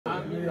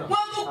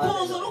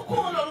wadukunze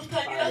urukundo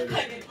rutagira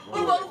akagero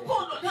urwo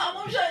rukundo nta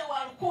mubyeyi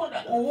warukunda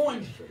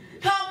uwundi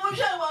nta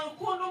mubyeyi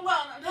warukunda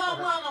umwana nta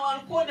mwana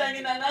warukunda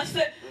nyina na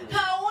se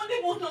nta wundi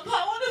muntu nta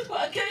wundi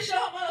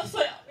twakeshaho amaraso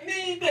yawe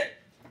ninde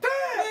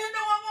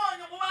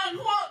wabonye mu bantu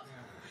bose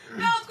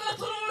natwe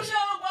turi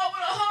urubyaro rwa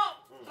Aburahamu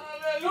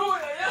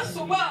haleluya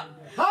Yesu Mana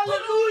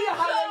haleluya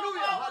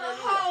haleluya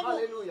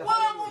haleluya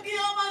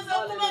wamubwiye amaze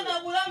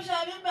kumenagura bya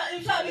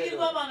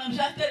bigirwamana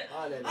bya kera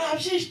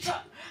arabyisha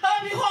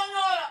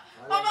arabihonyora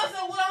amaze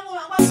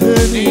kuramura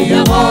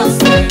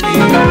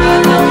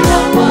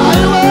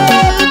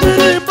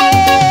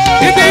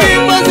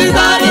indirimbo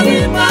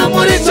zizaririmba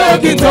muri cyo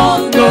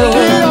gitondo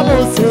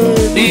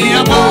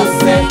niya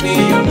Mose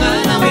niyo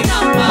mwana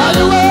w'intama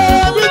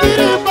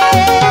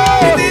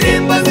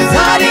indirimbo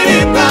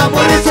zizaririmba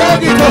muri cyo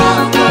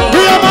gitondo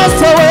niya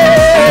Mose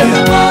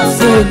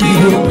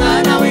niyo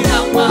mwana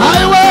w'intama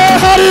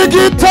hari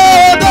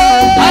igitondo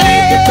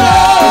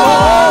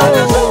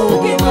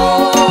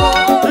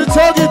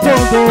icyo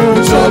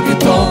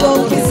gitondo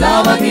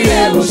kizaba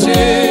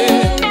gihebuje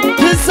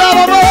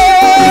kizabamo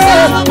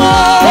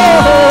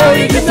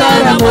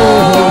igitaramo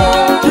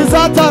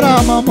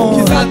kizataramamo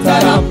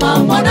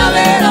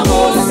n'abera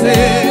bose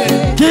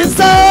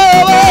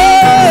kizaba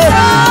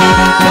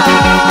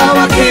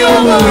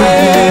kiyobowe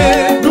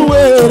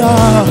n'uwera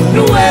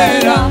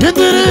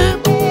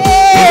indirimbo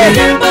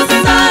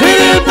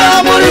zizaririmba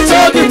muri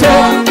icyo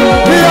gitondo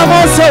niya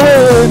Mose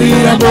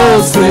niya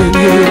Mose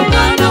niyo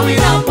mwana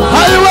w'intama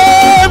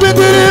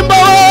indirimbo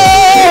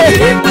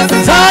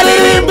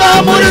zaririmba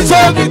muri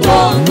cyo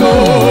gitondo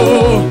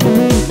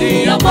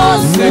niya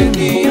Mose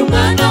niyo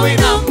mwana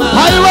w'intama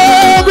hariwe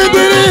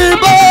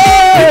indirimbo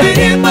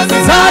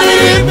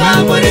zaririmba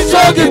muri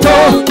cyo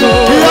gitondo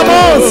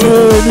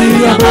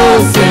niya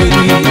Mose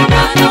niyo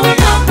mwana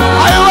w'intama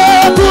hariwe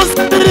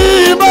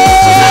tuzaririmba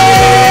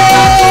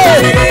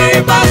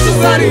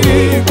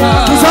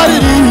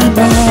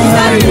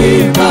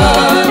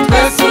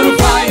twese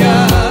urufaya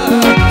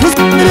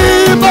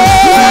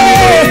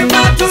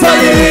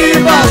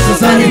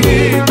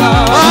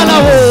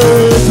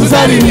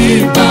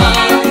tuzaririmba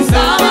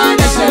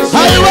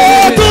hariwe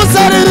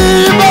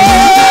tuzaririmba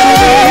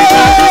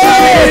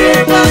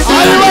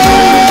hariwe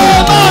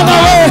mama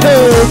we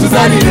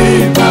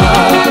tuzaririmba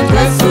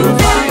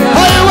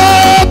hariwe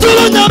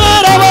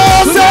turunyamera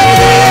bose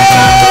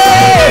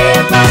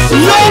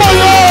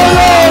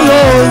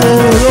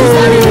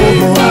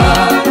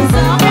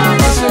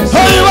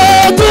hariwe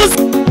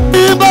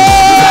tuzaririmba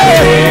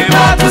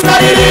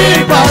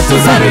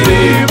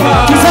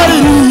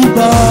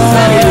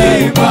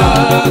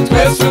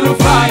twese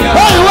urufaya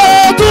hariwe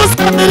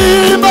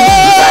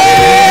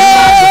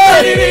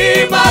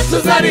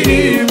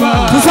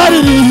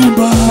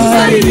tuzaririmba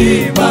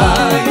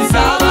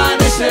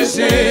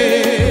izabanesheje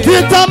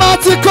mfite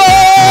amatsiko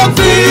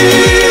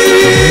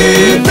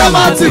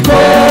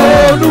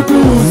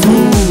n'ubwuzu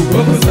bwo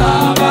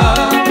kuzaba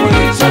muri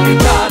icyo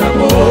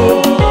gitaramo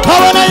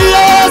habona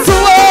Yesu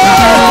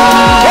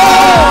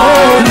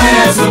na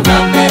Yesu bwa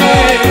mbere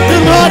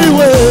intwari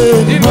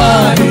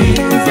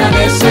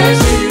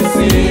zanesheje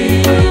isi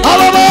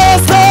aba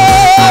bose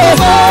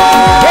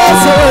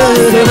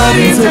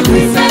barize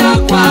kwizera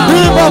kwabo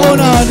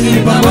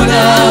nibabona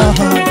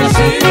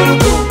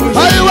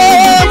hariwe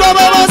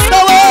baba bose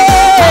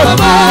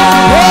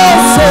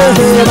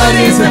bose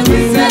barize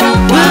kwizera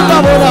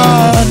kwabo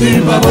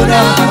nibabona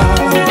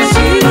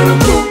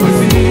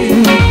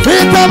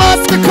mfite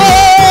amatsiko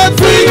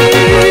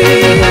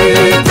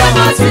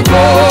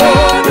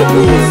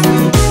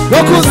no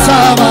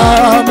kuzaba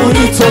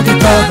muri icyo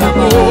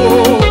gitaramo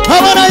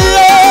habona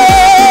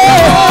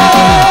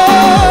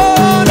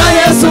na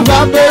Yesu bwa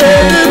mbere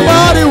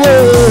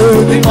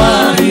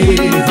intwari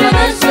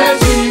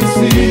zanesheje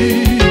isi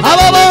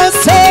aba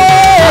bose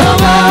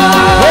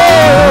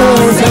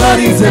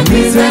barize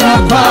kwizera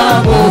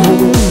kwabo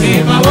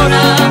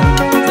nibabona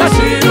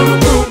zashira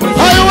urukumbuzi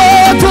hariwe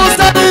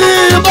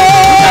tuzaririmba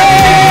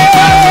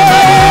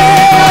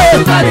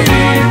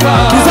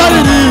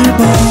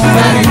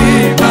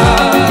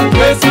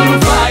twese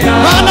urufaya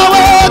bana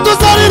we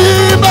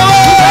tuzaririmba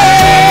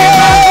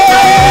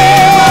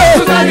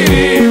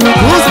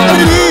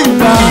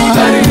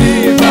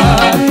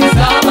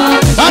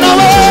bana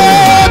we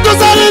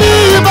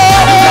tuzaririmba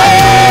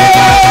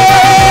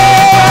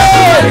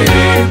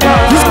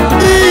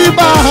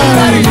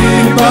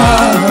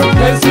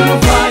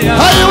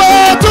hariwe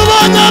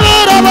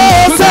tubonyabera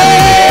bose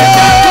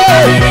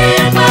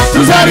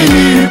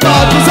tuzaririmba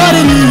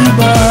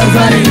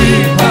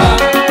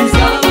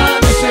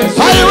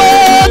hariwe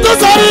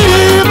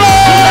tuzaririmba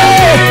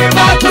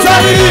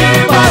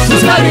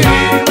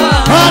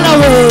bana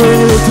we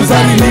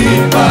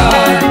tuzaririmba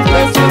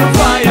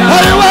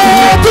hariwe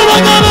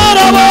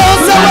tubonyabera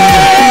bose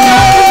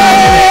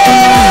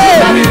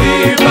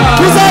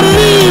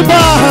tuzaririmba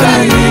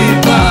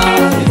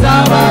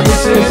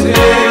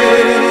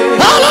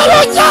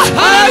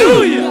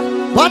haleluya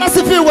Bwana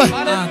sifiwe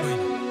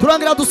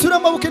turangira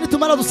dusubiremo bukeni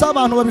tumara dusaba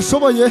abantu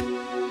babishoboye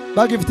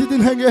bagifite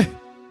intege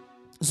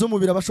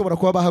z'umubiri abashobora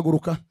kuba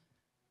bahaguruka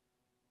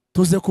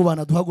tuze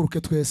kubana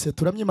duhaguruke twese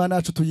turamye Imana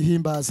yacu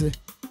tuyihimbaze.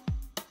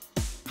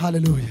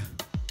 Haleluya.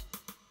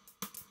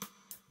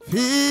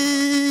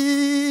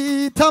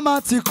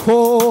 Amatsiko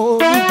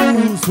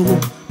y'ubuzu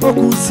bwo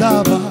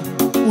gusaba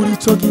uri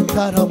cyo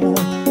gitaramo.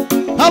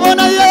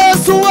 Abona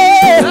Yesu we,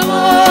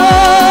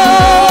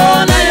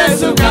 abona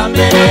Yesu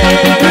kamere,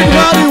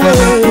 intwari we,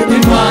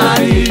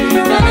 intwari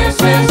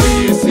zanesheje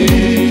isi.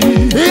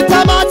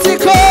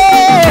 Amatsiko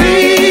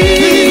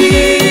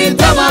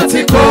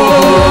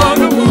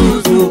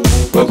n'ubuzu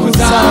bwo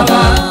gusaba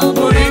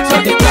uri cyo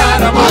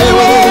gitaramo.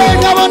 Ayiwe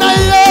nkabona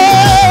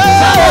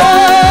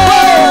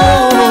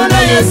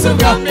Yesu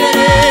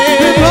kamere,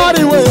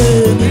 intwari we,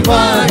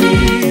 intwari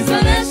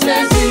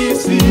zanesheje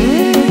isi.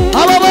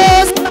 aba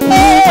bose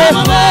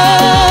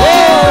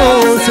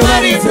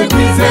barize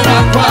kwizera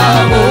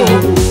kwabo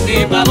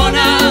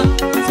nibabona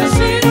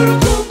zashira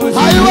urukumbuzi.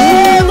 ayiwe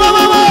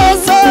aba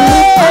bose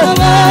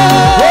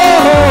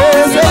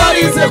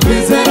barize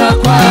kwizera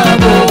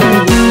kwabo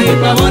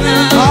nibabona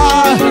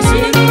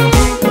zashira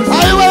urukumbuzi.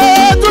 ayiwe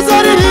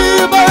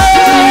tuzaririmba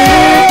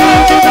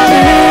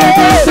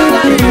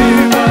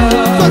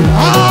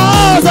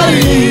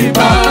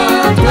tuzaririmba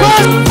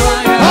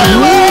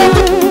ayiwe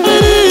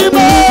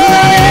tuzaririmba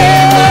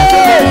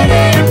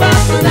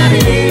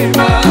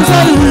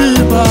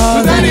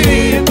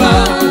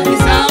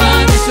izaba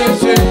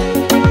nisheje.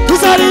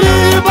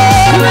 tuzaririmba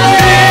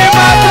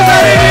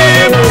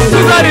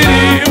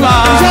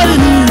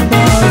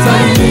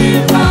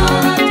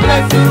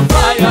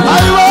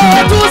ayiwe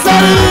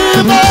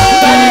tuzaririmba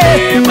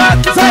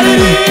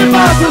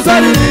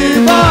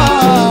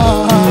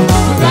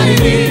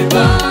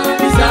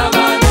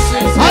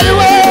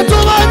ayiwe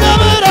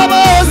tubanyamira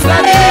bose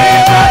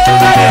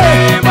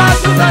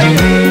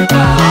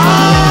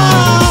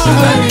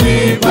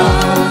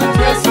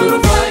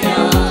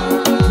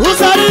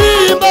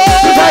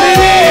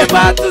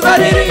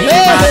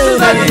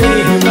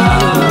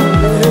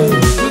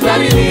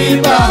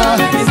tuzaririmba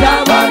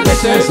izaba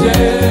nisheje.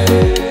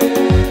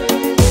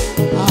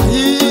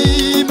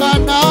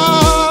 Imana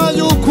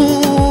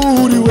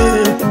y'ukuriwe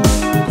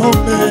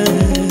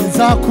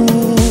komeza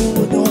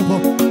kunyongo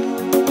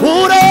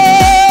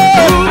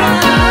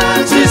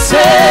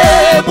urangise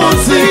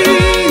munsi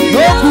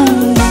yo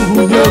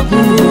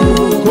kunyudusha.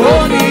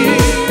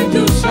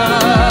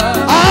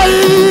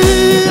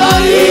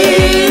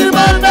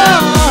 Imana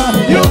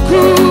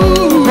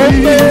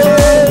y'ukuriwe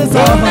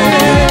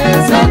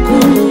komeza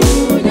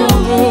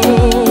kunyongo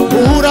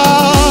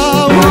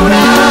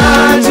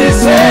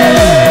urangise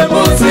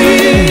munsi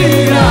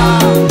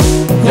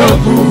yo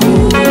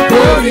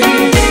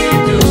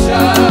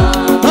kunyudusha.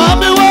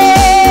 Mami we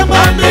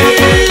Mami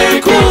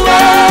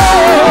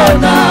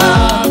kubona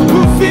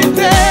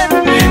ufite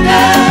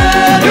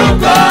intero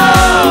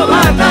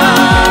ubwoba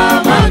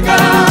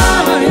n'amaganya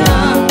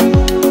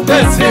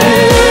ndetse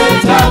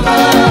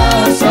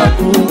utabasha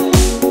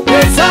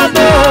kugeza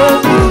no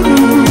mu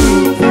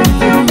rupfu.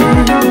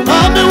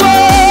 Mami we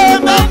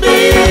Mami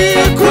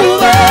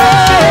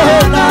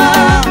kubona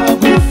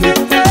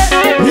ufite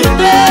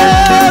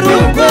intero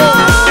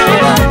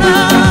ubwoba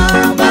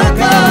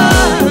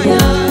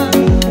n'amaganya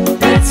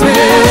ndetse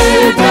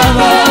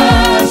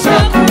utabasha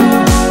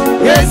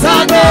kugeza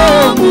no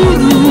mu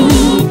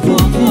rupfu.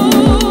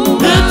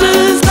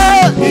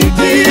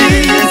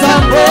 Ibyiza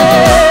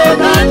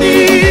mbona ni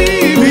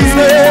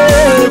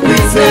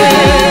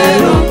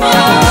kwizera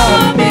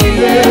umwami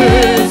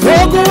Yesu, no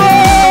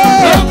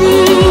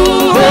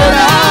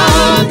guhora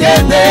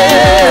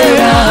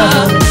ngendera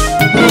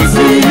mu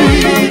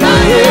nzira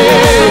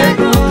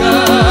yeruka.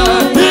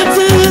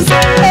 Ibyiza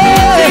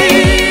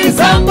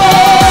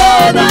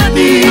mbona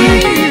ni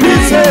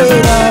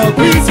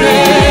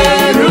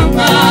kwizera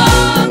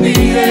umwami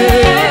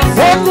Yesu,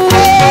 no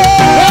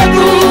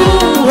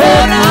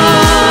guhora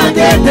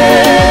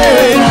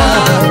ngendera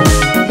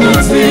mu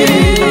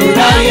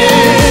nzira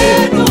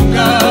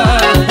yeruka.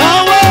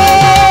 Nawe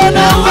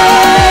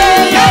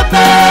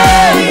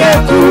yemeye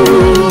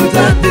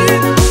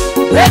kutandira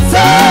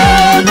ndetse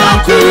no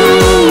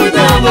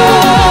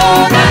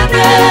kunyobora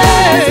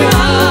neza,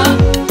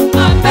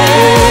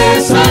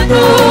 ameza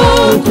no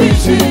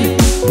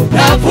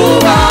kwishimira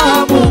vuba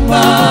mu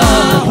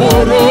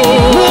mahoro.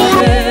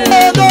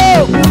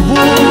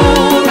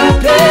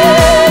 Uburuke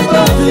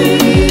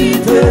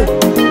bafite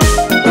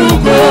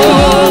ubwo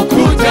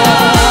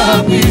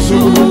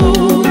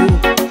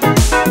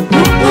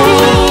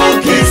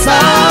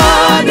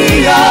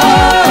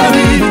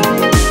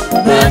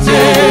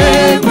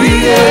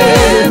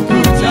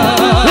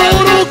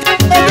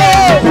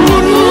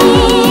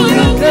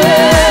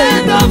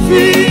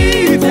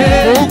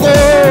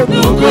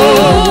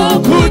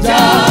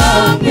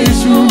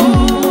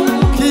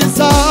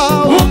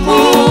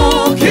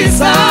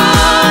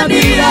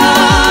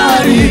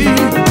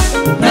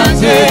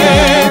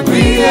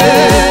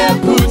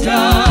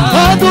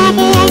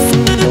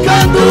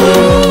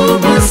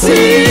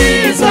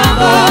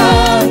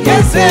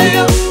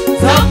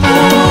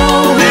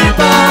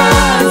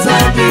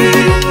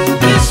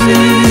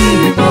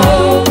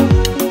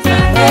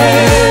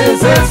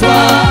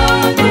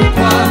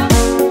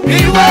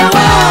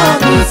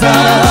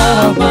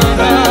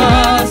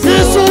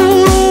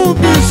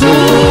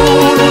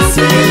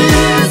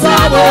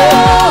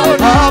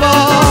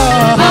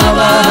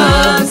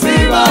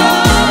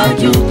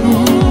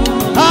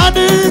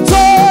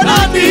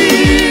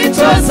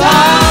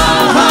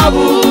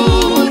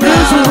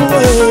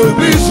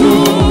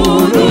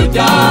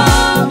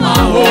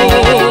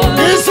ry'amahoro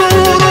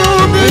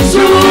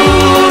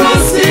ijuru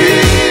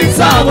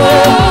sinzabo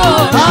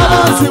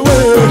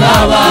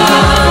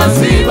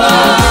abanzi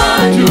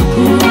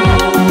banjuku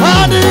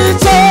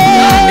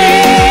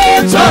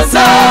nicyo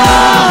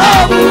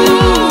zahabu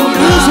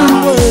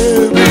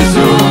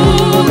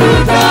ijuru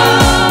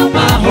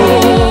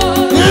ry'amahoro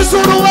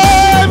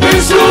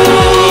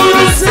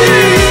ijuru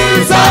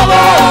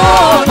sinzabo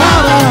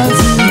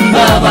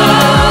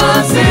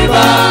abanzi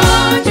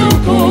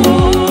banjuku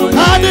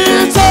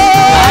nicyo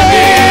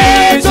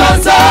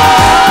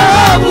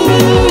zahabu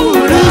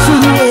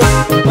ijuru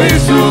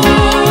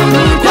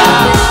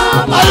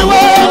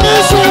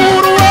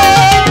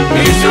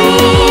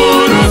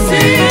ijuru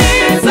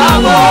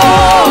sinzabo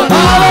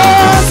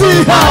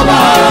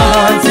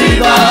abanzi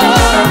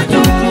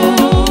banjuku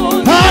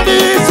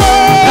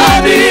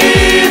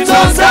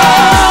nicyo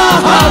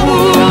zahabu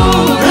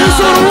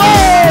ijuru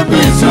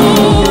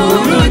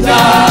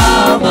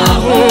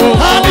ry'amahoro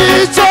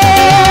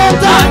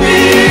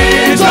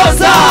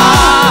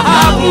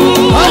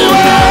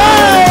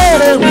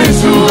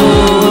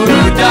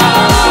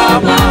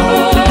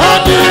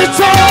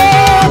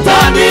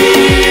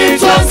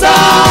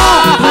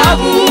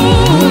zahabu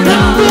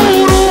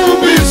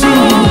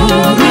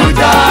ijuru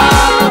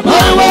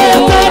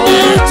ry'amahoro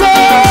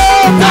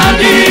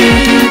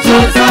nicyo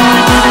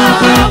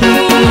zahabu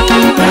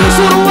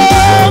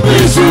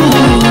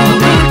ijuru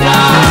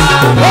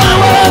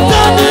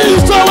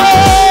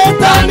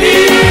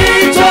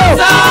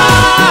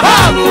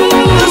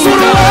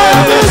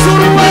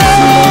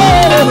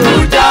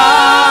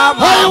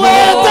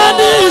ry'amahoro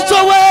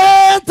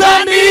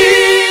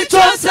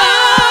nicyo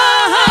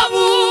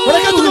zahabu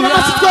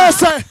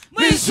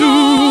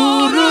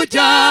ijuru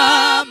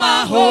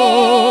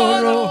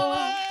ry'amahoro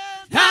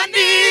nta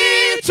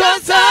nicyo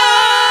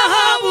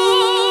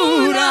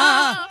zahabura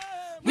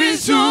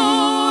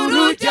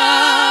ijuru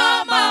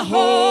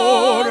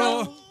ry'amahoro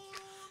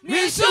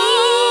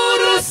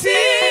ijuru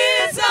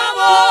sinzabona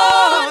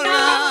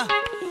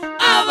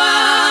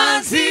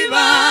abanzi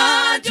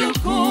banjye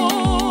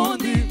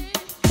ukundi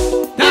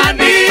nta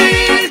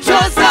nicyo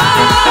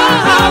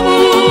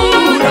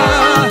zahabura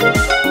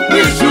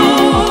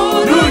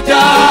ijuru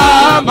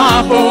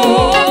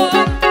ry'amahoro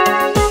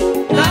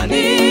nta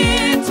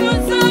nicyo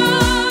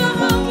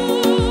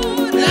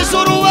zahabura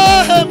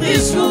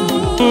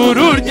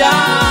ijuru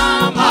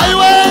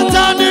ry'amahoro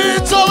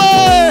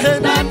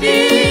nta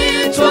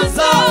nicyo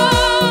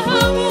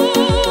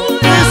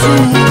zahabura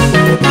ijuru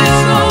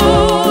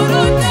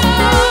ry'amahoro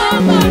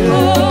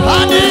nta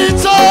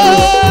nicyo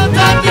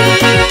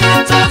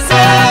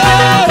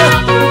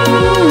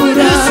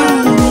zahabura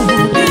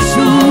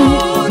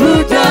ijuru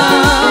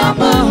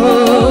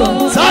ry'amahoro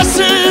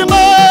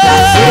sashima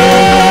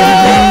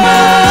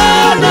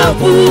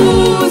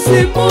navuze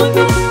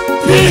impundu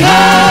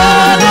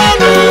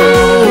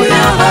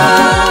haleluya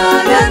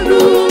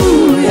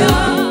haleluya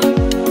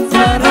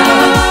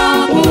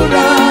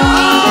zarabura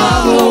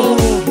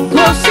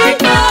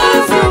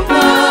koshikaza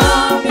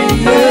umwami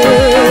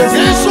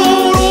yesu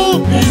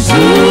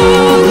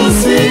ijuru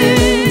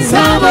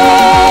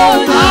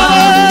sinzabona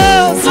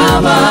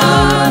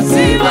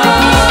abanzi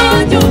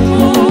banjye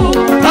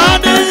nta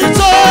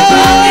nicyo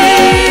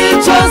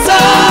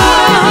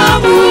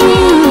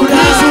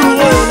zahabura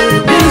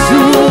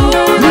ijuru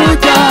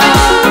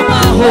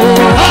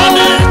ry'amahoro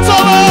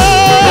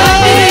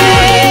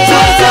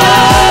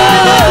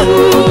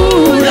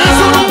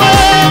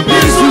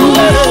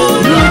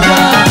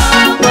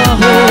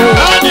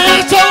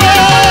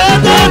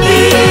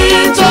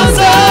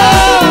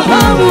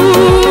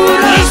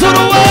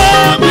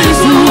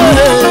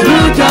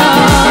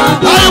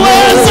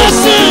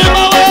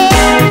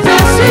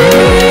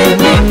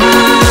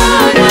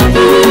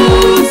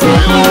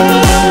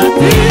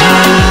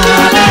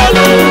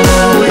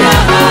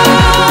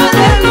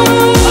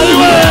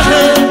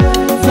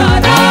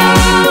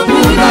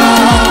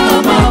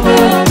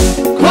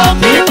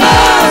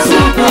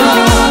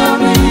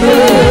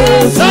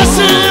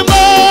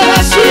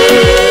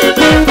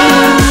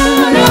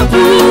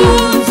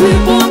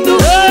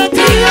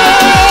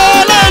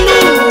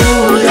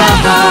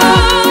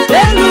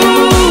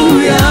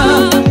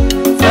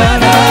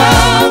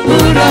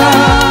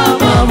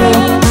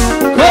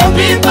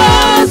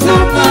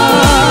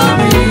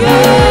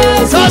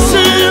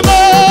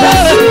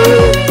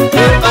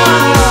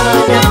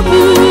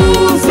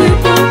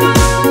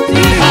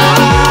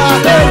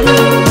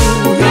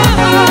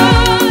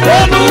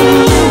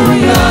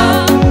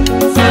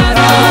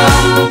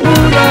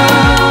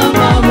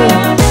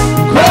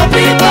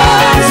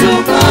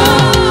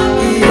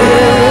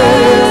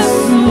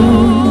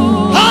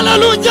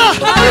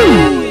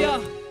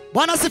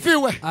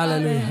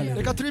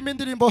reka turimo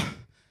indirimbo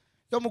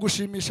yo mu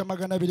gushimisha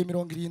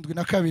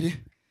 272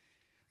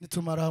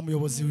 nitumara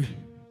umuyobozi we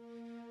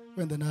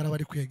wenda naraba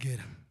ari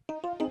kwegera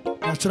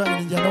nacuranga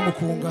injyana yo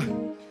mukunga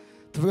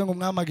tuvuge ngo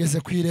mwamageze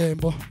ku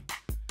irembo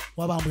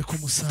wabambwe ku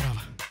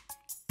musaraba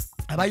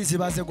abayizi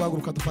baze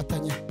guhaguruka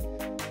dufatanye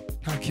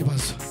nta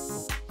kibazo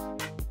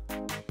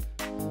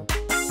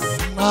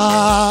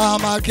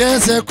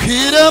amageze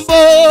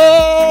kw'irembo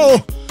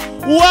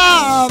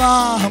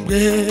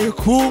wabambwe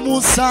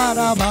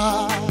k'umusaraba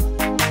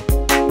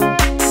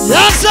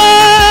yaje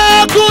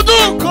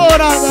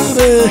kudukorana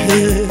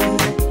behe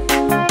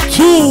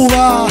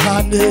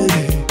tubahane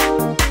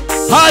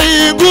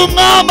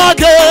hahingumwa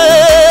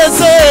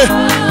amageze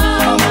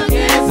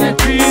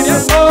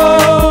kw'irembo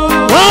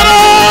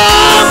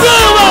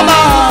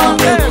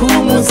wabambwe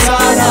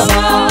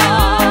k'umusaraba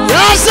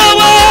yaje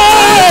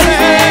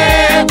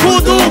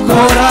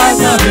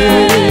kudukoranya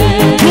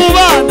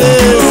tubane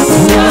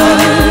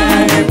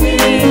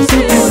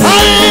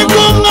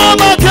hahingumwa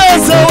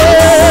amageze we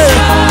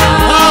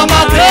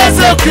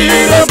amageze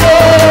kw'irembo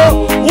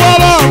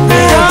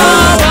wabambwe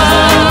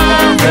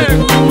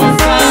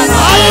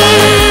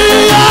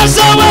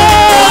yaje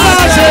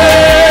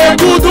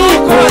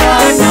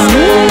kudukoranya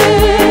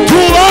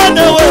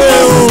tubane we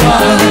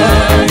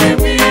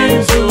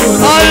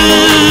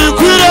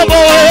kw'irembo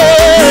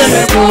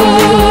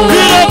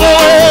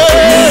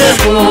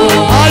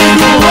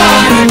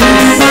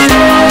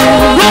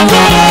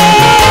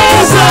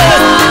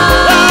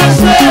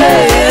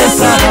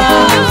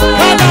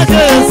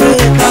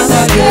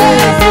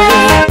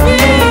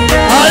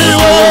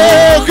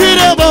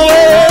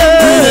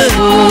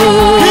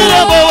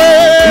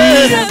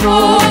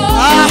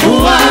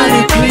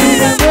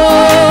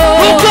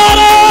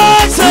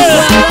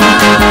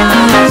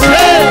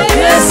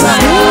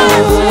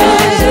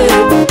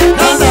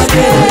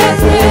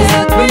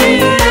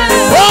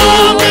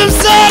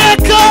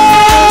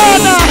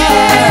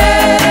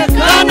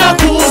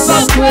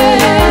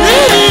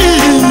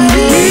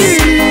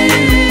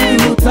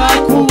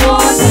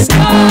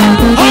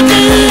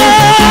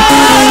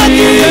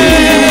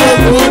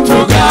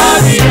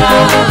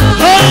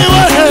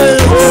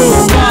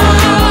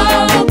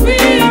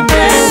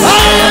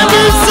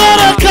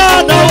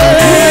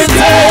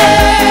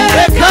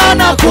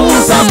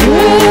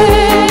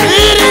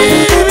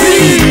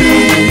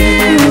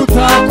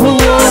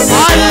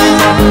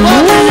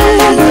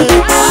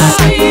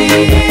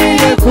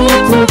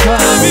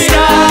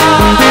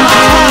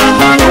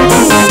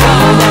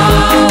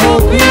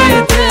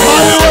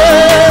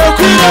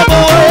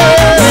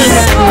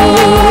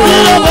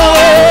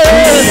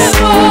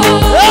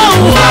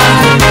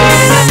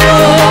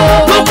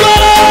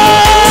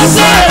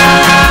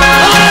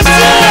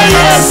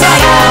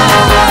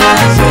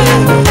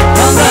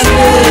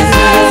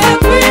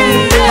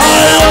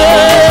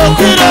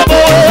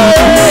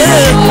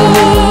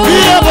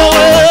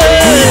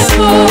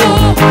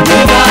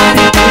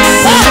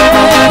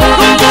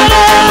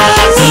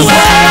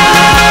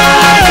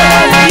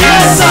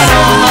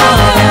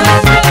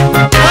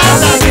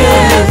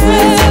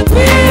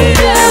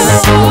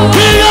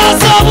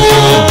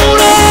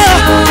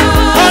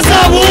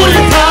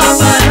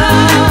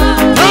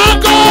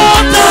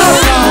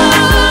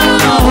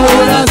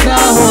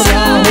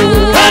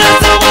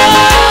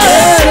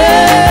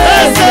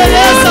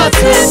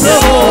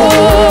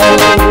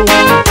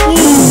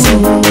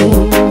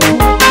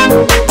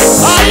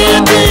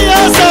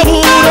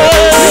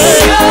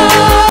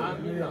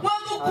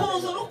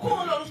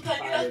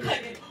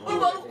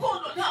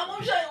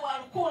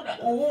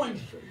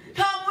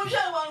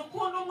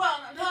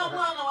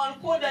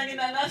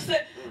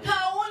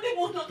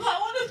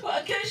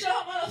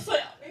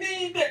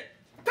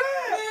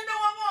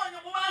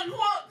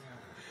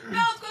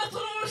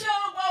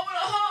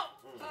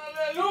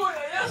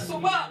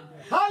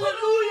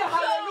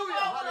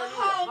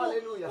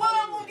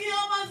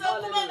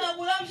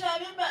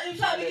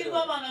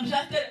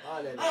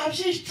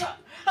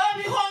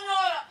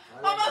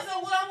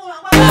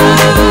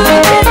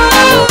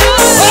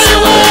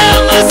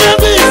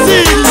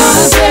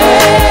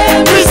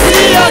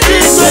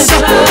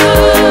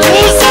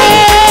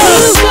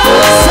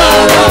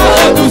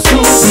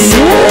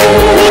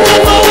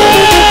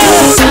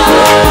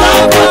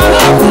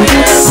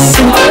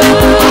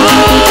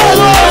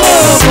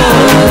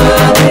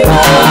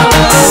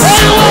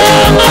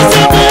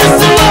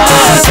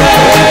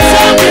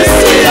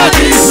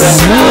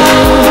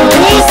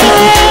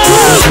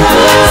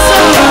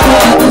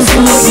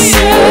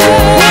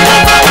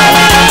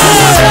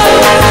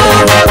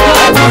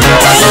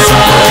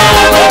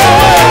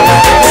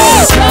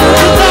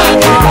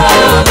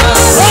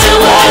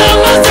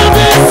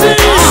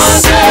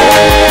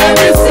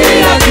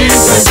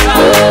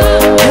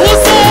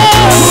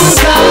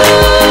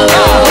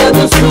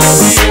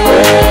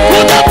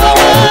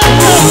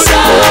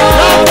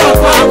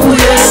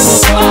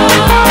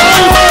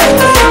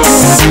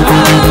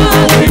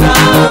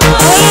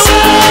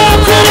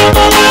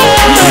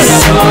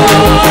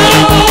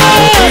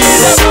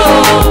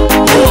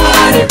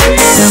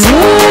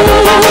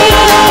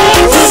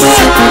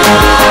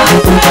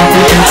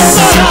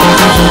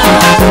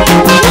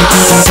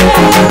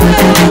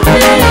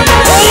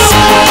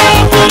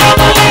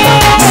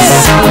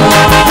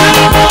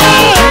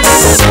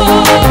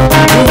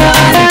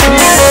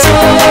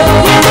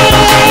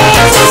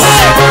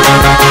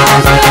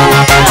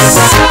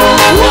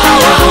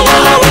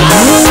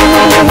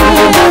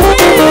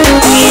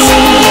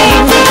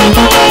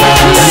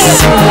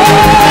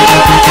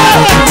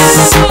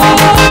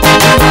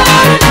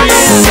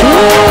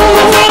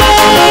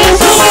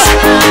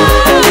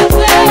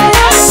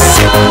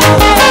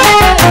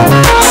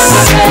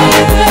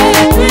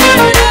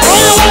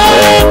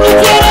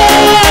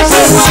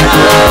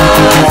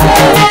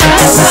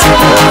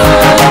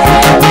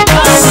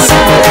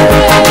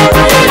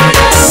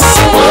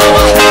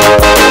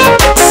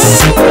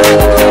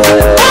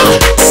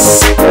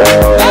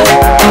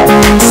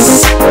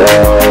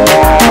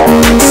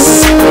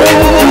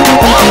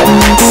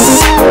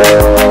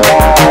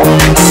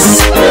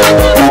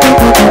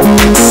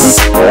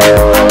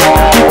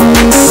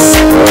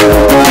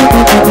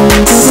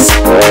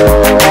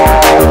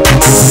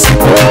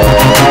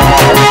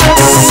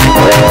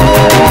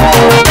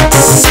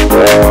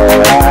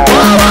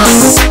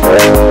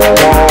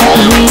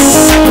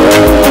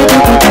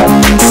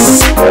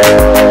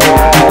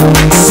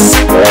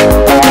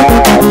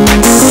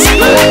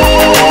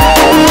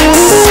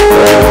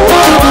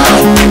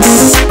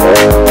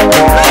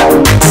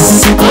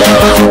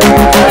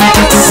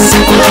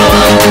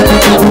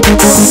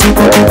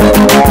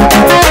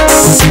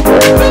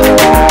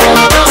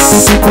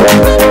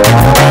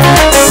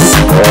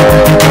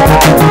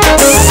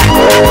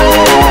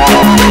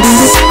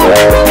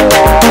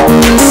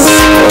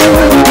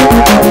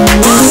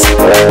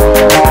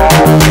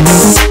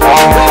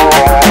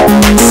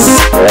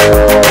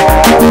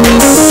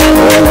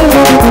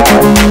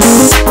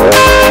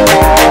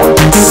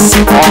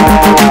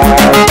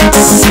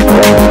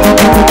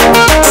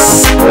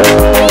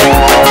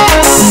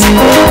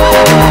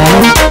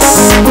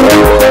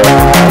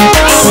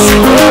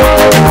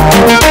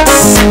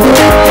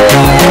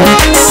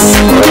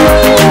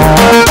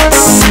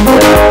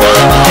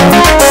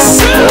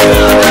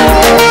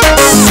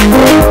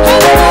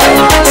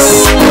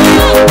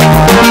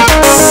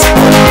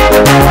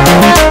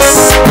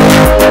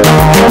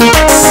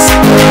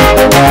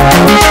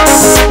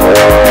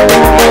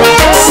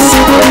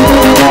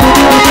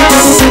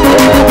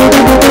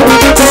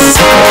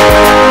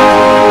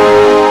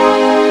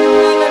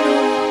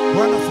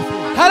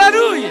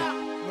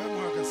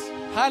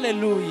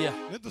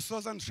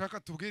Nshaka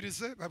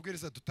tubwirize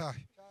babwirize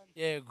dutahe.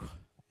 Yego.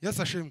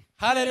 Yesu ashimwe.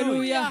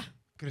 Haleluya.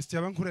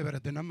 Kristo bankurebera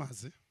de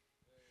namaze.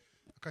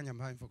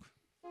 Akanyamaye mvuga.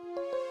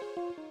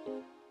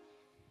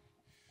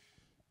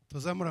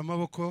 Tuzamura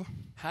amaboko.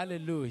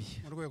 Haleluya.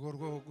 Mu rwego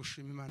rwo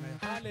gushima Imana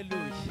yacu.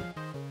 Haleluya.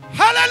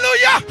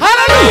 Haleluya.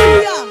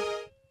 Haleluya.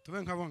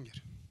 Tube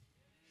nkabongera.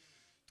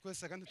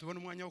 Twese kandi tubona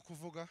umwanya wo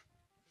kuvuga.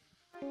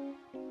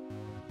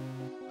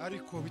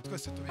 Ariko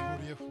bitwese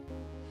tubihuriyeho.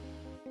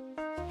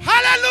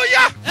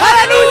 Hallelujah!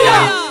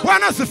 Hallelujah!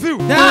 Bwana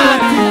asifiwe.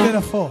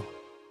 Therefore.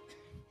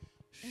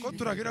 Ko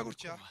turagira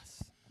gutya.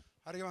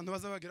 Hari abantu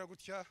bazabagira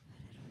gutya.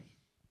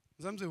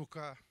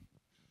 Zamzebuka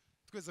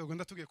twese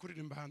ugenda tugiye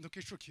kuririmba hanze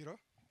kicukiro.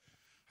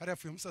 Hari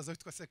afuye umusaza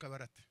witwa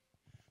Sekabarate.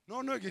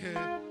 None gihe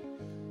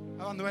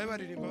abantu baye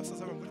baririmba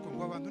basaza muri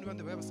Kongo abantu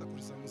nibande baye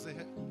basakuriza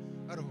muzehe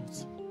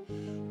aruhutse.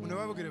 Mune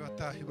babugire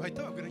batahi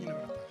bahita babwira nyine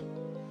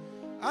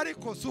barataha.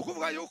 Ariko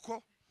sukuvuga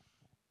yuko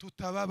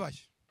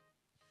tutababaye.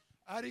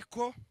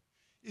 Ariko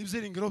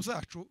ibyiringiro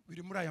byacu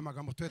biri muri aya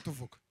magambo tuye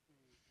tuvuga.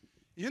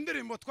 Iyi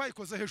ndirimbo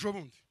twayikoze hejo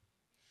bundi.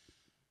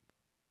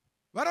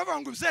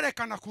 Baravanga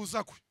ibyerekana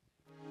kuza kwe.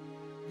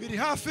 Biri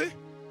hafi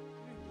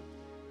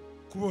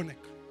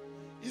kuboneka.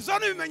 Izo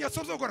ni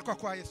ibimenyetso byo gukorwa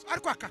kwa Yesu.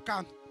 Ariko aka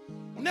kantu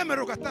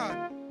unemero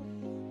gatanu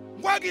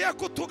ngwagiye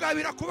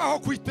kutugabira kubaho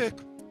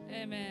kwiteka.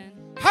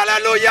 Amen.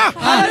 Hallelujah.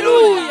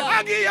 Hallelujah.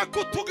 Agiye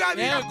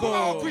kutugabira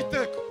kubaho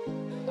kwiteka.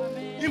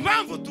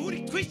 Impamvu turi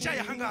twicaye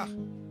ahangaha.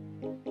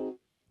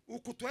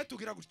 Uku tuwe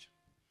tugira gutya.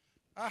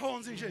 Aho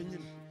nzi nje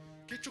nyine.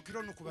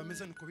 Kicukiro nuko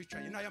bameze nuko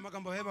bicaye. Naya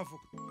magambo bahe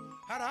bavuga.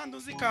 Harahandi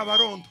uzi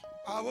Kabarondo.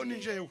 Abo ni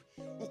njewe.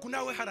 Uku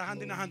nawe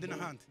harahandi n'ahandi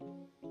n'ahandi.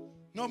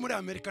 No muri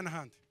Amerika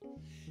n'ahandi.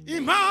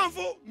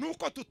 Impamvu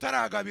nuko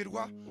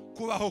tutaragabirwa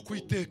kubaho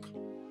kwiteka.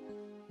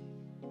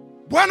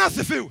 Bwana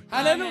asifiwe.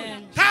 Haleluya.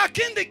 Nta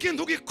kindi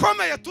kintu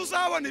gikomeye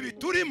tuzabona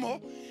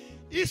ibiturimo.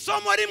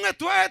 Isomo rimwe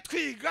tuwaye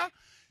twiga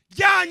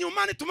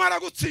ryanyuma nitumara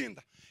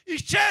gutsinda.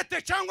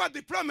 Ichete cyangwa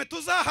diplome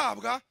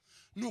tuzahabwa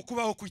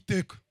nukubaho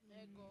kwiteka.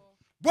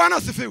 Bwana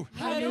asifiwe.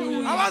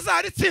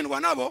 Abazaritsindwa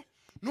nabo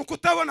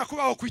nukutabona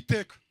kubaho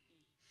kwiteka.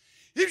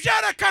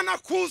 Ibyerekana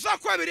kuza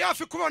kwa biri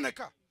hafi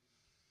kuboneka.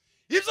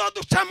 Ibyo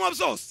ducamo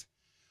byose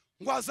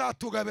ngo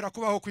azatugabira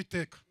kubaho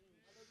kwiteka.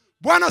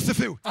 Bwana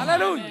asifiwe.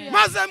 Haleluya.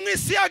 Maze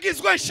mwisi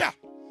yagizwe nsha.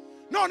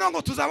 None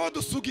ngo tuzabaho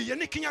dusugiye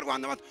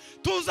n'ikinyarwanda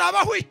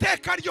tuzabaho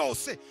iteka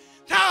ryose.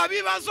 Nta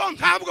bibazo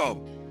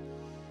ntabwo.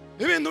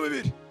 Ibintu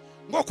bibiri.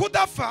 Ngo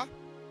kudafa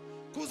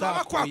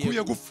kuzaba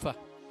kwakuye gupfa.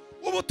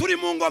 Ubu turi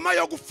mu ngoma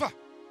yo gupfa.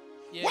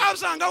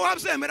 Wazanga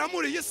wabyemera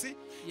muri iyi si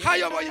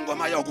hayoboye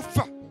ingoma yo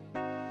gupfa.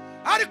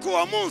 Ariko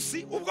uwo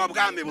munsi ubwo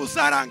bwami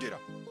buzarangira.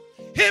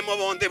 Himo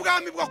bundi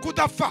bwami bwo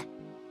kudafa.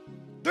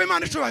 Do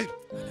Imana icubahiro.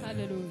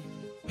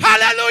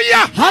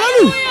 Hallelujah.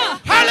 Haleluya.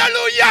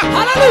 Hallelujah.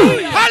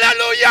 Haleluya.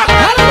 Hallelujah.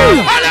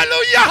 Haleluya.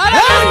 Hallelujah.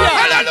 Haleluya.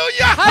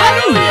 Hallelujah.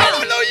 Haleluya.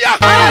 Hallelujah.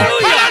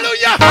 Haleluya.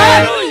 Hallelujah.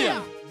 Haleluya.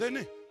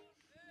 Deni.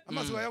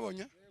 Amazi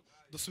wayabonye.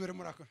 Dusubire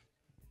muri aka.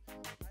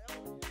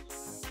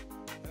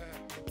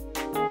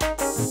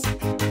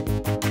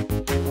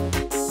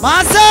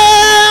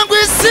 Mazengu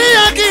isi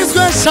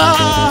yagizwe nsha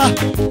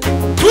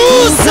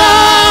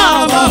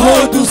tuzabaho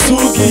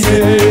dusugiye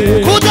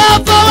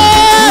kudapfa we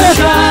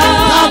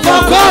tapfa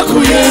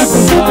kwakuye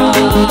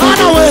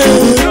mana we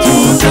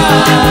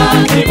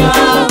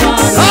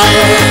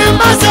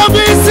mazengu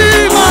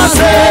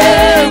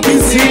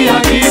isi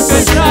yagizwe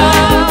nsha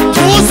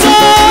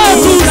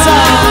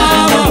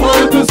tuzabaho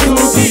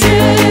dusugiye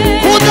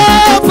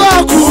kudapfa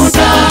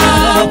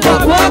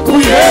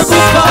kwakuye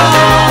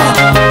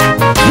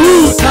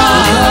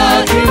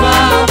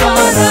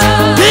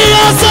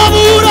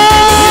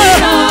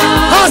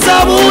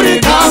Azaburi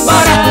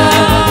kambara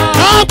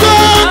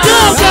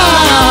Abonga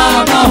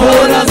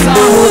mahora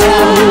zahura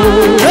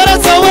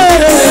Ereza we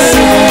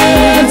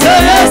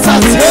Teresa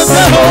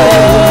tsebeho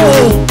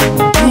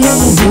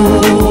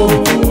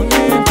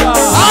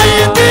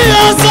Aindi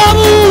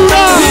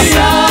azabura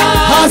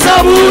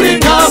Azaburi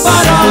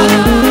kambara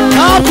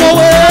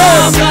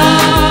Abonga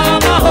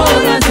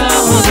mahora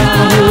zahura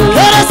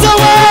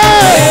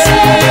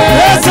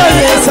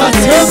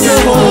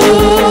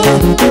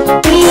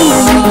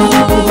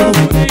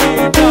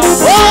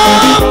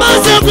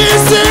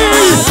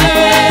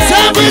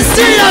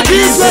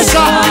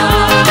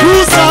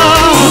yagizwesha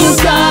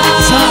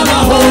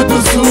tuzabaho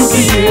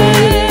dusugiye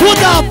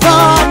kudapfa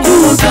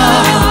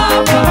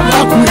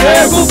yakuye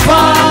gupfa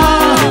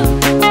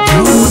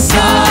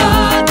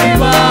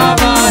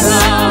tuzabibabara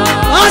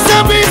maze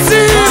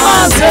mwisi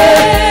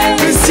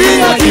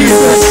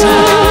yagizwesha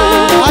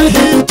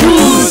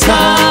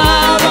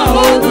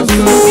tuzabaho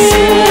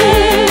dusugiye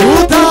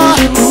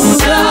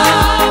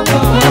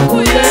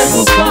yakuye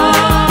gupfa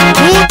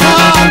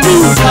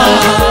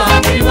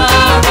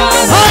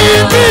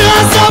ayindi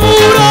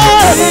azabura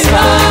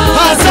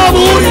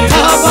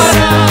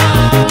itabara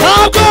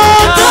ntabwo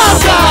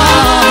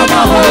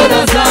amahoro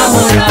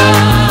azahora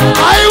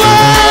ayiwe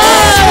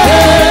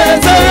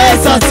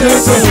zeza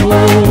tezeho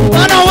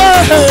bana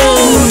wehe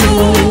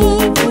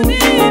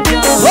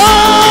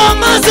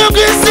maze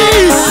mwisi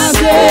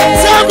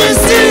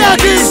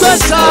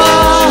yagizwesha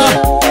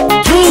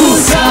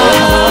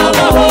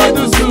tuzabaho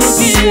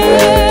dusugiye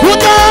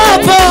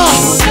kudapfa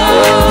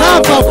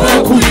kwa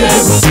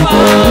kuyegwa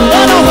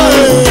bana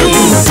wehe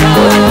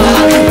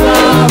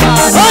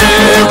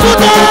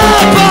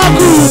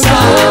kudapfa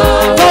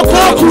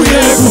kwa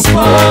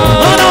kuyegwa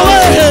bana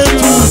wehe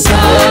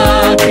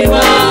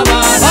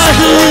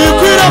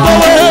kwirabo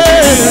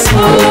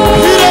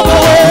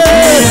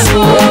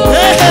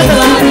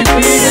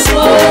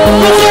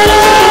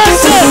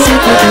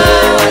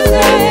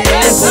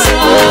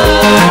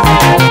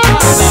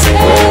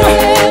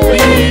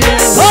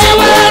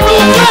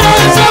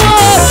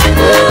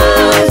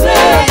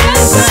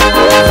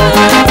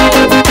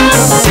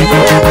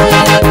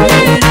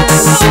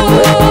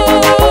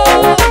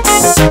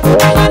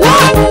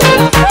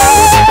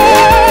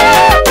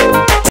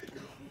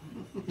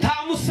nta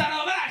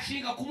musaraba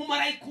barashinga ku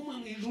mumarayika umwe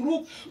mu ijuru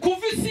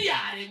kuva isi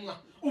yaremwa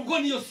ubwo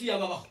niyo si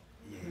yababaho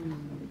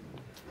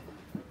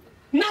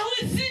naho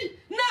isi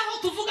naho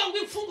tuvuga ngo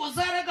imfungo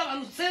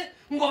zaragabanutse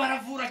ngo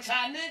baravura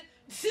cyane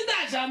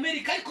sindaje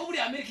Amerika ariko buri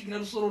Amerika igira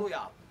rusororo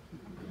yabo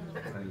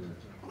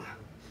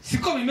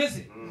siko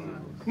bimeze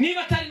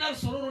niba atari na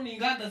rusororo ni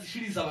inganda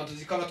zishiriza abantu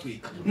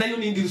zikabatwika nayo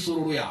nindi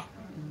rusororo yabo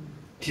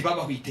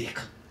tibabaho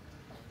iteka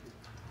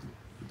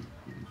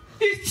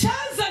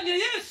icyazanye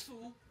Yesu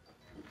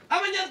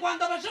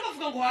abanyarwanda baje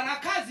bavuga ngo hari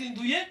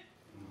akazinduye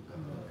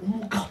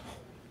umugabo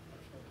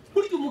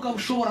burya umugabo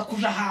ushobora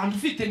kuja ahantu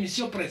ufite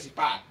mission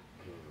principale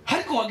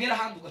ariko wagera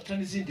ahantu ugaca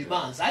n'izindi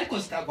manza ariko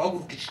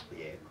zitaguhagurukisha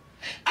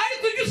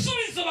ariko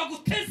igisubizo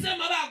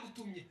bagutezemo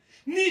bagutumye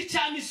ni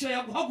icya mission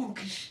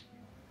yaguhagurukisha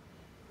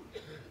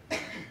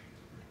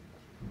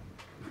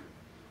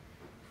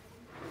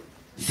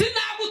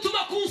sinagutuma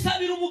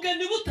kunsabira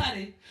umugeni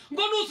Butare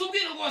ngo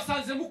nuzubwira ngo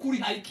wasanze mukuri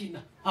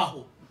hayikina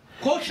aho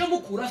koshe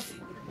mukura se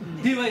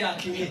niba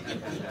yakimye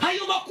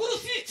ayo makuru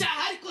si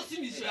icyaha ariko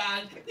si mission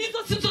yanjye izo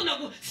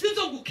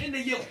sizo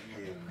ngukeneyeho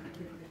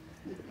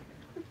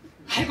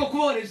ariko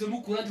kubohereze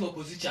mukura ndi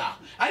wakoze icyaha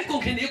ariko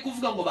nkeneye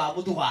kuvuga ngo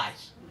bamuduhaye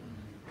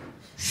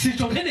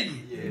sico nkeneye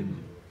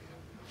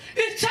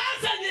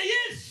icyazanye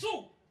Yesu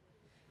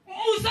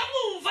muza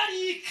mwumva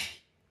iki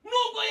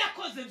nubwo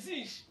yakoze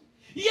byinshi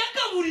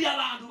yagaburiye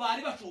abantu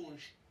bari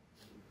bashonje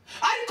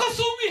ariko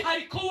si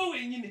umwihariko we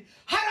wenyine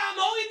hari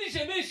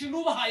amawinije menshi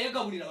nubahaye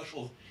agaburira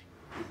abashonje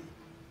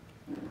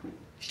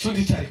icyo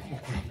ndi cyari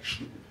kumukura mu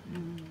ishuri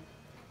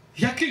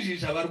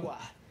yakijije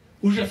abarwayi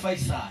uje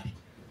Faisal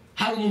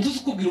hari umuntu uzi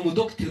kubwira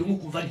umudokiteri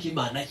umukumva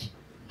nk'Imana ye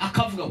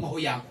akavuga ngo aho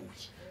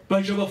yanguye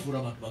baje bavura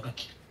abantu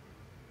bagakira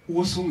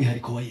uwo si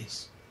umwihariko wa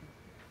Yesu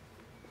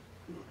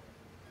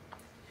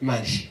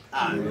Imana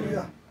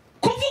Haleluya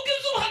kuvuga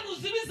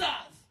izuhanuzi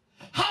bizaza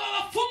haba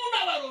abapfumu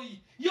n'abaroyi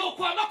yo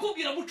kwama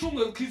kubwira mu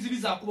cyumweru kizi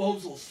bizakubaho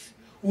byose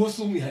uwo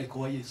si umwihariko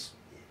wa Yesu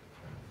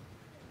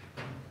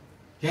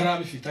yari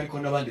abifite ariko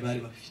n'abandi bari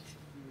babifite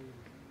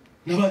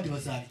n'abandi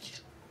bazabigira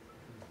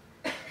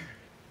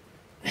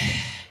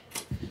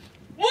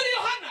muri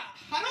Yohana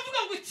haravuga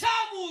ngo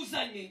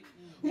icyamuzanye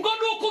ngo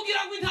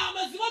nukugira ngo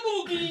intama zibone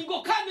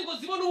ubugingo kandi ngo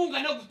zibone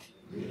ubungana gute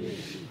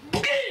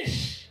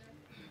bwinshi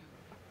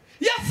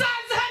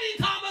yasanze hari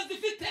intama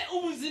zifite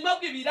ubuzima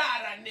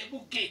bw'ibirarane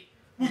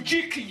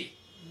bucikiye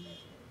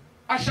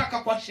ashaka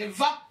kwa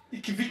sheva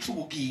ikivica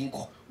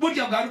ubugingo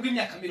burya bwari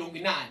bw'imyaka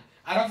 80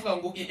 aravuga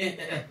ngo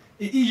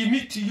iyi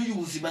miti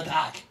y'ubuzima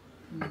ntacyo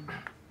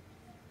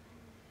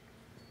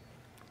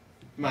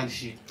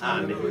manshi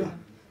Haleluya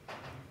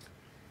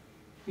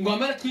ngo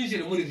amara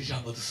twinjire muri iri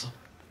jambo dusoma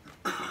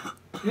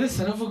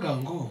Yesu aravuga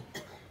ngo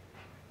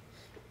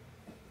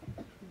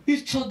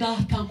icyo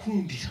data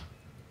nkundira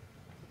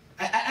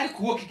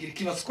ariko uwo kigira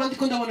ikibazo kandi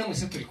ko ndabona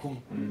mwese turi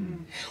kumwe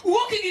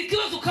uwo kigira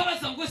ikibazo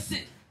ukabaza ngo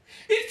se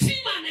icyo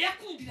Imana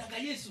yakundiraga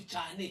Yesu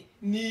cyane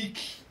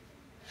niki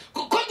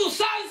ko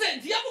dusanze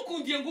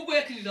ntiyamukundiye ngo ubwo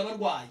yakirije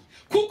abarwayi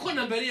kuko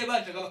na mbere ye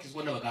bajaga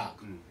bakizwa n'abaganga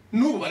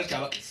n'ubu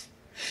baracyabakiza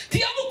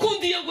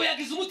ntiyamukundiye ngo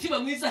yagize umutima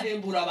mwiza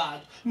ahembura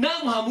abantu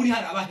namwe muri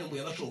hari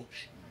abahembuye abashoje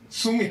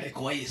si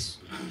umwihariko wa Yesu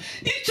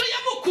icyo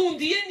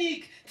yamukundiye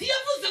niki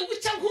ntiyavuze ngo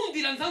icyo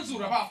nkundira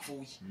nzanzura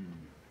bapfuye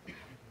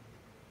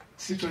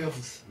sicyo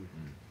yavuze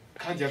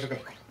kandi yaje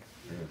gakora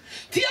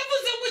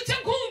ntiyavuze ngo icyo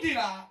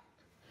nkundira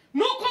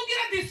nuko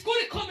ngira disikuru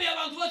ikomeye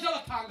abantu baje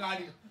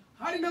batangarira.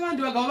 Hari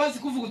n'abandi bagabo bazi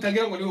kuvuga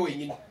utagira ngo ni wowe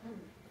wenyine.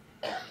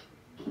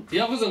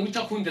 Yavuze ngo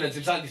icyo akundira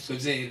zibyanditswe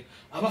byera.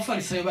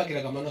 Abafarisayo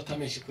bagiraga amanota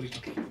menshi kuri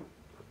cyo kintu.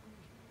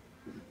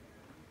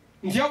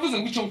 Ntiyavuze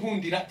ngo icyo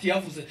nkundira,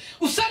 tiyavuze.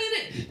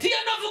 Usarire,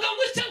 tiyanavuga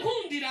ngo icyo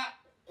nkundira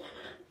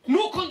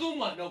nuko ndi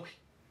umwana we.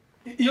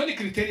 Iyo ni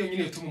kriteriyo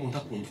nyine yatuma umuntu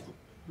akundwa.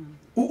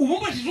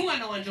 Ububajije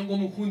umwana wanje ngo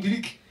mukundire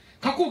iki?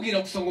 Kakubwira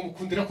gusa ngo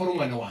mukundira ko ari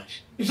umwana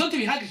wanje. Ibyo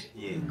ntibihagije.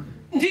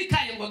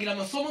 Nditaye ngo agira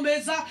amasomo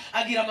meza,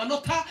 agira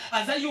amanota,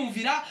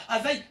 azayumvira,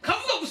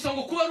 kavuga gusa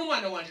ngo kuba ari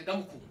umwana wanje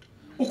ndamukunda.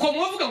 Uko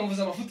mwavuga ngo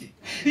mvuza amafuti.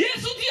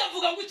 Yesu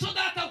ntiyavuga ngo icyo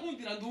data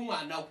akundira ndi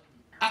umwana we.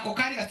 Ako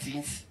kari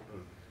gatsinze.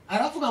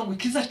 Aravuga ngo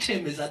ikiza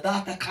cemeza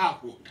data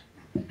kankunda.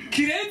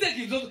 Kirenze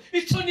kizo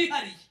icyo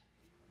nihariye.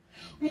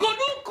 Ngo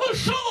nuko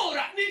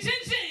nshobora nije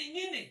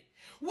nyine.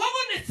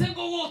 Wabonetse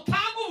ngo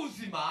wotanga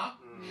ubuzima,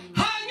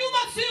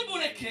 hanyuma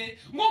simbureke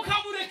ngo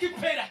nkabureke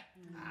ipera.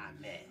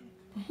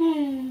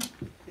 Amen.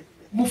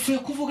 Mufuye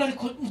kuvuga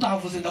ariko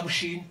utavuze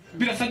ndabushima.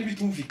 Birasa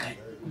n'ibitumvikanye.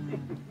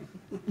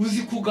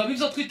 Uzi kugaba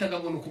ibyo twitaga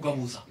ngo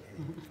nukugabuza.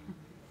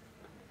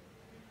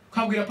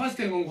 Kabwira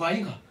pastor ngo nguhaye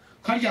inka,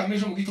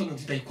 karyameje mu gitondo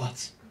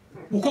ntidayikwatse.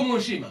 Uko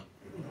munshima,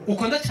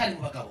 uko ndacyari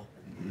mu bagabo.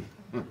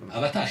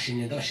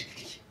 Abatashimye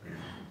ndabashikikiye.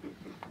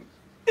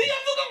 Iyo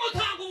avuga ngo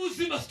tanga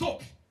ubuzima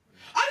stop.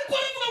 Ariko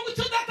aravuga ngo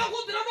icyo data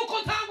akundira nuko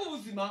ntanga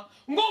ubuzima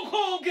ngo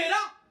nkongera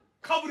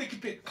kabureke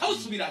pe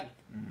kawusubirane.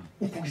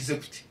 Ukugize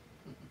gute?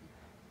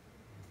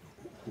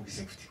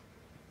 Ukugize gute?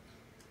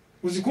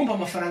 Uzi kumpa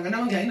amafaranga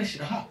n'abandi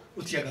ayinashira ha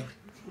utiyagaruye.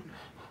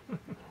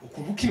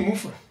 Ukubukira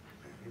umufura.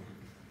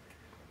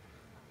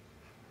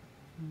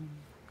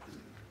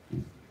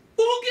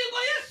 Ubugingo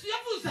Yesu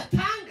yavuze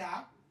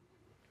atanga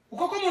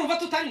uko ko murumva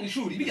tutari mu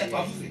ishuri bijya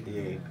twavuze.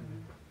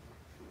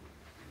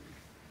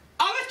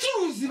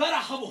 Abacuruzi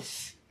baraha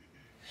bose.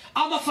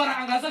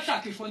 Amafaranga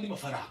azashakishwa ndi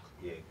mafaranga.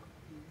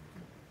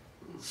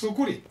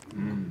 Sukuri.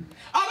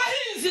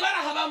 Abahinzi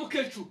baraha ba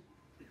Mukecuru.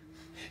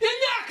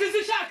 Imyaka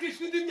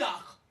izishakishwa indi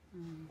myaka.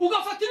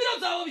 Ugafata ibiro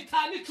zawe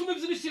 5-10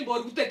 by'ibishimbo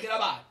uri gutekera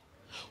abana.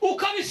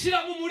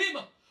 Ukabishira mu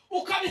murima,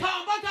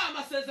 ukabihamba nta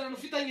masezerano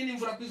ufitanye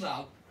n'imvura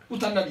kwizawe.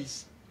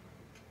 Utanabizi.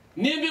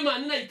 Nimba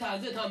Imana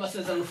inayitanze nta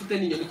masezerano ufite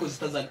n'inyoni ko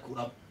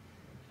zitazakuramo.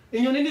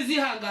 Inyoni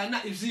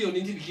nizihangana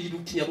ivyiyoni ndibikiri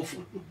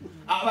mutinyabufura.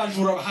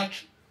 Abajura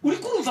bahaca. Uri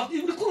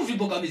kurumva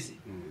imbogamizi.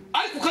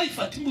 Ariko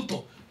ukayifata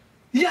imbuto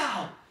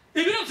yawe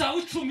ibiro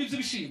byawe 10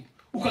 by'ibishimbo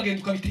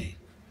ukagenda ukabitera.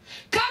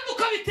 Kandi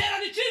ukabitera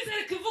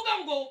n'ikizere kivuga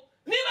ngo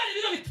niba ari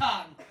ibiro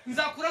 5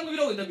 nzakura ngo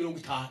ibiro wenda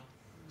 50.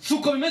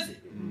 Suko bimeze.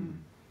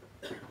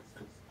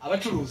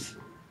 Abacuruzi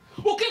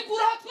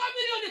ukikura 3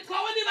 miliyoni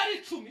twawe niba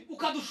ari 10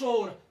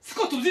 ukadushora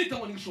siko tubyita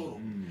ngo n'igishoro.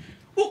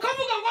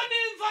 Ukavuga ngo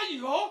nimva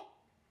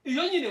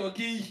iyo nyine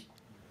wagiye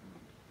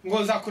ngo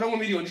nzakura ngo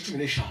miliyoni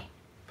 15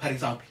 par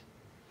exemple.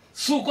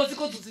 Suko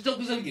ziko tuzijya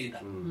kuza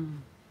bigenda.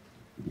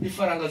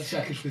 Ifaranga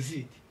zishakishwe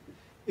zindi.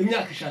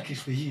 Imyaka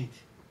ishakishwe yindi.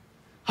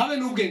 Habe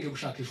n'ubwenge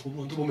bushakishwa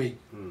ubundi ubumenyi.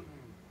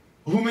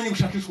 Ubumenyi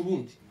bushakishwa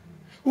ubundi.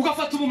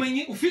 Ugafata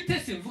ubumenyi ufite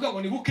se mvuga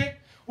ngo ni buke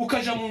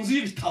ukaja mu nzu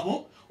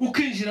y'ibitabo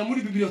ukinjira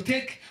muri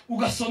biblioteke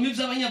ugasoma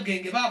ibyo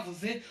abanyabwenge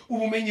bavuze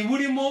ubumenyi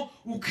burimo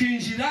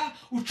ukinjira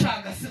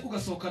ucagase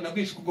ugasohokana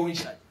bwinshi kubwo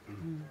winjiranye.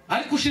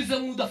 Ariko ushize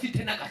mu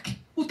udafite nagake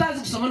utazi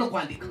gusoma no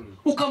kwandika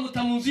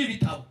ukamuta mu nzu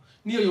y'ibitabo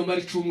niyo yo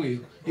mari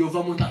cyumweru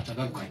yova mu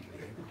ntacagarukanye.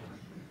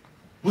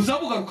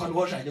 Buzabugarukana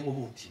wajanye mu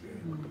bundi.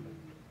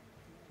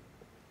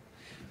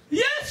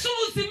 Yesu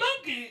ubuzima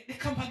bwe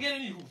reka mpagere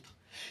nihuta.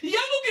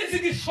 Yamugize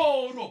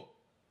igishoro.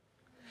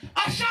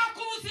 Ashaka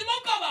ubuzima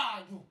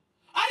bw'abantu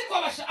ariko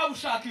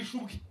abushakisha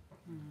ubwe.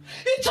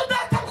 Icyo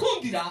data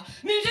akundira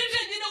ni jeje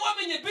nyine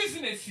wamenye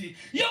business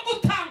yo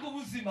gutanga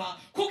ubuzima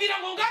kugira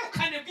ngo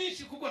ngarukane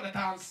bwinshi kuko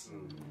natanze.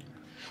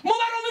 Mu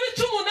Baroma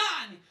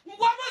 8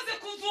 ngo amaze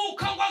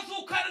kuzuka ngo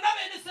azukana na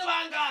bene se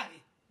bangahe.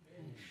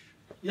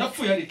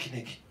 Yapfuye ari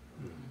kinege.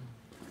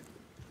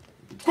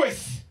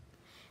 Twese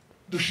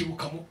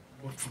dushibukamo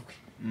urupfurwe.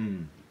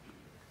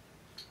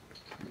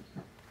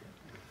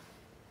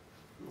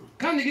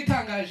 Kandi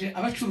gitangaje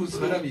abacuruzi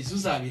barabizi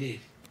uzabirebe.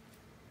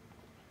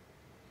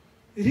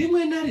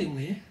 Rimwe na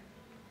rimwe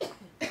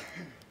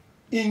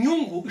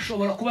inyungu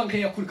ishobora kuba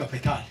nkeya kuri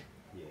kapitali.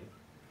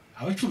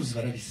 Abacuruzi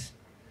barabizi.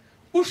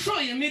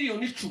 Ushoye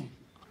miliyoni 10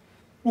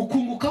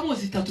 ukungukamo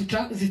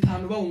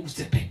 3-5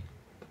 bawungutse pe.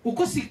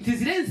 Uko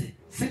zirenze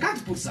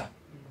 50%.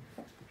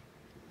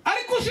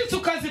 Ariko ushitse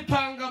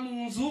ukazipanga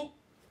mu nzu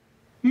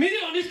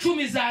miliyoni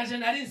 10 zaje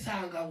nari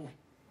nsangawe.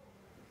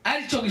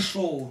 Arico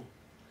gishoro.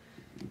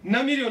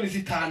 Na miliyoni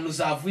 5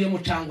 zavuyemo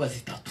cyangwa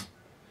 3.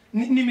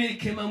 Ni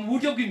merekema mu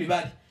buryo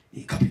bw'imibare.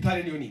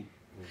 Kapitale niyo nini.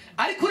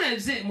 Ariko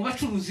urebye mu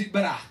bacuruzi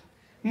baraha.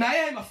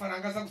 Naye ayo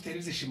mafaranga aza gutera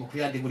izishimo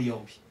kuri yandi muri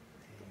yombi.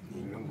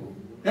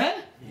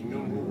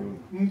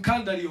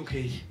 Kandi ari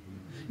yonkeye.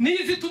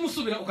 Nizi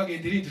tumusubira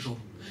ukagenda irindi joro.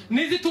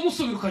 Nizi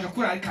tumusubira ukaja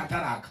kuri ari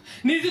kantaraga.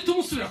 Nizi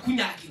tumusubira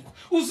kunyagirwa.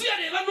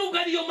 Uzuyareba nubwo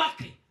ari yo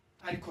make.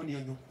 Ariko niyo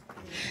nyungu.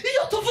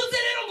 Iyo tuvuze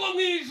rero ngo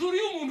mwijuru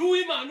y'umuntu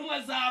w'Imana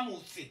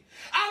umwazamutse.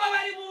 Aba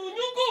bari mu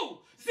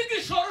nyungu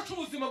z'igishoro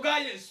cy'ubuzima bwa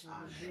Yesu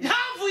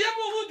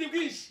havuyemo ubundi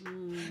bwinshi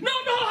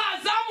noneho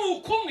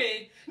hazamuka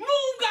umwe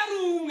nubwo ari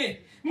umwe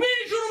mu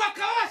ijuru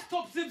bakaba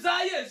bastopse bya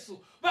Yesu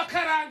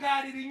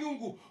bakarangarira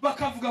inyungu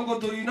bakavuga ngo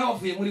dore uyu nawe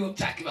avuye muri bo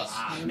cya kibazo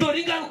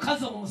dore ingaruka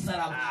zo mu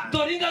musaraba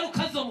dore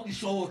ingaruka zo mu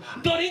gishoro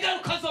dore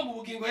ingaruka zo mu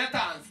bugingo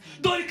yatanze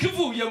dore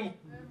ikivuyemo.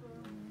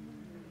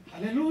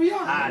 Haleluya.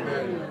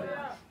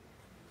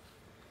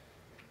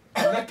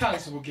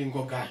 Natanze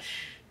ubugingo bwacu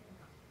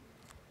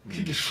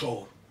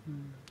k'igishoro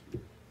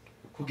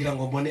kugira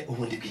ngo mbone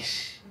ubundi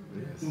bwinshi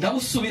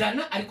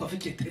ndabusubirana ariko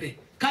afite etere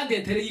kandi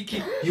etere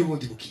y'iki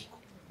y'ubundi bugingo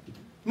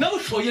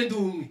nabushoye ndi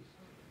umwe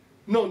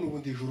none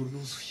ubundi ijuru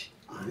yuzuye.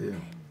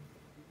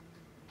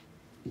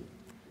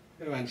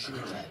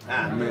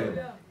 Amen.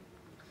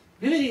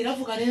 Bibiliya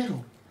iravuga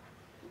rero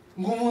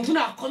ngo umuntu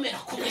nakomera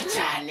kumwe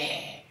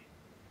cyane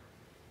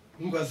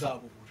ngo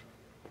azabubura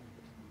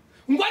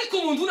ngo ariko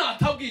umuntu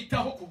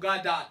natabwitaho ku bwa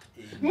data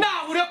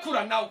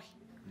naburekura nawe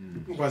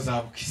ngo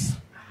azabukisa.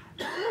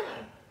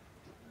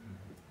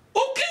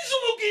 Ukiza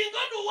ubugingo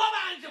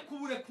n'uwabanje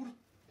kuburekura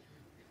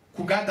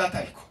ku bwa data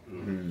ariko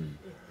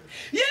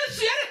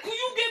Yesu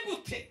yarekuye ubwe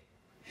gute?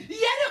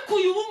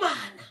 Yarekuye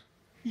ubumana.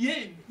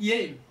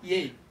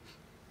 Yemwe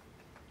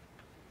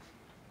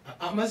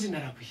amazina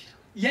arabwira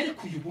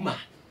yarekuye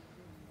ubumana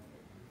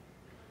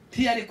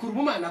tiyarekura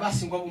ubumana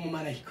basingwa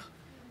b'umumarayika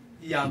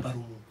yambara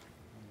umuntu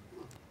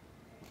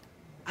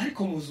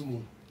ariko muzi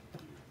umuntu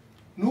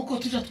nuko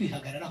tuja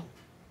twihagararaho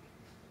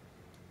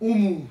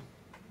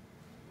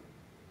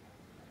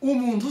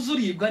umuntu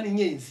uzuribwa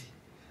n'inyenzi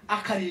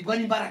akaribwa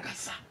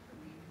n'imbaragasa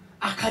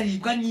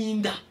akaribwa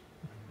n'inda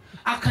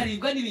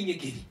akaribwa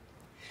n'ibinyegeri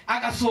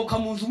agasohoka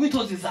mu nzu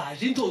mw'intozi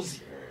zaje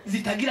intozi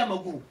zitagira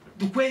amaguru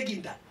dukwega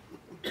inda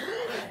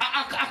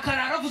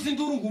akarara avuza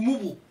induru ngo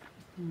umubu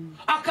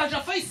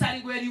akaja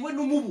Faisal ngo yariwe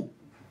n'umubu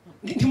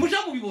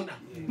ntimuja mubibona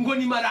ngo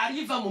ni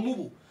malaria iva mu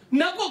mubu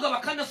nabwoga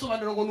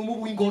bakanasobanura ngo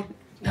n'umubu w'ingoro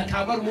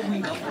ntabwo ari umubu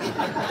w'ingabo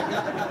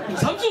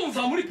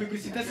nzabyumva muri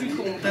publicité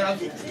sinko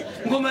mutaravuze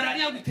ngo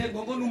malaria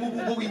ngiterwa ngo n'umubu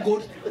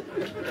w'ingoro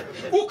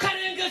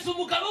ukarengeza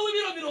umugabo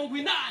w'ibiro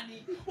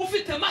 80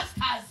 ufite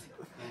masters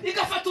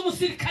igafata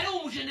umusirikare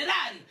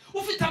w'umugenerali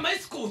ufite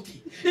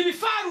amaescoti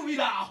ibifaru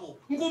biraho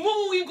ngo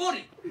umubu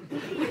w'ingore.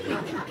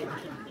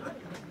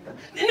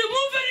 Ni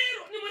mwumve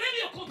rero ni murebe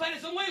iyo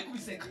comparison mwaye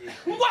kubiseka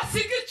ngo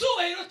asige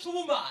icyubahiro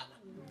cy'ubumana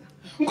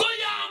ngo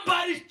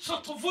yambara ico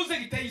tuvuze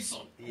giteye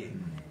isoni.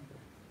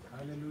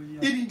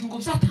 Ibintu ngo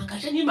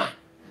byatangaje n'Imana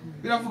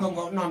biravuga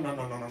ngo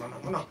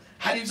no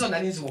hari ibyo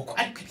narinzi uko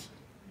ariko ibi.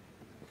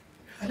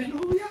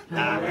 Haleluya.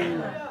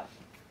 Amen.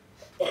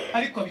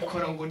 Ariko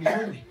abikora ngo ni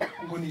wowe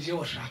ngo ni je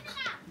washaka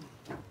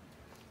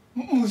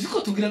muzi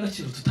ko tugira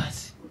agaciro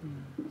tutazi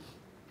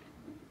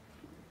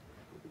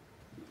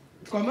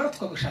twamara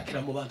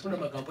tukagushakira mu bantu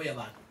n'amagambo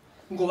y'abantu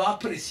ngo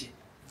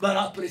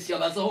barapresiye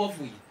bazi aho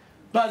wavuye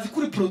bazi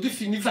kuri produit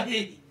fini va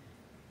hehe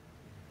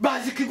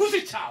bazi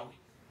kiguzi cyawe.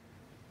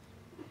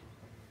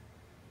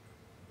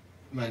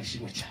 Imana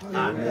ishimwe cyane.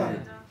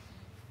 Amen.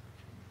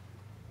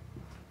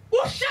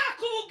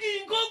 Ushaka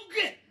ubugingo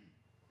bwe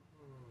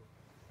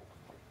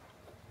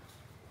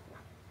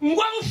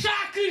ngo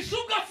ushakisha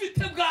ubwo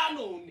afite bwa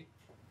none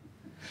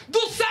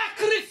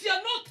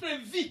dusacrifier notre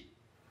vie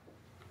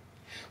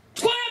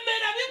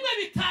twemera bimwe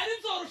bitari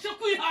zoroshe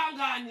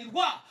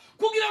kwihanganirwa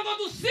kugira ngo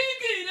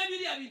dusigire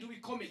biriya bintu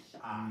bikomeye.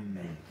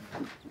 Amen.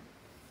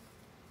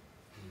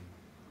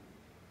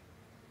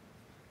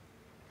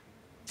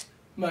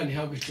 Mani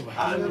hawe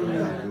cyubahiro.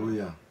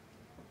 Haleluya.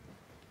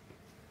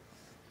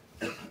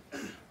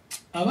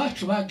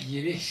 Abacu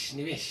bagiye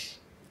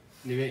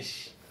ni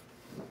benshi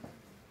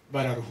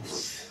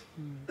bararuhutse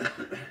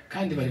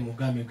kandi bari mu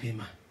bwami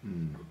bw'Imana.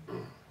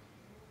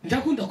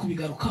 Ndakunda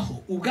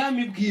kubigarukaho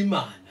ubwami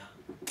bw'Imana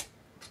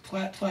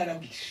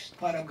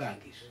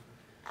twarabwangije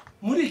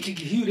muri iki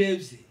gihe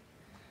urebye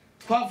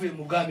twavuye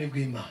mu bwami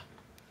bw'Imana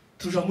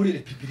tuja muri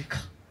repubulika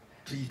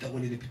tuyita ngo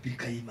ni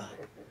repubulika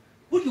y'Imana.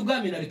 Buryo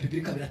ubwami na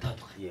repubulika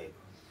biratandukanye.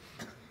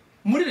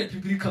 Muri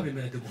repubulika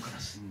bemera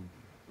demokarasi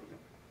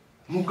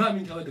mu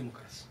bwami ntaba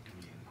demokarasi.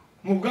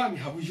 Mu bwami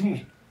habuye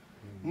umwe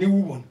niwe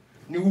ubona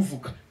niwe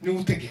uvuga niwe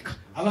utegeka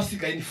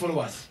abasigaye ni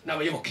followers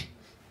n'abayoboke.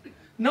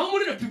 Naho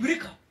muri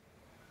repubulika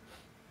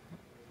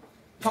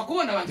fa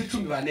kubona abantu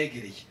 10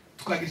 banegereye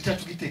tukagira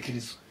icyacu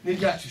gitekerezo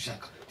n'ibyacu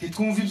shaka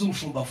twumva ibyo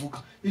umushumba avuga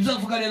ibyo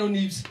avuga rero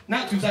nibyo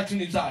natwe izacu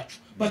n'ibyacu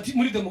bati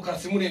muri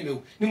demokarasi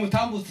muremewe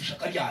nimutambuza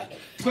ishaka ryanyu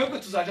twebwe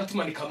tuzaja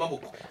tumanika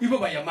amaboko ibo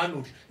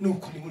bayamanure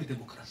nuko ni muri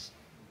demokarasi.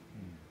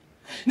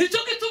 Nicyo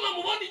gituma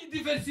mubona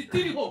diversity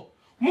iriho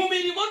mu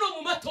mirimo no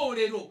mu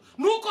matorero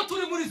nuko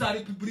turi muri za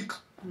repubulika.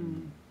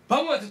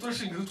 Bamwe bati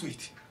turashingira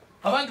utwite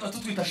abandi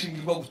batutwita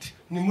shingirwa gute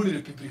ni muri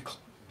repubulika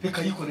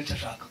reka yikore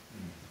cyashaka.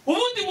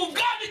 Ubundi mu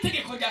bwami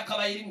itegeko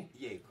ryakabaye rimwe.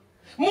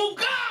 Mu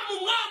bwami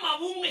umwami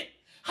bumwe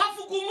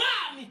havuga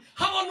umwami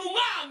habona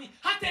umwami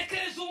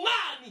hatekereza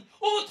umwami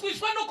ubu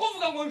twishwa no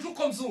kuvuga ngo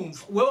njuko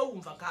mzumva wewe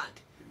wumva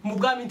kandi mu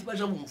bwami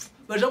ntibaje bumva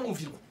baje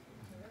bumvirwa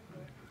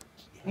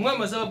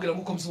umwami azababwira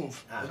ngo ko mzumva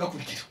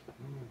agakurikira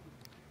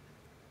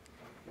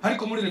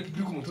ariko muri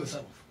repubulika umuntu wese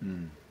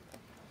arumva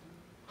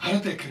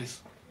aratekereza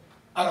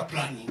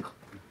araplaninga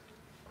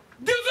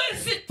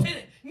diversite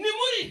ni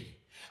muri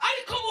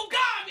ariko mu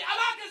bwami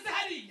abageze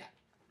hariya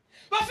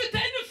bafite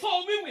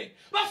uniform imwe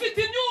bafite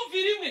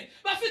imyumvire imwe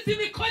bafite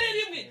imikorere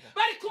imwe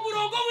bari ku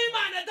murongo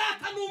w'Imana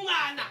data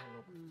n'umwana.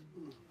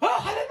 Oh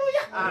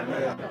haleluya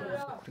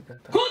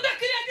kunda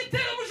kiriya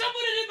gitero muje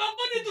muririmba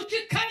ngo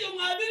nidukikayo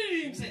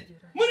mwabiririmbye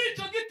muri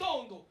icyo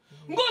gitondo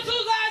ngo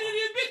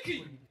tuzaririmba iki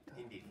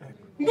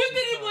ngo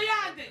indirimbo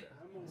yande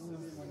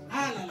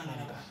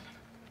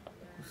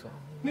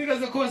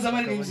nigaze kubaza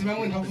abaririmbyi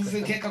bamwe ntavuze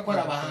nkeka ko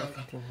ari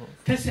abahanga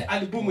tese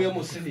album ya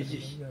Mose ni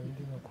iyihe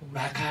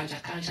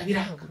bakanja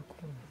biranga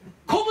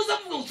ko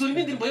muzavuga ngo turi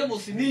indirimbo ya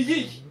Mose ni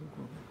iyihe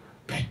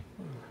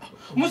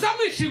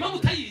muzamwishima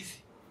mutayizi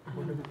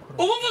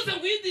ubu mvuze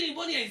ngo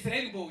indirimbo ni ya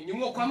Israel mbonye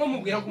mwo kwama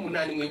mubwira ko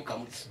umunani mwibuka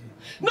mutse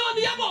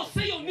none ya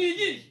Mose yo ni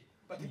iyihe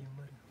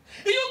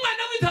iyo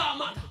mwana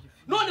w'intama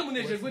none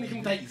munejejwe n'iki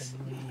mutayizi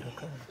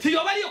tiyo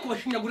bari yo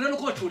kubashinyagurira no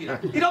kubacurira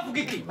iravuga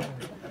iki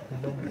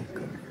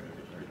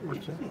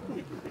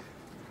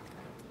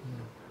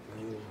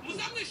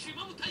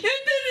muzamwishima mutayizi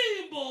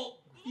indirimbo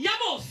ya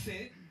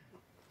Mose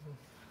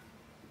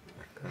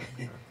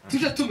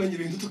tuje tumenya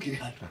ibintu tukiri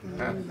hano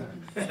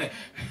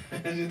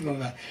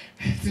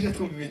tuje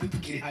twumva ibintu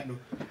tukiri hano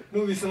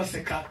nubise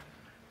baseka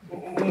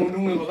umuntu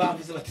umwe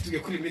bavuze bati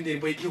tugiye kuri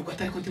indirimbo y'igihugu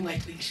atari ko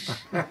ndimwayitwigishije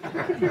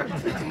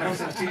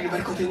muravuze bati turirimba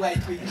ariko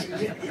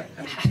ndimwayitwigishije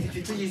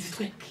ati tuyizi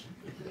twe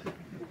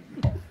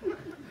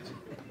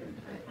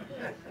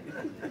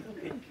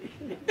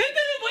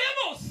indirimbo ya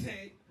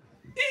Mose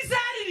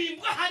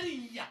izaririmbwa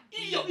hariya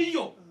iyo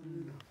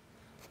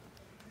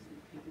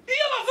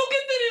bavuga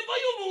indirimbo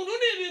y'umuntu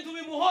ni ibintu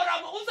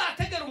bimuhoramo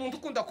uzategera umuntu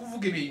ukunda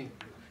kuvuga ibintu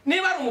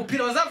niba ari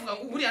umupira bazavuga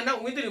ngo uriya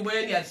nawe indirimbo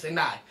ye ni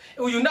Arsenal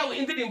uyu nawe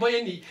indirimbo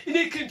ye ni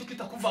ikintu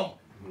kitakuvamo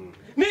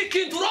ni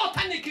ikintu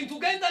urota ni ikintu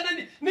ugendana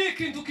ni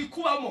ikintu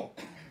kikubamo.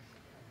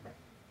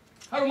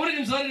 hari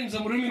umuririmbyi waririmbye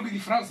mu rurimi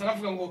rw'igifaransa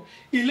aravuga ngo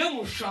il est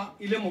mon chat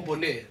il est mon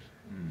bonheur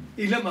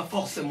il est ma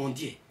force mon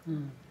Dieu.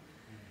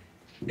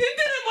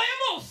 indirimbo ya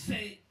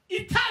Mose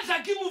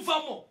itajaga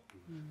imuvamo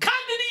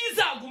kandi niyo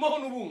izagumaho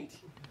n'ubundi.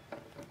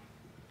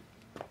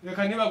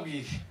 reka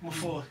nibabwire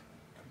mufore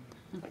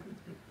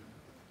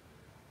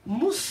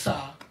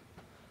Musa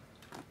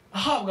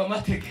ahabwa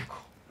amategeko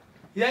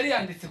yari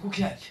yanditse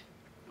kuki yaryo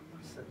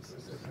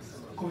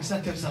ku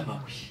bisate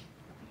by'amabuye.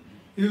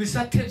 ibi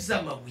bisate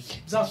by'amabuye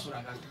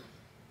byasuraga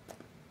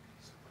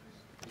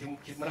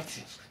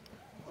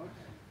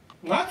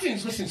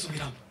mwatsinzwe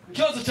sinsubiramo.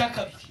 ikibazo cya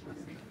kabiri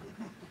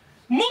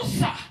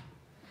Musa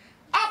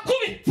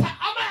akubita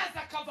amazi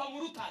akava mu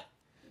rutare.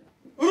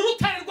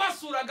 urutare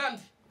rwasuraga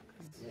nde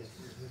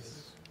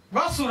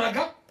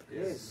basuraga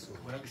Yesu.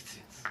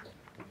 Muragitsinze.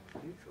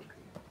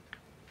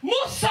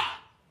 Musa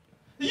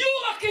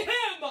yubaka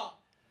ihema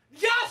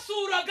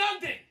ryasuraga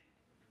nde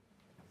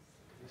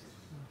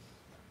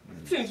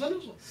tsinzwe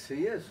n'uzo si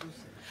Yesu.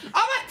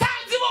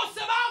 abatanzi bose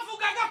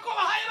bavugaga ko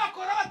bahaye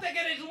bakora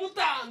bategereje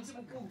umutanzi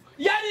mukuru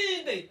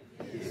yari nde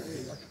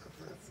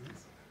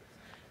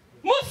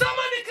Musa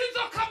amanika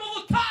inzoka mu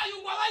butayu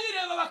ngo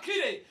abayireba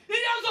bakire.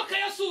 iyo nzoka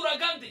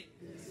yasuraga nde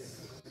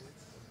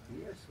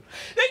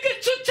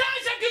igicu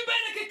cyajaga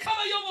imbere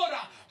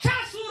kikabayobora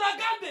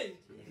cyasuraga nde.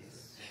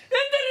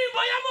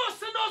 indirimbo ya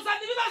Mose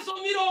nozana ibibazo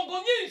mirongo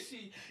myinshi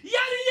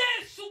yari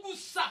Yesu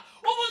gusa.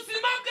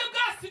 ubuzima bwe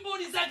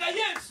bwasimbolizaga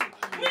Yesu.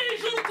 mu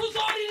ijuru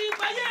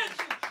tuzoririmba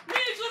Yesu, mu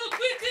ijuru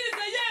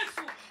twitirize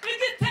Yesu,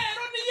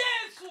 igitero ni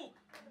Yesu.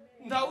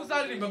 ndawe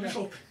uzaririmba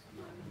bishope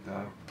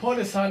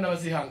pole sana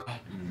bazihangana.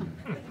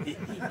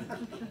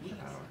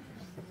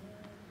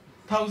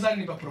 ntawe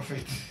uzaririmba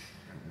profeti,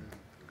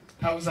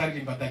 ntawe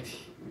uzaririmba dadi.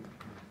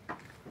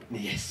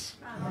 ni Yesu.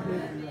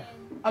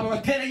 aba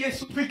batera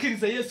Yesu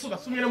twikirize Yesu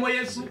basubiremo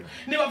Yesu.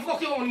 nibavuga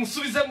ko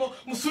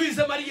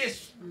musubizemo ari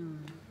Yesu.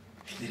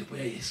 indirimbo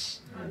ya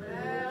Yesu.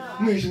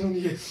 mu ijuru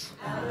ni Yesu,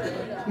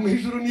 mu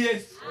ijuru ni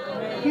Yesu,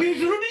 mu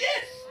ijuru ni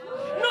Yesu.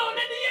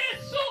 none ni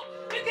Yesu,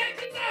 igihe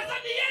kizaza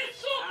ni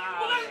Yesu,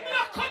 mu bazima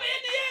bakomeye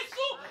ni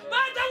Yesu, ba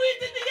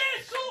Dawidi ni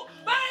Yesu,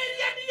 ba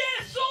Eliya ni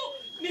Yesu,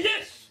 ni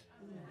Yesu.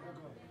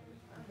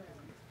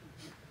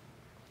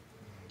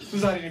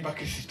 tuzaririmba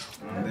Kristo.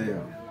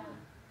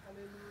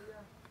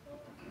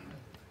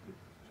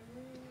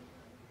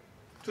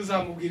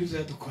 tuzamubwira ibyo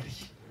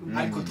yadukoreye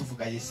ariko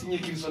tuvuga Yesu.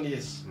 inyikirizo ni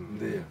Yesu.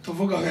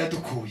 tuvuga aho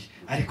yadukuye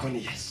ariko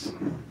ni Yesu.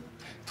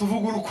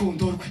 tuvuga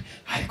urukundo rwe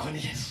ariko ni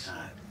Yesu.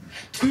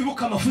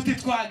 twibuka amafuti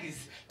twagize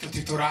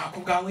tuti turaha ku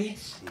bwawe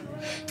Yesu.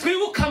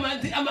 twibuka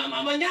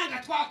amanyanga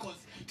twakoze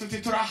tuti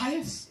turaha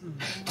Yesu.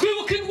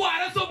 twibuka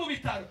indwara zo mu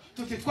bitaro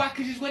tuti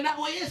twakirijwe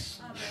nawe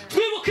Yesu.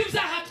 twibuka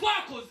ibyaha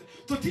twakoze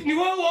tuti ni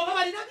wowe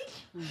wobabarira bike.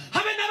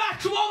 habe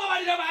n'abacu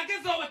bobabarira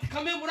bagezeho bati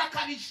kame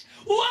murakabije.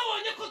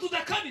 uwabonye ko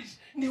tudakabije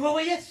ni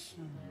wowe Yesu.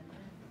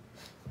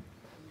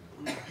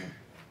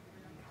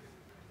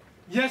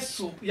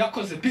 Yesu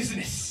yakoze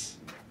business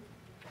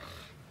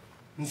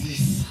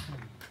nziza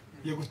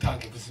yo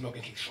gutanga ubuzima bwe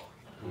nk'ishoro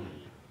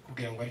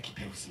kugira ngo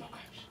arikipere ubuzima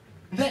bwacu.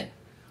 then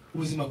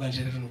ubuzima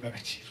bwanje rero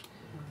n'ubw'agaciro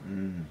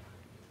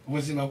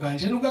ubuzima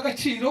bwanje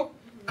n'ubw'agaciro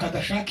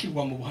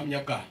kadashakirwa mu buhamya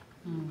bwayo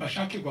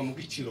bashakirwa mu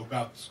giciro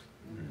bwabuzwe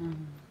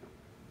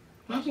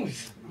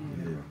mwumvise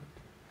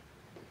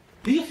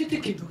iyo ufite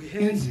ikintu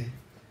gihenze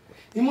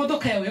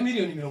imodoka yawe ya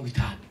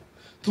 $50,000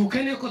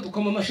 tukeneye ko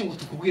dukoma amashyi ngo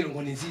tukubwire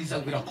ngo ni nziza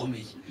ngo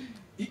irakomeye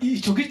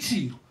icyo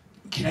giciro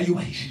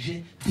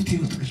kirayubahishije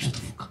twitiriwe tugico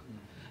tuvuga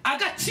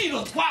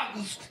agaciro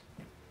twaguzwe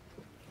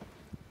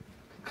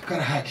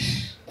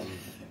karahagije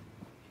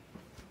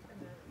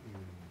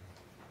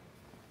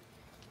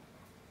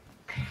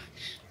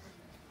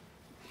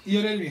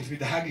iyo rero ibintu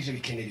bidahagije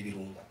bikenera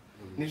ibirungo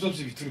nibyo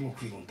byo biturimo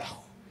kwirundaho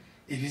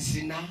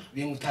ibizina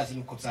bimwe utazi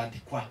nuko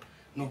byandikwa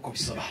nuko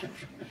bisobanura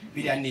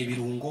biriya ni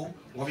ibirungo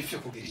ngo bipfe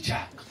kugira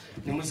icyaka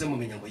nimuze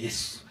mumenya ngo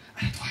Yesu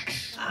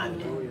aratwakije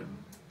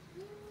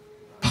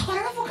Pawulo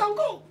aravuga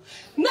ngo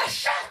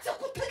nashatse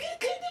kutagira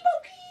ikindi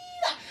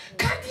mbabwira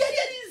kandi yari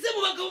yarize mu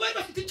bagabo bari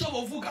bafite icyo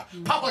bavuga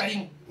Pawulo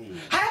arimo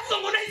haravuga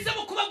ngo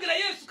nahisemo kubabwira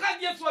Yesu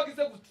kandi Yesu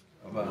wagize gute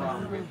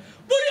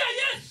buriya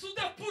Yesu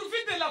de pourvu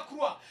de la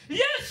croix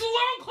Yesu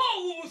wanko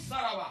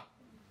umusaraba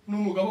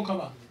n'umugabo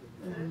kabana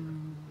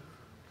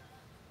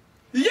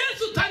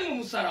Yesu tari mu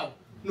musaraba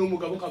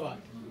n'umugabo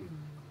kabana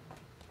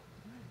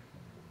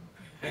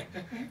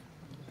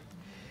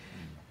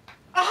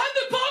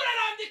ahandi Pawulo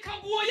arandika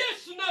ngo uwo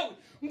Yesu nawe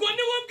ngo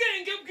niwe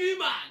bwenge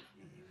bw'Imana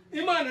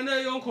Imana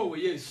nayo yonkowe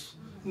Yesu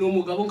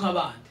n'umugabo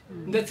nk'abandi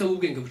ndetse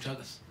w'ubwenge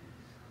bucagase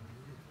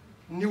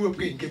niwe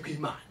bwenge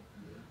bw'Imana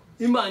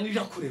Imana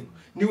ija kurema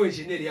niwe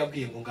genere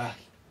yabwiye ngo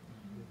ngahe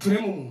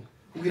tureme umuntu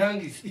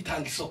wirangiza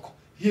itanga isoko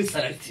Yesu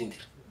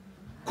araritsindira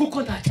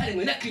kuko nta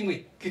cyaremwe na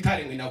kimwe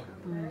kitaremwe nawe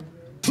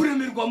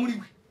turemerwa muri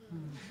we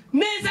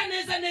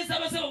neza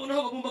baze babona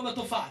aho babumba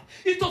amatofari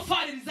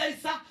itofari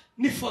rizarisa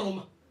ni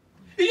foroma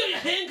iyo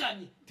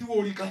yahengamye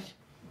tiworiganya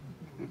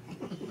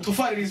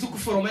tofari rizo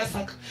kuforoma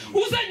yasaka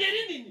uzanye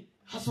rinini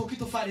hasohoka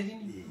itofari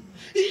rinini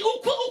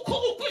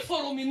uko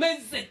iforoma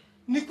imeze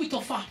niko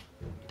itofari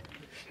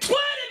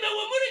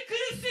twaremewe muri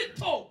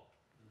Kristo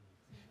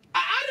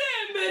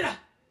aremera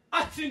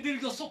atsindira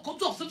iryo soko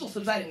byose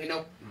byaremwe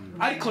nawe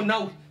ariko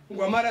nawe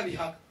ngo amara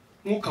bihaga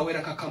mwuka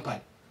wera ka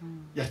kampani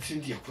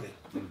yatsindiye kurema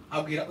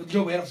abwira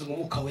Jobo yaravuze ngo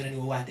mwuka wera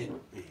niwe wandema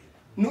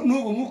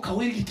n'ubu mwuka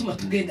wera igituma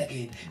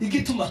tugendagenda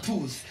igituma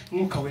tuzi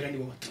mwuka wera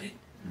niwe waturema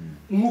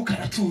mwuka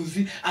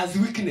aratuzi azi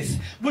weakness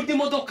buri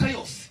modoka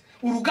yose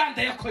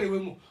uruganda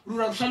yakorewemo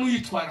rurarusha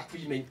n'uyitwara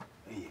kuyimenya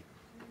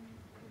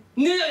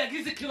niyo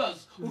yagize ikibazo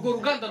urwo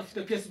ruganda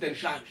rufite pièce de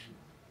rechange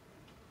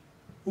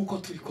uko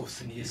turi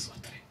kose ni Yesu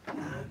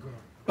waturema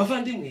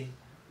bavandimwe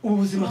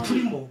ubuzima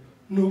turimo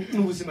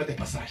n'ubuzima de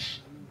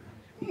passage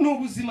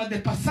n'ubuzima de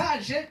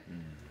passage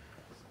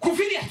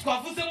kuviriya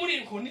twavuze muri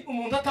inkoni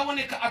umuntu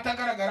ataboneka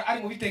atagaragara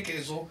ari mu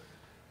bitekerezo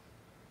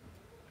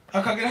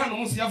akagera hano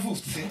umunsi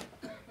yavutse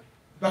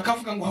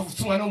bakavuga ngo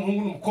havutse umwana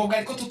w'umuhungu n'umukobwa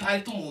ariko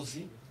tutari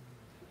tumuzi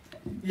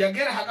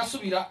yagera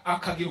hagasubira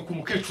akagira ku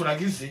Mukecuru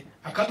agize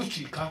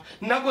akaducika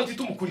nabwo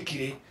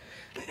ntitumukurikire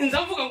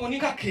nza mvuga ngo ni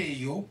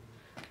nkakeyo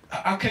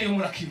akeyo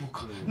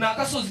murakibuka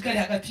nagasozi kari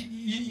hagati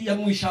ya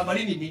mwishamba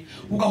rinini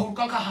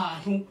ugahuruka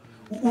nk'ahantu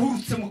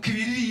uhurutse mu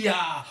kibiriya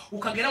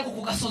ukagera ngo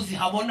ku gasozi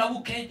habona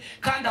buke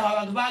kandi aba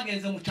bantu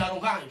bagenze mu cyaro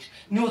nganje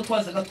niho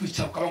twazaga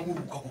twicara ukaba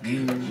nguruka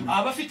kugenda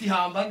abafite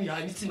ihamba ni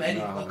imitsima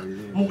yari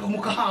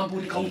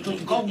mukahambura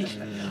kamutonga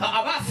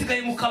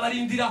abasigaye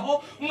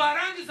mukabarindiraho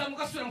mwarangiza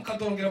mugasubira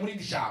mukadorongera muri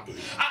ndishambo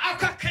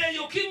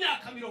akakeyo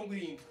k'imyaka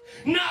 70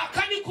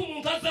 nakani ku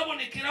muntu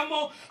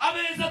azabonekeramo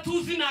abeza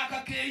tuzi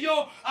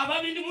nakakeyo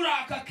ababindi muri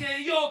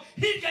akakeyo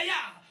hirya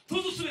ya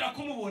tuzusubira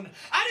kumubona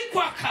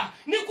ariko aka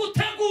ni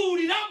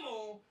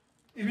guteguriramo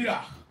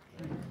ibiraha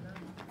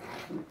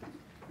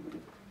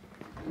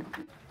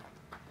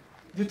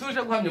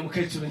gituje guhamya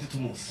Mukecuru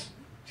ntitumuzi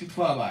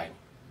titwabaye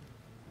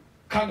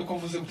kandi uko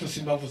mvuze gutyo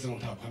simbavuze ngo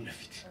nta guhamya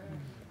afite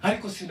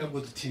ariko sinabwo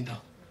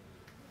dutindaho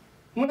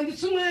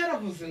umwanditsi umwe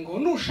yaravuze ngo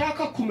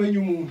nushaka kumenya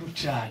umuntu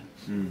cyane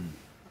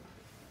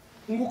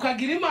ngo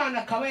ukagira Imana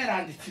akaba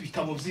yaranditse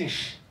ibitabo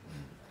byinshi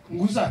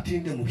ngo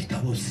uzatinde mu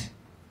bitabo ze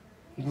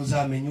ngo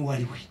uzamenye uwo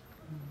ari we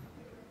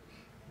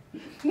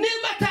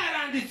nimba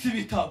ataranditse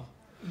ibitabo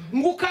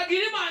ngo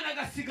ukagira Imana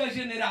agasiga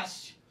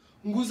generation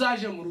ngo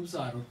uzaje mu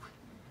rubyaro rwe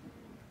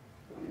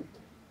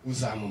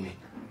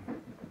uzamumenya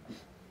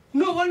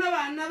nubona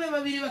abana be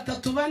 2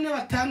 3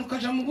 4 5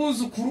 ukaja mu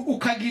buzukuru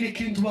ukagira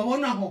ikintu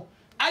babonaho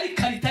ari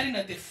karitari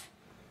na defu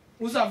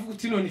uzavuga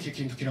uti none iki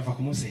kintu kirava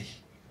ku muzeyi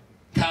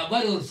ntabwo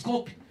ari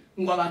horoscope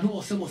ngo abantu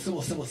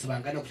bose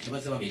bangana ku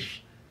kibazo babesha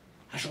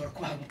hashobora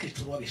kuba hari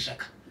Mukecuru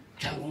wabeshaka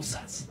cyangwa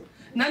umusaza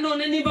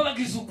nanone nimba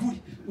bagize ukuri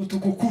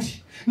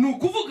utukukuri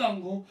nukuvuga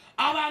ngo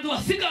abantu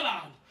basiga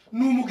abantu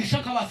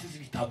numugisha kabasize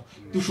ibitabo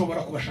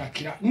dushobora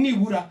kubashakira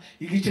nibura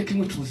igice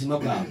kimwe cy'ubuzima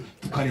bwabo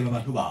tukareba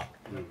abantu babo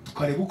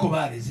tukareba uko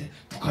bareze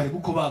tukareba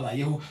uko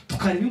babayeho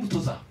tukareba imbuto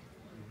zabo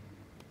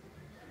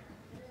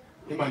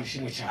Imana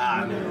ishimwe cyane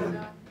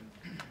amen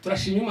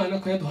turashimye Imana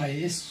ko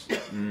yaduhaye Yesu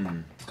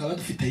tukaba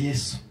dufite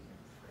Yesu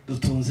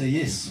dutunze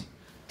Yesu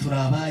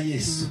turaba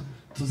Yesu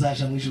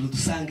tuzaja mu ijuru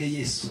dusange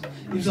Yesu.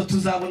 Ibyo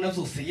tuzabona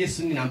byose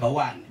Yesu ni number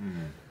 1.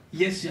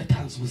 Yesu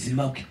yatanze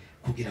ubuzima bwe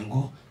kugira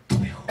ngo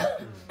tubeho.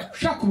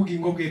 Ushaka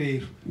ubugingo bwe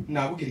rero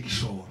nabugira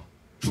igishoro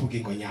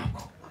cy'ubugingo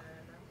nyabwo.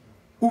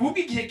 Ubu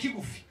bw'igihe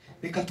kigufi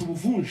reka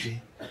tubuvunje,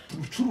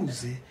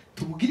 tubucuruze,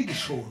 tubugire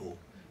igishoro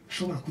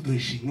ushobora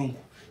kuduhesha inyungu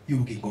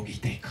y'ubugingo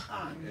bw'iteka.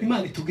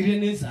 Imana itugirire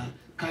neza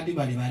kandi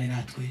Imana ibane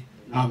natwe.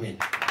 Amen.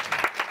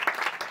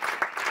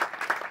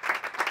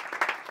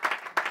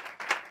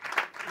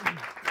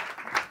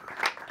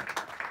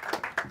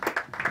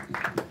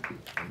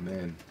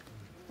 Amen.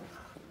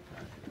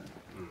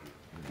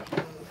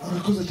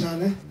 Arakoze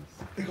cyane.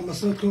 Reka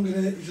amasaha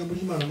twongere ijambo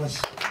ry'Imana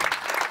mashya.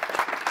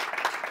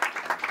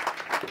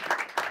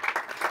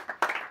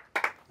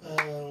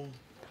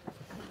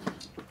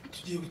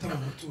 Tugiye gutanga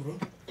amaturo.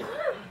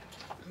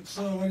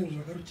 Tusaba bari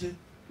mu garuke.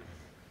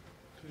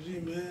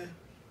 Tujime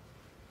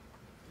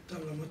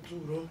gutanga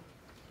amaturo.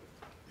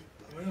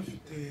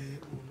 Abayafite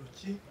mu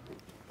ntoki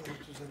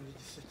baratuzanira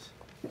igiseke.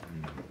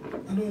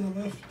 Nanone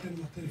abayafite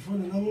mu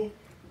telefone nabo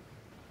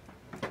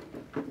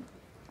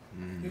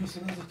yose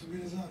naza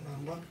tubwiriza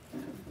namba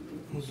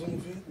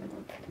muzumve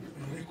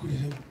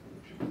murekurire.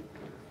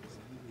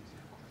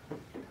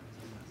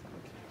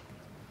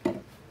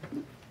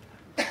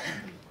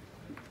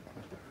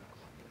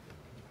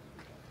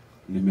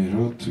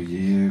 Nimero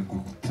tugiye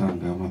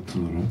gutanga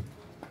amaturo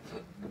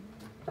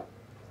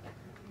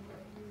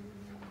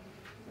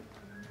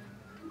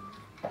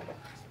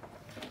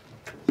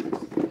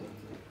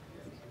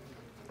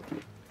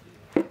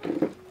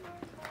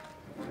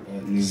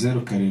ni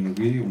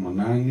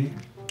 078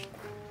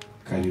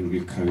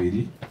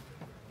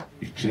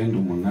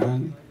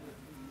 72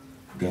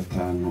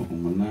 98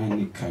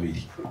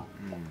 582.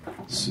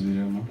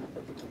 Subiramo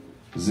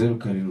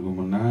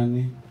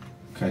 078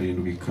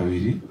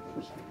 72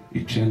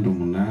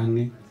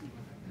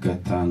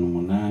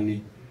 98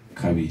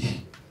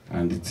 582.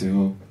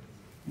 Handitseho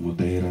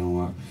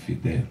Mudaheranwa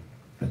Fidel.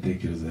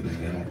 Atekereza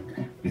rero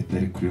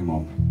ritari kuri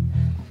momo,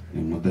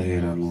 ni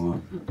Mudaheranwa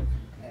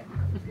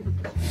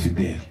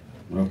Fidel.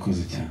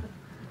 Murakoze cyane.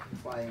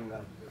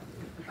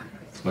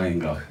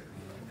 Twayingaho.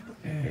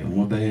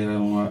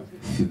 Mudaheranwa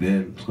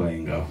Fidel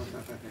twayingaho.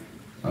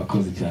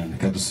 Murakoze cyane.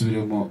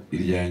 Kadusubiremo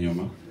irya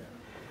nyuma.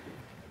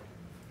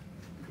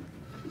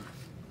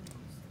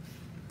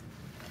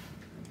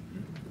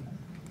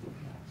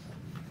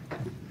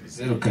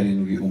 Zero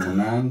karindwi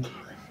umunani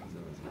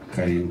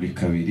karindwi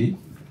kabiri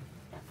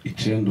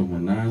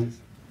 98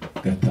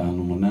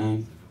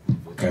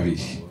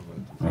 582.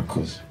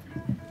 Murakoze.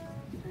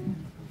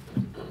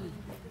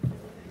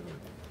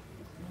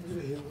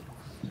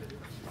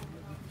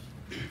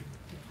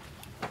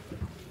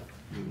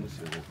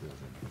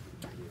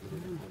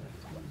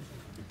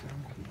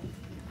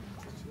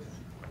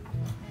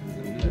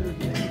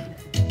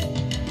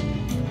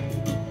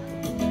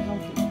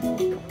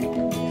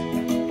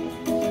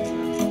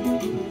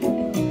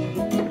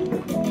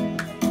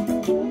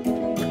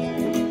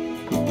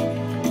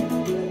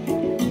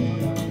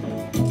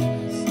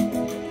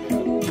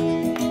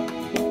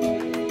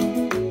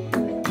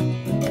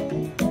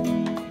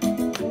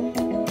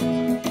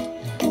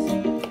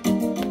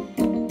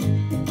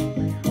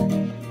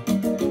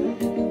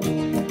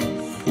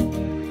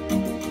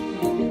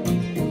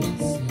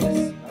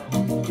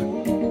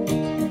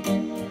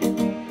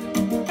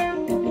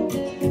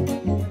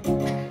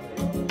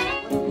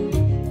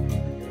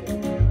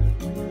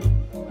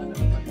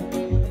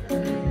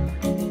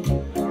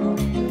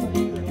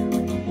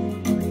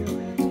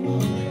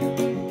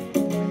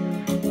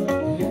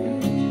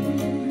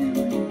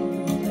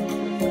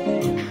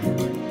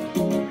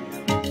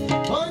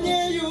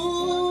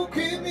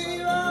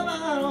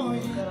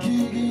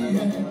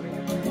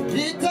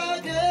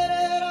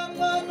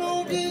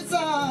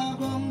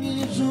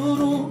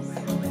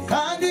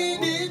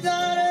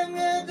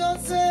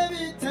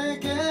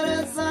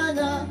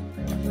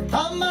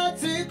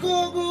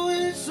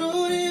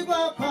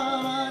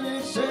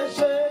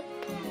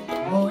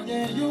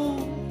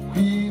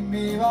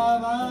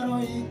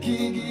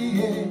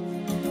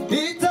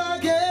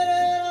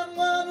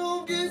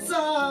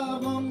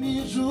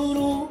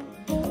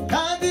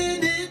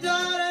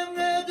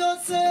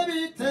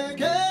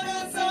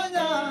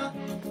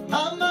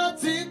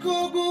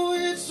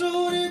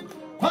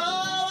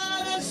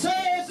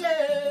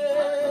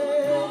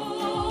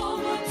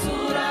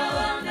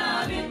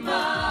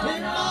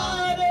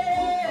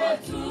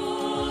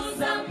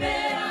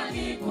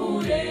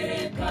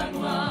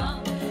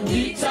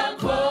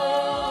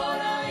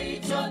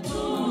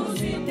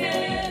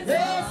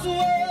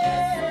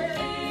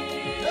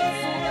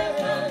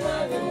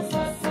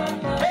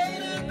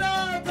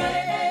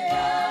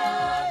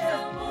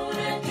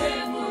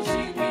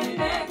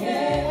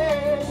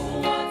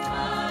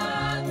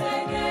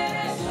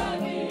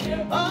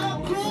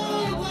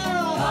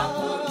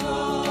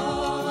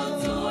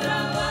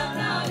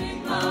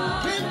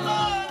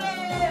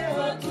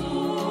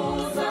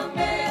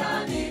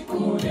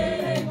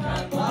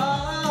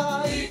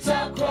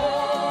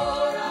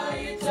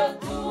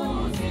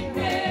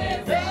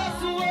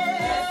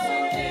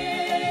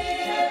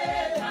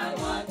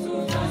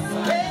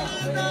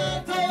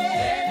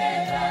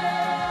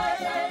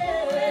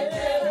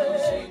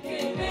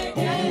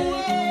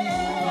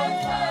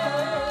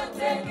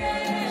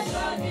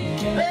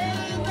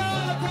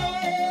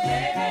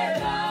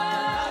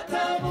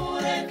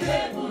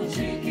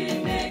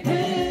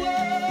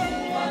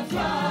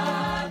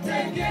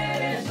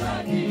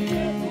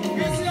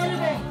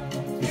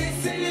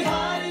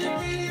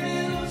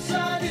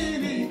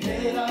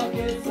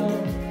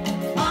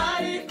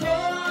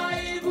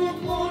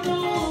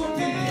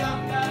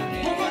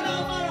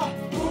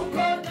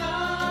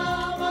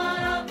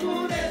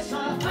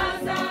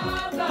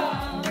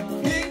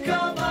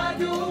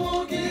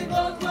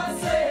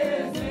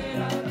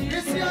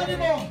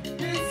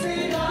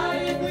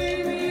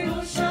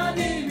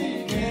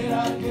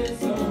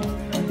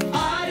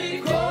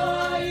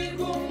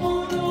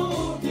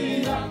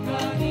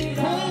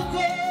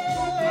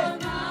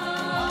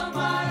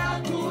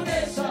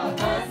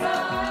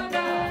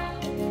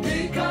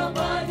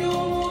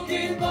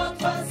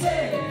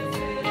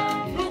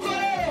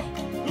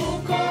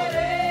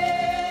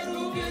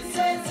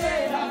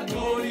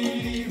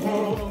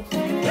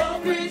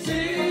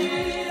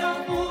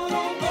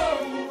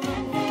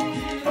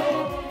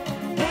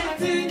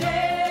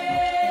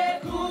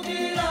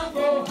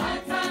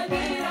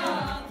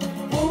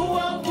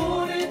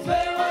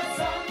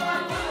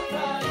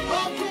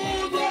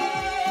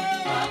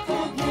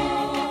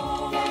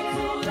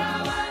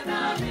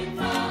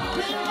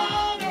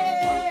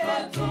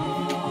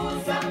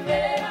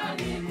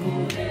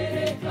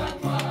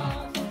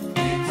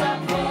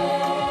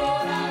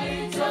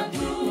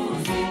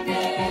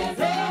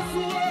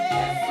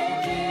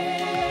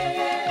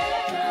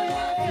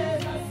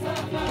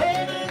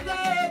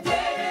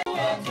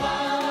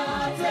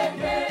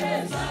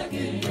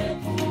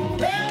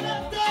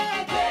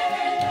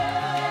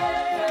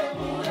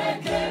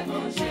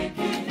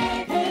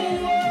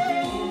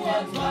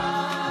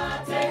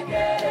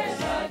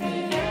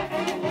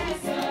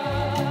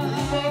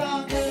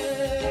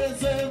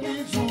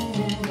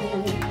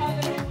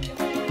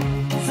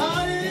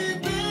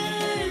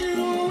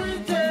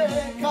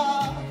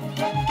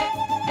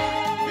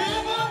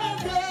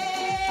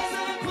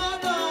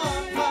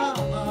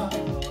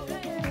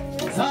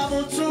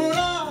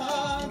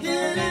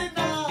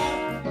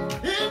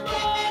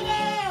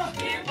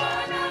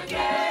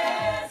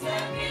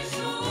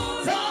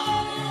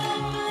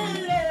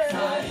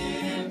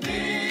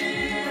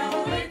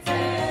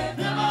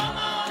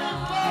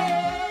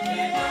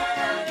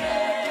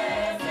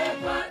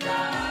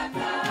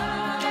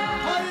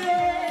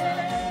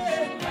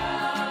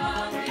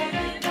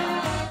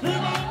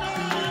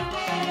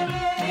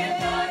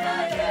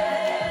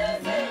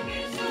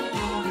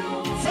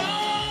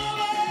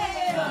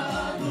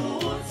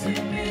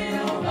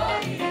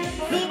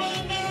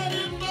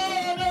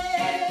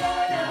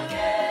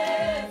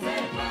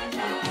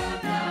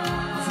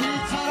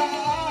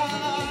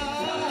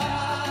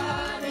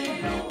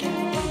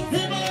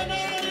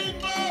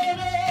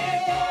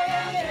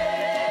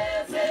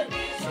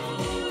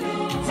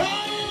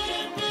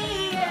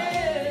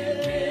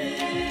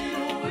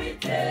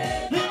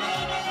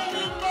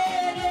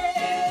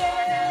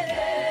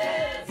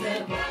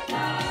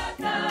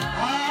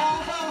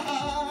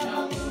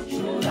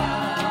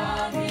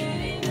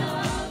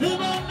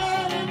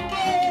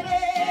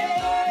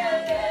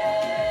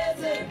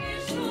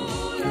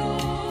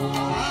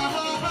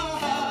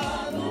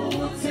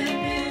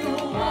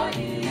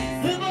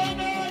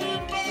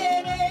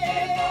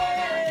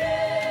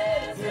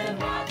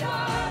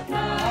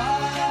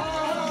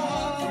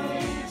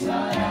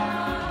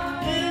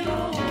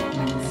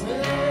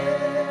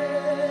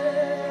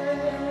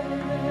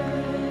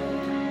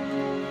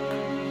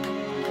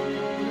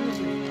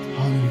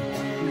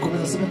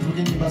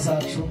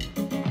 zacu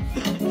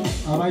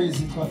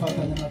abayizi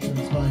twafatanya nacu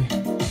bitwaye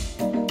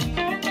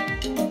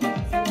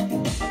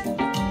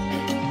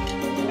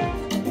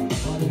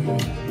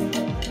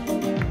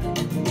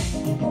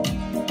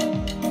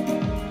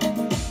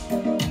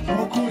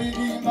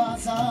ukuririmba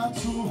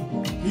zacu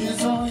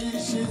izo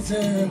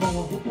yishizeho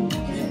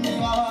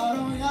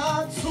imibabaro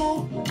yacu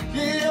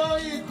iyo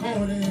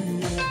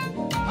yikoreye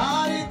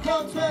ariko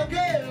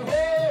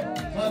twebweho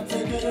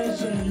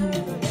bategereje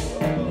yuko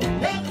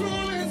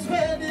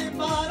yakubiswe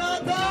n'Imana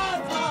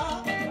data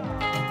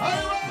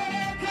ariwe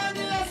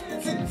kandi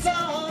yasitse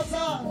ibyaha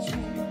zacu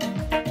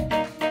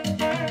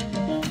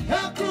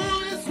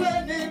yakubiswe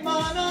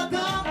n'Imana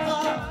data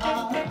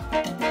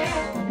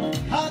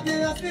kandi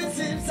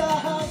yasitse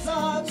ibyaha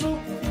zacu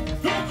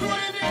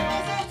dukuririmba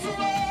zacu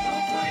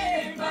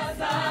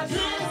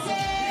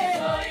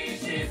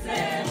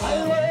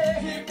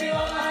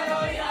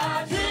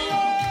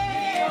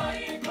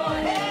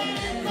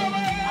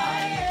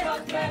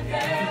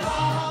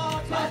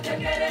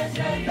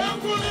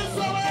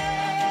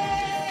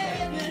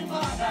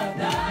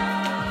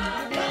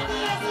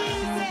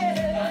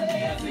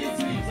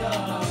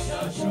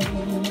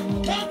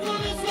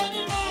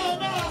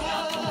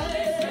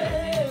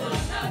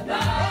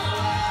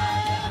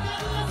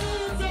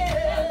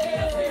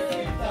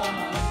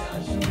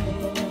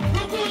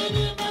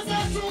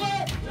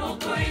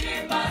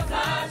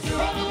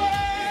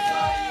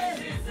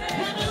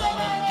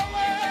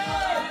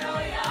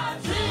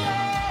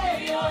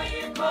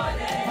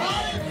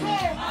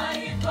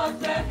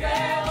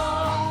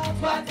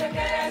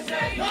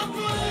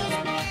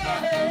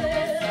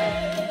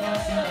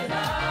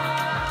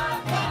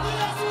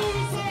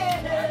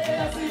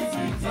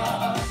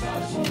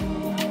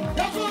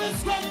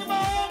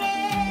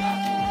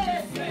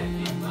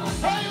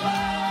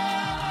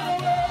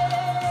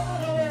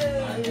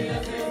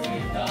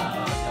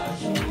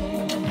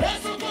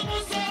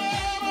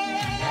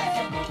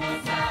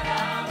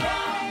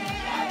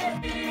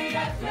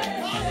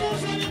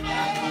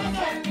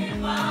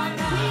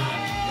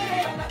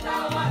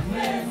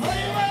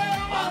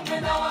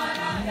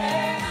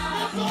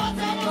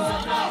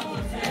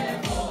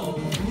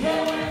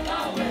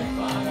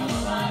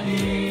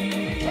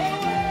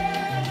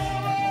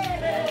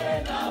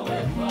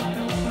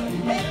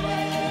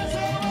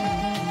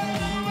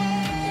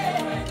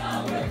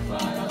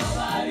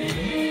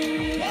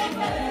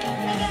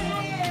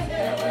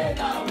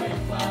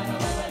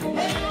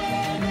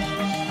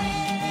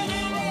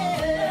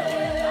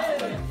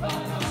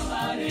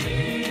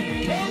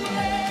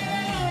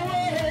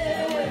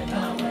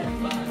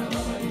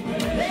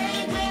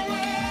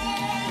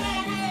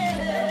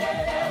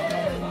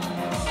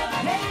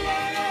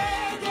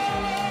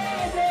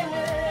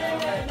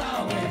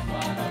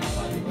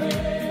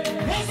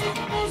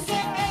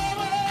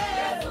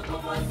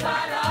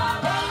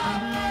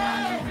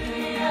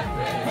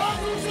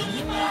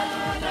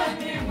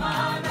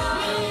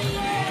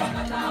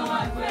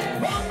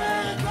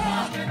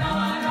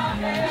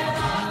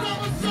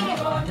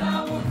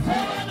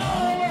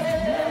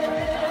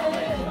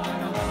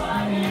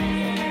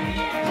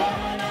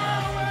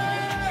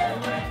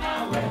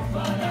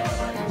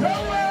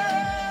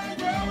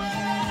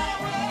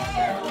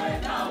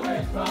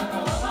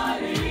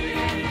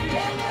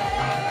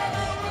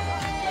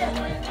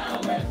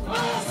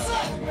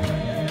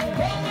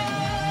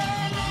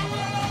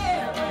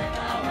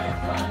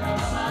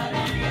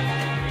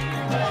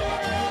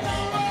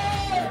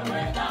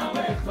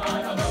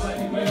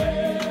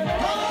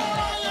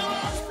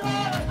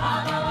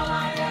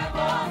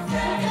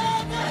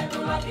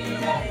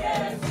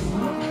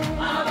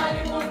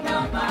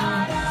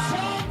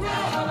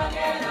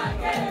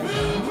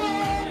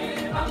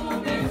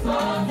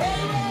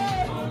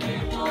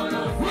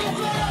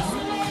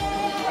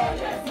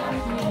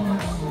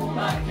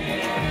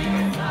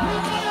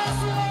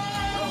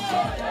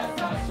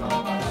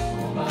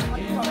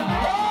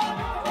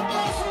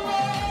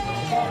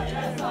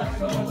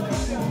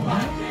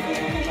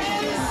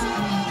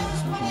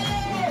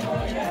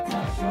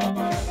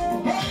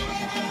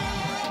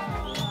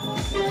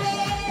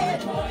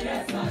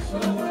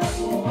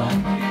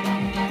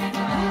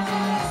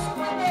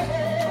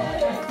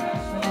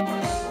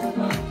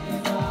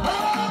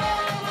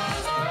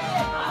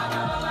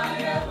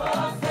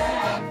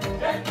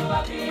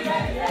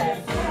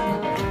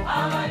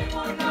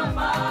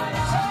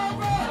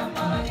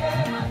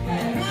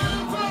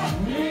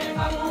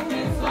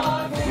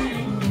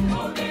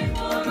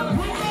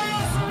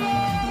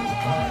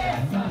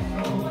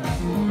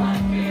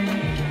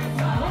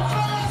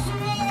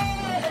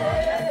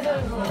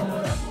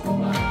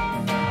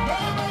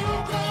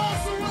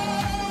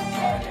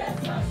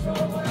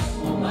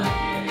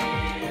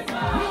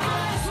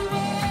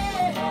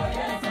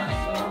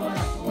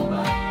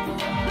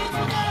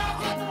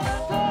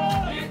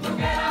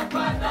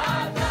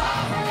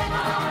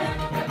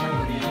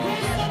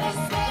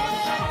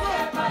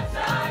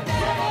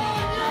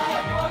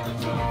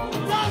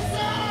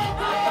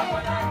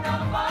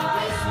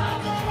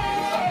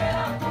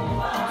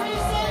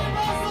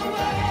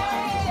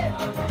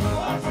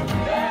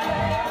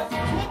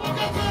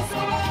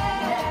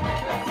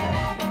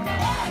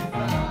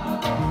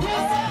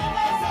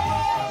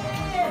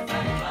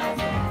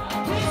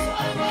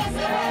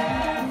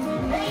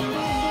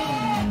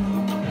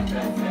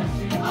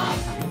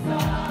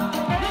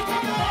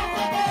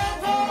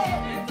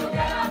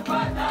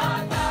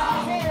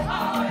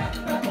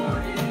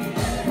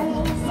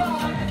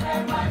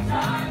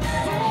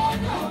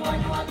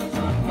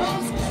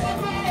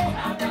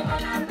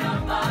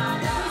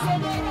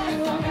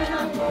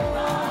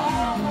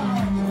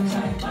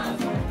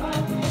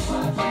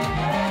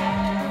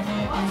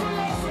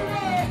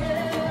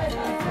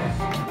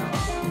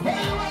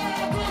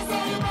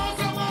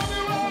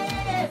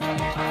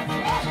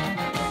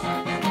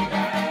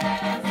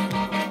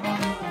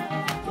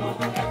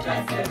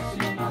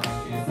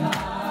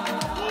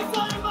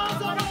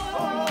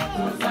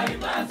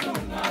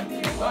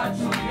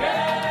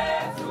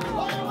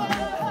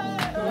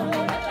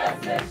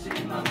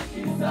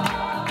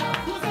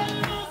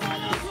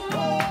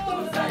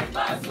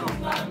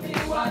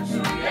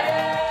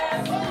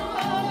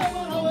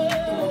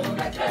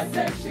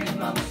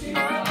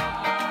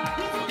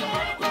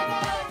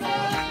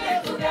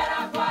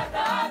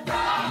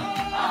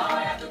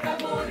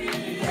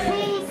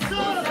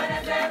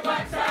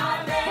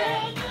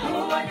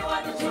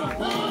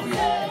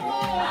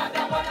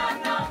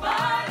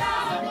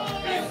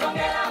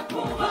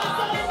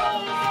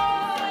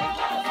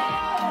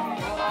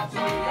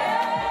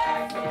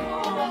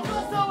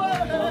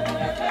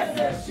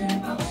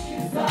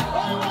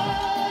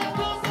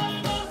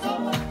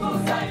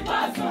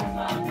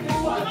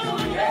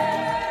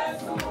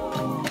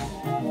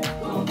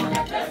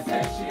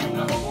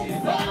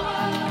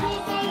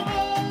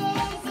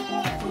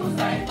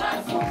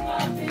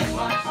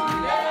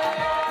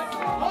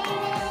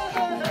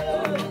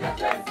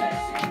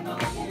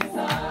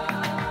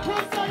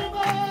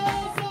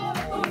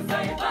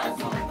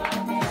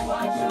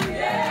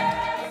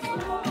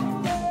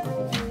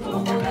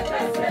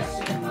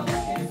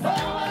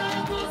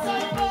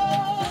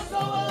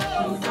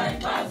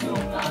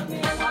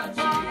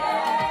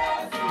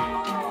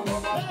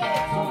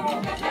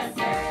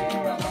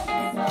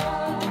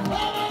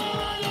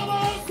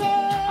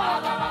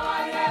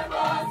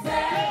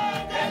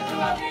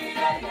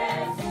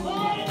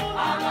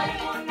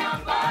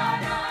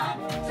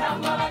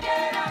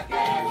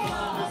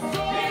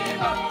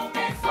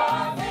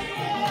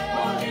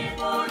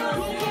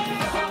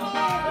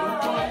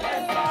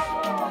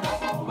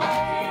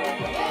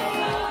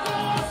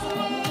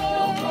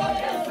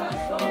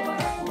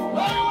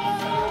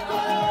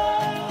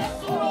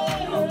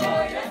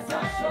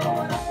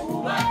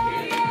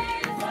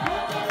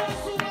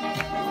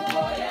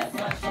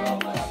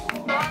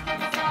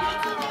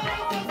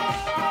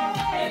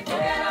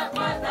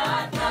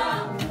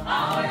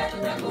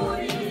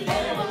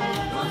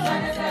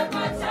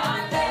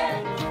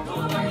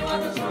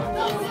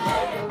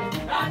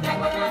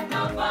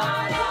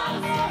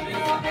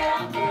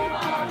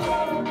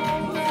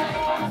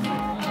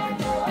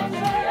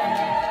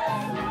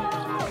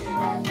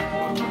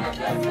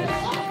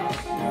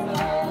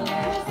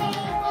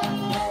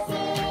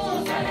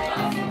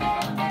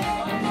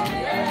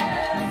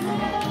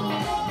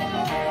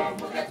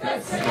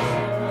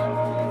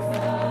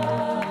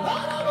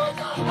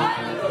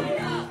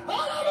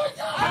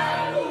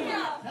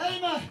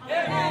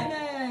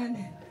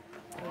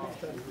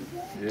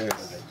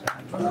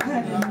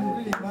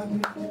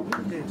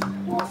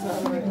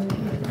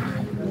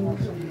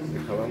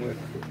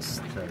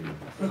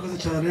Murakoze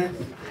cyane.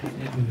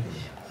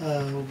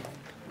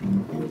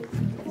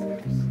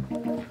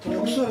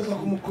 Turagusoreza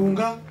ku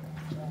mukunga.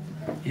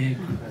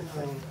 Yego.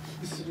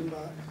 Isirimba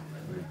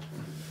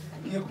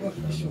igiye kuba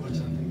igishyuha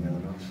cyane.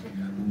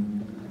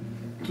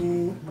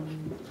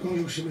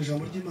 Twongeye gushimira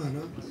ijambo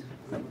ry'Imana.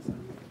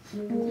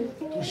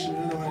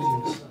 Turashimira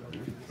n'abaririmbyi.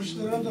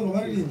 Turashimira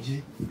n'abaririmbyi.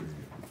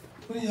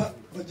 Buriya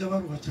bajya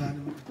baruha cyane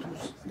mu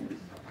gituza.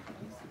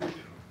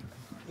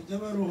 Bajya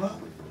baruha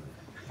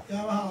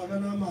yaba habaga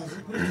n'amazi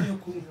uretse yo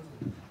kunywa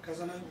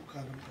kaza nayo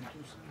gukanda mu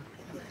gituza.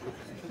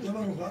 Bajya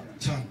baruha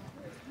cyane.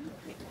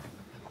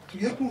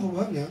 Tugiye kumva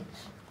ubuhamya.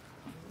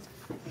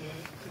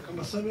 Reka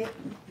mbasabe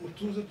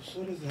mutuze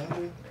dusoreze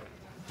hamwe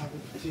ntabwo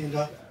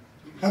dutinda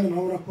kandi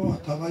murabona ko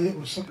hatabaye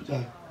urusaku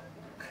cyane.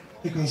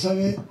 Reka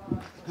nsabe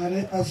ntare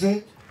aze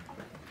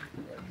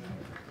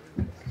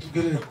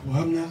tugerere ku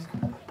buhamya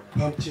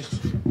bwa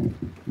Mukecuru.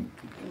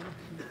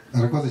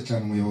 Arakoze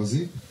cyane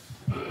umuyobozi.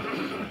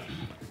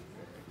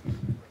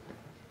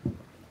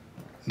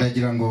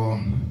 Ndagira ngo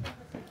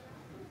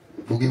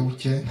vuge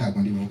buke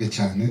ntabwo ndivuge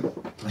cyane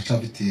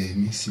turacafitiye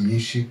iminsi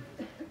myinshi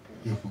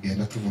yo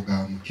kugenda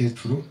tuvuga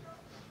Mukecuru.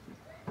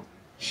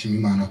 Shima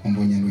Imana ko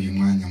mbonye n'uyu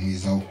mwanya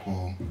mwiza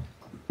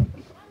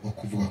wo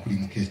kuvuga kuri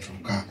Mukecuru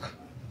kaka.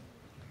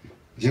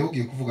 Jewe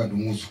ugiye kuvuga ndi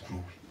umwuzukuru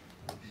we,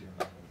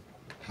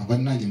 ntabwo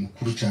ari nanjye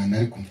mukuru cyane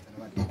ariko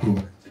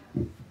bakuru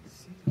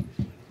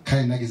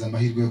kandi nagize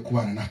amahirwe yo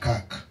kubana na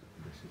kaka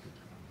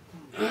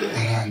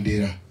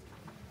arandera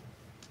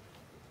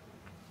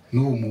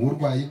n'ubu mu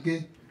burwayi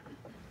bwe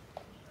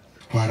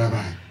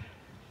twarabanye.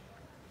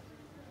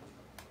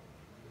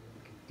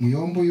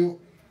 Muyomboyo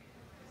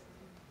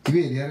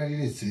ibere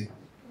yarariretse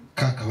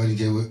kaka bari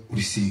njyewe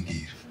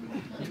urisingira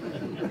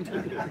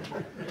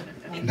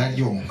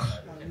ndaryonga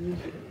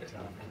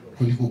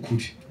kuri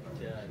kukuri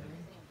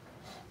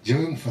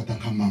jewe mufata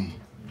nka mama.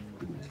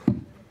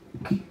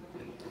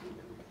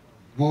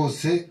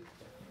 Bose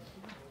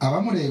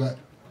abamureba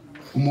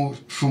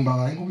umushumba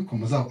wawe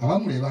nk'ubikomozaho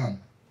abamureba hano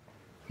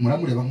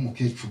muramureba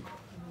nk'umukecuru,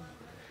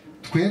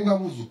 twebwe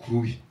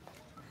abuzukuru be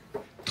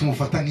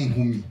tumufata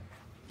nk'inkumi.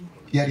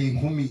 Yari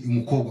inkumi,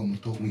 umukobwa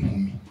muto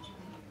w'inkumi,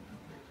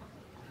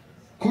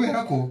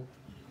 kubera ko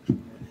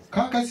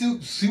kaka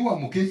si wa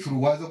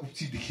Mukecuru waza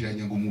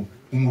gutsidikiranya ngo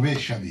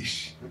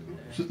umubeshabeshe.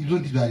 Ibyo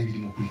ntibyari biri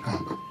mu kuri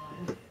kaka.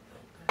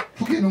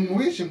 Tugenda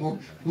umubeshe ngo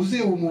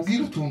uze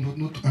umubwire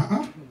utuntu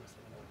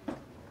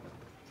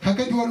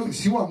hagati wari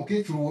si wa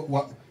Mukecuru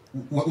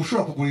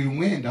ushobora kugurira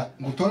umwenda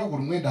ngo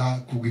utoragura umwenda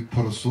ku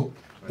giporoso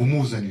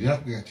umuzanire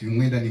yakubwira ati uyu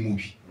mwenda ni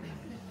mubi,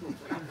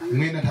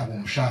 umwenda ntabwo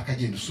mushaka,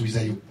 agenda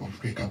usubizayo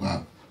ubutweka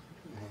bwawe.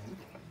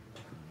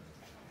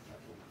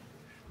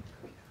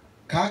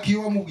 Kaki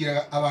iyo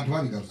wamubwiraga abantu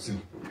babigarutseho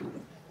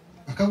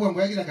akavuga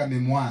ngo yagiraga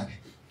memoire,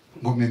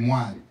 ngo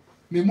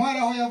memoire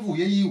aho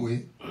yavuye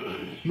yiwe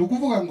ni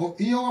ukuvuga ngo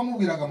iyo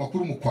wamubwiraga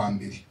amakuru mu kwa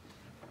mbere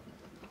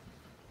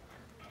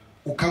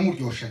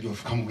ukamuryosha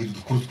ukamubwira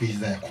udukuru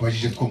twiza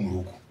yakubajije two mu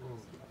rugo,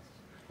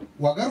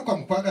 wagaruka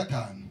mu kwa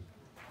gatanu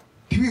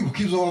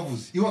ntiwibuke izo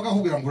wavuze, iyo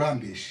akakubwira ngo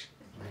urambeshe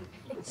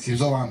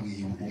sizo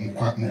wambwiye mu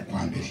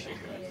kwa mbere,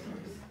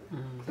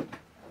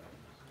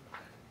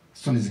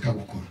 soni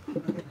zikagukora.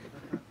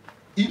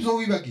 Ibyo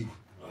wibagiwe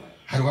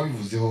hari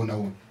wabivuzeho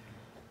nawo.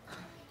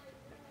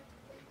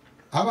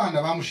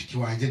 Abana bamushiki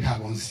wanjye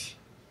ntabo nzi,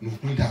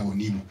 n'ukuri ntabo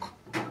nibuka,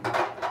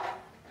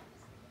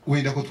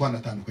 wenda ko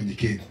twanatandukanye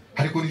kera,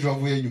 ariko nijo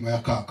wavuye nyuma ya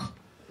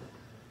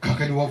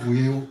kaka ni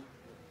wavuyeyo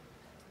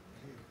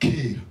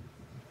kera.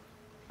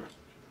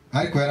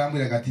 Ariko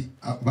yarambwiraga ati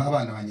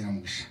abana ba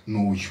Nyiramugisha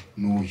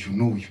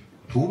n'uyu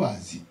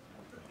tubazi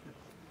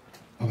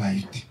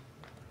abayite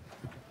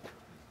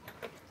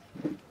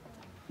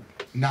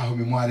naho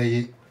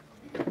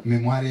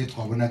memoire ye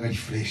twabonaga ari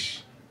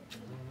fresh.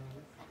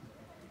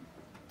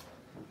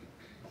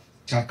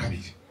 Cya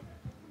kabiri,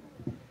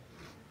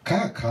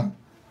 kaka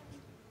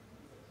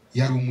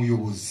yari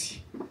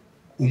umuyobozi.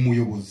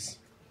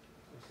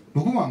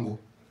 Nukuvuga ngo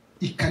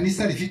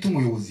ikanisa rifite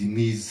umuyobozi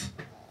mwiza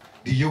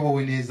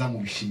riyobowe neza mu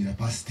bishimira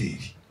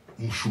pasiteri,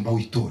 umushumba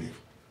w'itorero.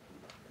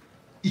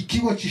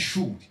 Ikigo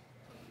cy'ishuri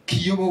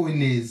kiyobowe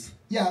neza,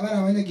 yaba ari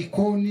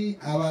abanyagikoni,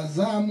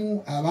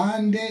 abazamu,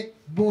 abande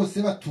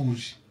bose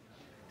batuje,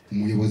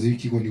 umuyobozi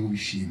w'ikigo niwe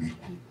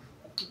ubishimirwa.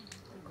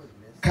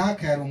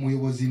 Kaka yari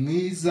umuyobozi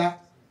mwiza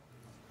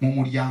mu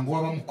muryango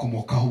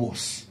w'abamukomokaho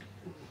bose.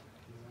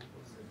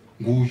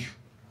 Nguyu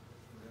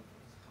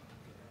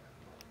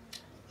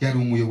yari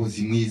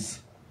umuyobozi mwiza.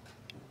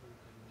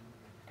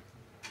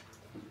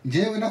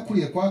 Njyewe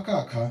nakuriye kwa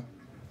kaka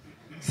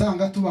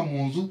sanga tuba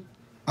mu nzu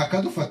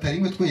akadufata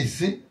rimwe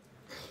twese,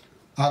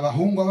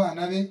 abahungu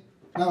abana be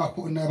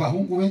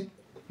n'abahungu be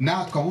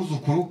natwe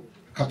abuzukuru,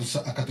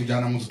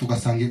 akatujyana mu nzu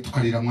tugasangira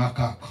tukarira mwa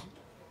kaka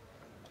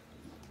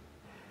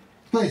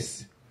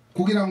twese,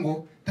 kugira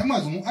ngo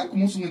tamazi ariko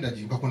umunsi umwe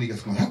ndagibuka ko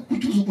nigaze ko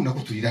kutuzi ukunda ko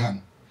turira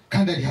hano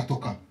kandi ari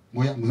hatoka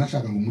ngo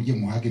nashaka ngo mujye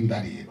muhage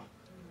ndareba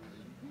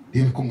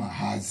rebe ko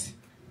mwahazi.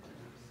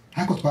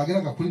 Ariko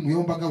twageraga kuri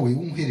Muyombaga we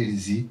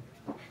w'umuhererezi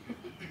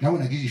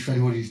nabonaga ijisho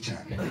ariho riri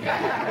cyane,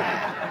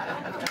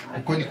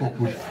 uko niko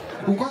kuri.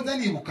 Uko nza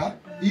nibuka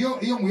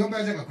iyo Muyomba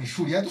yajaga ku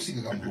ishuri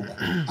yadusigaga mu rugo,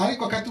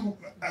 ariko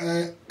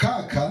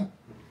kaka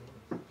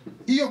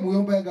iyo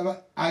Muyomba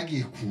yagaba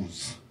agiye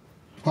kuza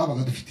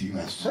twabaga dufite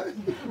ibibazo.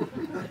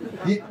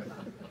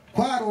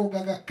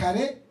 Twarogaga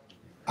kare,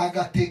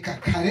 agateka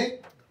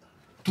kare,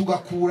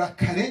 tugakura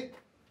kare,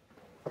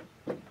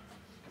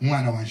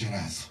 umwana wanje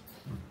araza.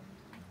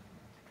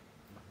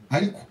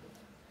 Ariko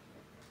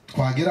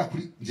twagera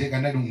kuri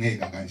njega nari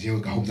umwega nganjewe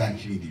gaho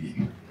byanki ibindi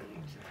bintu,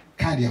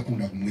 kandi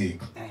yakundaga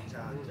umwega.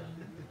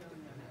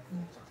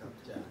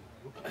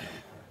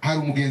 Hari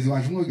umugenzi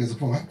wanje umwe wigeze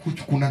kuvuga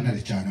kuki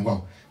kunantare cyane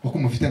ngo kuko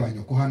mufite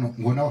abanyoko hano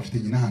ngo nawe afite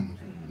nyina hano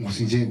ngo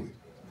sinjewe,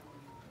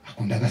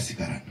 akunda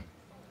agasigarana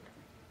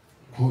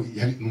ko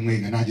yari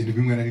umwega. Nanjye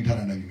bimwe nari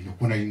ntarana bimenya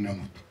ko nari na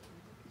muto.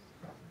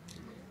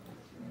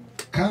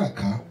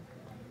 Kaka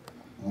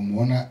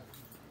umubona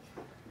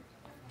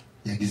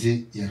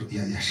yagize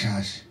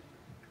yashaje,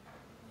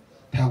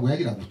 ntabwo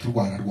yagira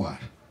guturwara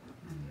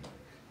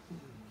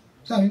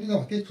bindi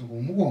z'abakecuru ngo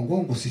umugongo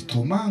ngo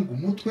sitoma ngo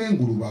umutwe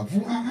ngo urubavu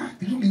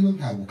ibyo ngibyo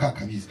ntabwo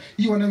kakabiza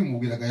iyo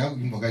wanabimubwiraga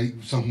yumvaga ari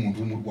gusa nk'umuntu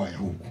w'umurwayi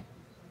ahubwo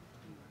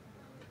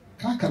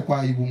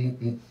kakarwaye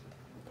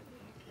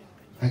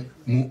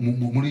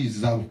muri izi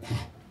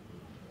zabukuru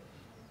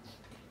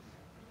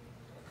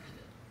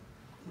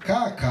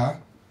kaka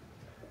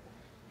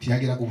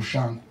ntiyageraga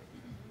ubushango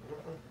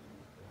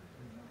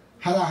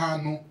hari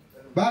ahantu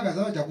bagaze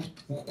bajya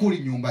gukura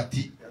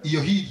imyumbati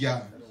iyo hirya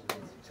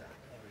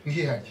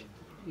nkihajya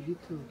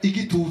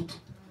igitutu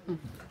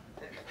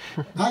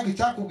ntabwo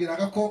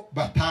icyakubwiraga ko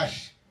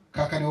batashe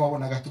kaka niwe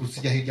wabonaga aturutse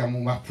ijya hirya mu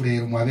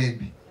mapfurero mu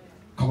mabembe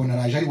ukabona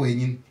araje ari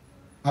wenyine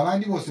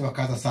abandi bose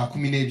bakaza saa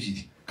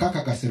 12 kaka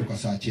agaseruka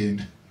saa 9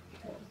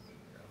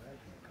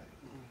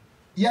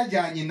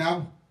 yajyanye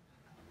nabo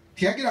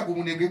ntiyagiraga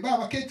ubunebwe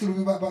b'abakecuru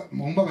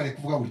mumba bare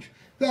kuvuga gutyo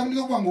zabindi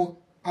zo kuvuga ngo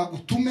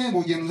agutume ngo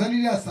ugende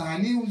uzanire ya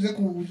sahani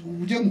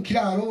uje mu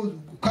kiraro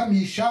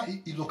ukamisha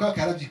ibyo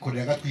kaka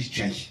yaravyikoreraga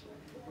twicaye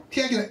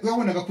tiyagira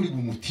wabonaga kuri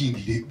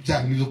bumutindire bya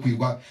bintu byo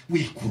kwirwa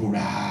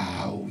wikurura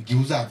ugiye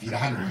uzavira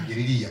hano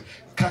kugeririya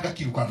kaga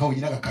kiruka nkaho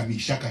nyina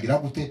gakamisha kagira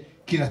gute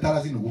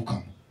kiratarazi no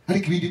gukama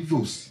ariko ibindi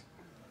byose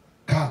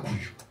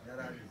kakuyo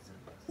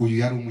uyu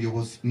yari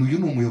umuyobozi n'uyu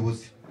ni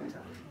umuyobozi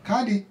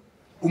kandi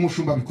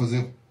umushumba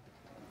bikozeho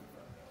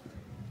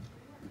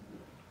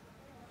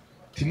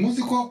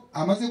timuzi ko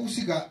amaze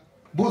gusiga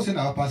bose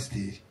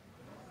n'abapasiteri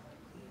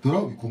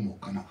dore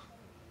bikomoka na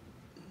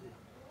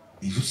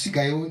ijo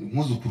usigaye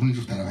umwuzukuru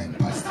n'ije utarabaye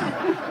pasiteri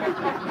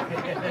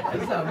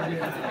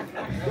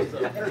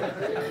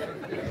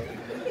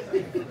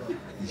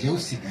jewe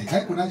usigaye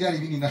ariko nanjye hari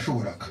ibindi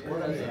nashoboraga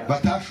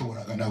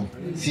batashoboraga nabo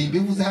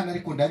simbivuze hano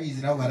ariko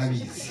ndabizi nabo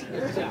barabizi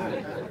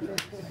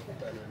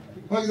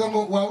wagize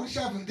ngo wawe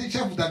uri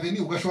chef d'aveni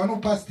ugashobora no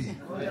pasiteri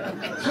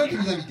so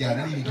kibiza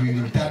bijyana n'ibintu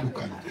bibiri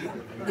bitandukanye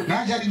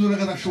nanjye hari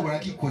ibyo nashobora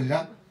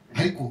kikorera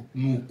ariko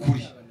ni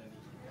ukuri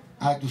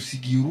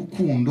adusigiye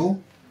urukundo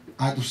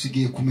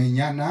adusigiye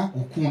kumenyana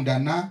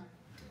gukundana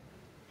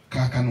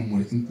kaka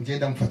numure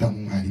ngenda mufata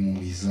mu mwarimu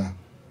mwiza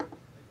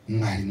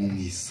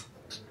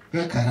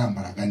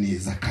karambaraga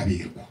neza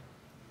kaberwa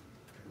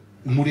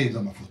umurebye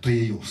amafoto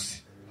ye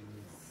yose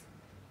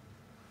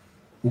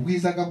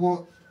ubwiza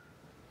bwo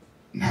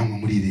ntamwe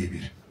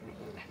murirebera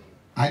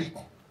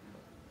ariko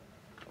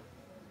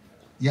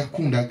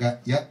yakundaga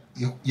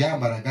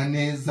yambaraga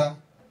neza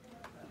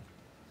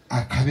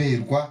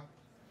akaberwa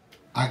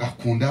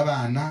agakunda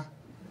abana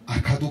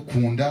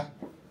akadukunda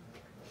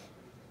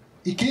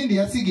ikindi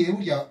yasigiye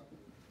burya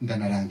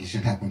ndanarangije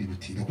ntabwo ndi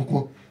butinda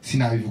kuko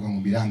sinabivuga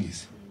mu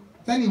birangize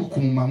zanibuka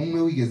umumama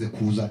umwe wigeze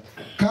kuza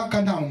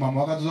kaka nta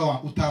mumama wagaze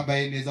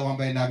utambaye neza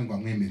wambaye nabi ngo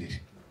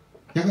amwemerere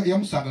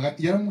yamusangaga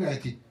yaramubwira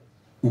ati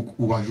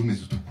ubaje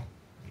umeze utuko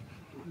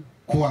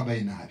ko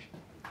wambaye nabi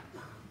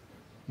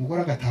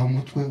umugore agataha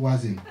umutwe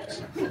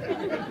wazengurutse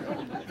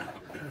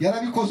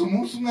yarabikoze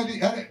umunsi umwe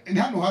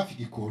hano hafi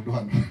Gikondo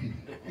hano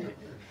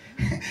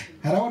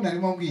harabona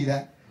arimo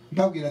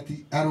mbabwira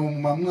ati ari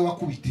umumama umwe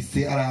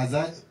wakubitise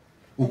araza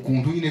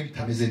ukuntu nyine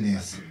bitameze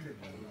neza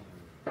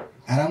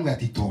arambwira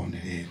ati tonde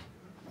rero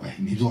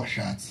nibyo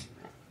washatse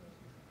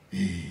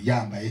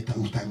yambaye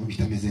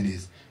bitameze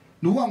neza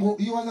nuvuga ngo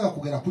iyo wazaga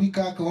kugera kuri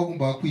kaka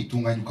wagombaga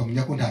kwitunganya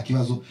ukamenya ko nta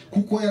kibazo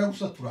kuko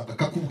yaragusaturaga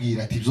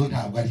akakubwira ati byo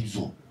ntabwo ari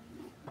byo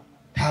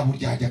nta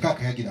buryajya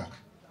kaka yagiraga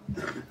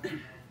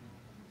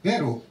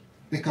rero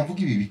reka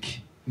mvuga ibi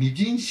biki ni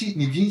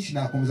byinshi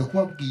nakomeza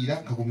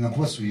kubabwira nkakomeza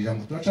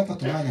kubasubiriramo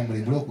turacafata umwanya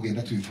muremure wo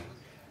kugenda tubivuga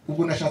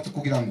ubwo nashatse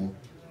kugira ngo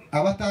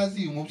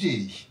abatazi uyu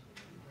mubyeyi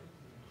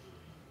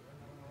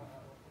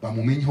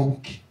bamumenyeho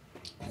buke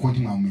kuko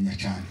ntimwamumenya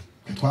cyane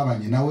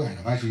twabanye nawe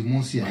harabaje uyu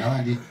munsi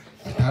n'abandi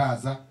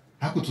bataraza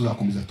ariko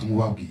tuzakomeza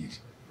tumubabwire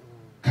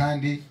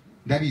kandi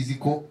ndabizi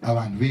ko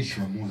abantu benshi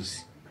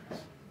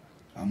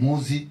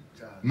bamuzi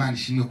Imana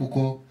ishimwe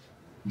kuko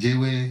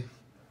njyewe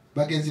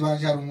bagenzi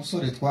baje hari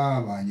umusore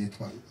twabanye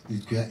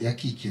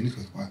yakikiye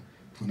nitwe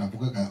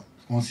tunavugaga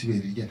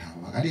konsiberi rye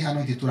ntabwo ari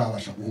hano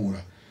ntiturabasha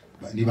guhura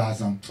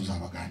nibaza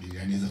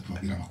tuzabaganirira neza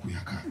tubabwira amakuru ya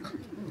kaka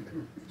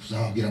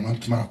tuzababwira amakuru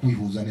tumara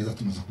kubihuza neza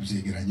tumaze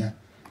kubyegeranya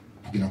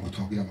kugira ngo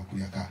tubabwire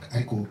amakuru ya kaka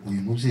ariko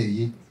uyu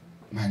mubyeyi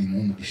Imana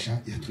imumugisha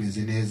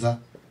yatureze neza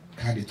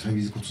kandi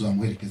turabizi ko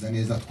tuzamuherekeza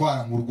neza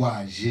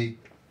twaramurwaje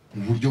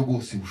mu buryo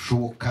bwose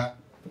bushoboka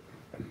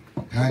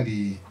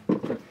kandi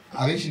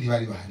abenshi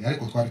ntibari bahari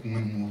ariko twari kumwe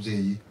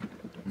n'umubyeyi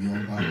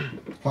uyomba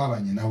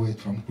twabanye nawe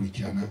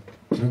turamukurikirana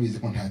turabizi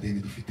ko nta deni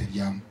dufite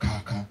rya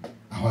kaka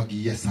aho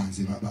agiye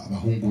yasanze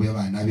abahungu be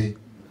abana be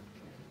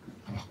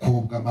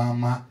abakobwa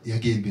mama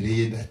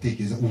yagembereye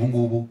ndatekereza ubu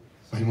ngubu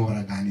barimo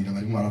baraganira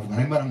barimo baravuga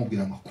barimo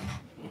baramubwira amakuru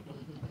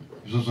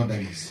zo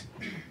ndabizi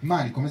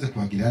Imana ikomeze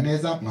kubagirira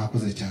neza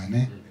mwakoze cyane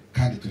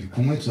kandi turi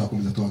kumwe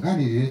tuzakomeza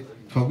tubaganirire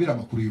tubabwira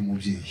amakuru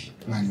y'umubyeyi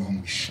Imana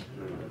ibamugisha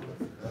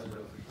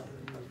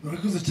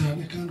murakoze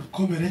cyane kandi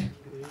ukomere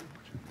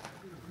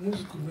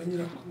umwuzukuru na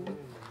nyirakuru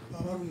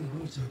baba ari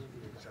umuntu cyane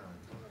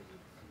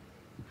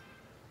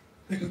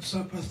reka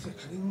dusaba pasiteri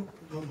karibu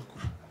uduha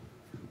amakuru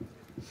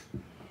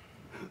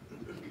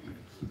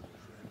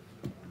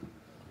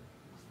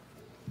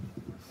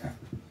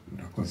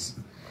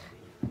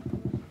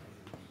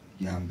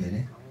ya mbere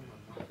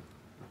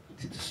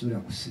tidusubira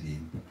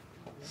gusirimba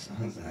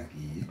saha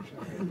zagiye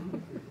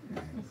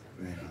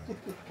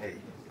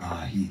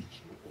hirya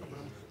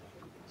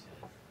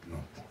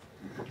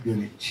ibyo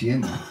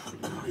niciyemo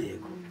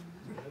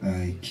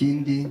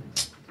ikindi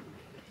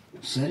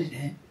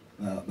usarire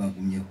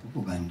bagumye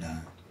kuvuga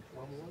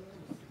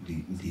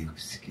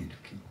ndibutse ikintu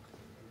kimwe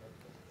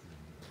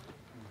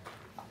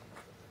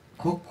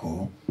koko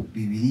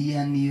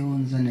bibiliya niyo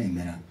nza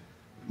nemera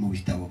mu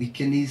bitabo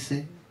bike nize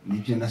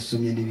nibyo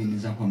nasomye n'ibindi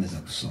nza nkomeza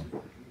gusoma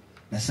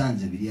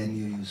nasanze bibiliya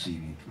niyo yuzuye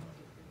ibintu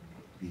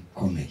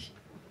bikomeye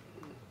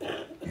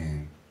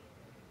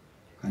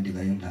kandi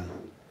bayo nta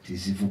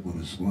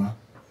tizivuguruzwa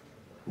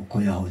uko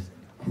yahoze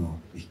ko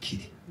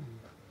bikiri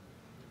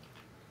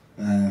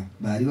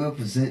bari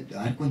bavuze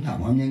ariko nta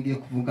buhamya ngiye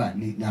kuvuga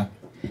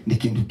ni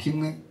ikintu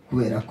kimwe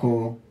kubera ko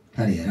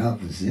ntare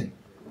yaravuze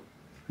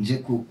nje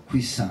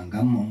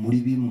kwisangamo muri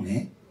bimwe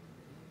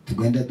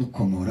tugenda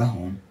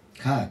dukomoraho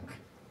kaka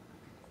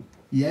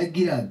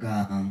yagiraga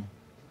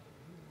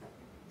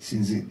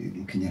sinzi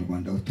mu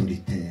kinyarwanda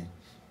autoritaire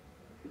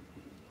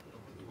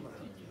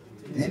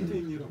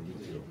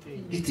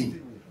gitinya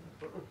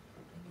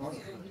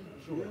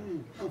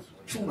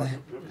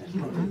cyubahiro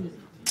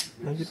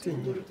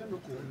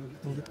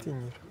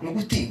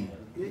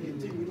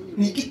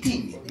ni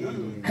igitinya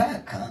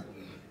kaka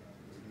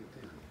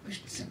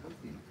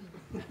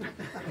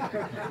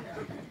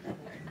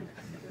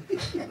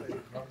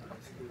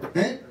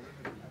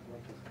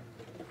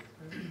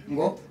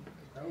ngo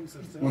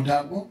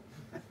ntabwo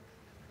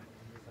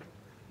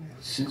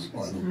sinzi ko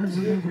wari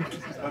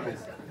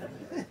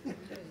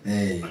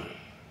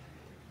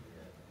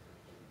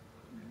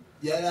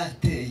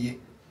yarateye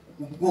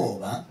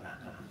ubwoba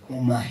ku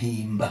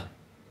mahimba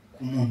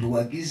ku muntu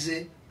wagize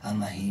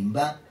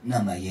amahimba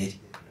n'amayeri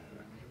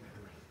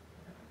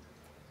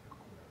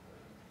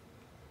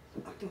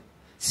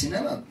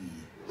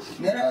sinababwiye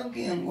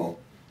narababwiye ngo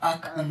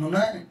akantu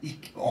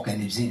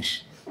ni byinshi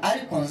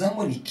ariko nza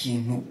ngo ni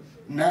ikintu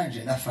nanje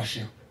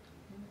nafasheho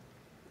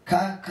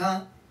kaka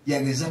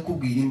yageza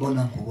kubwira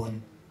imbona nkubone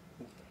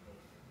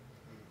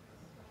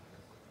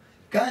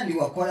kandi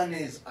wakora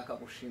neza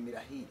akagushimira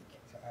hirya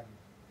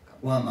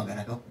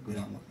akaguhamagara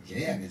akakubwira ngo njye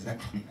yageza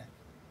kubona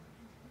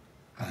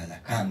kaza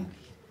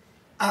akambwira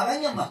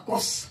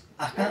abanyamakosa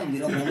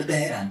akambwira ngo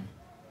mudaheranwa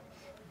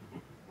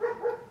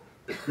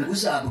ngo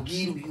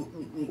uzabwire uyu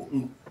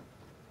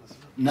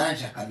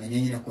nanje akamenya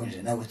nyine ko nje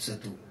nawe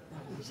tuzatura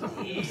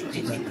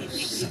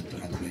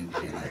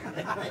twinjira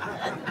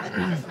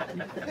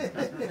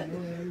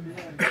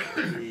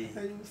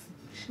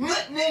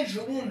n'ejo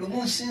bundi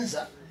umunsi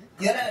nza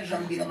yaraje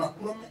ambwira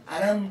amakuru amwe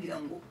arambwira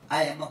ngo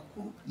aya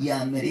makuru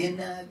yamereye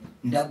nabi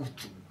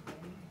ndagutuma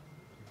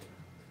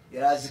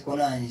yarazi ko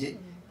nanjye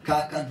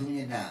kaka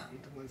ntumye nta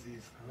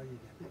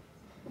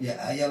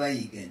yaba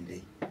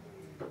yigendeye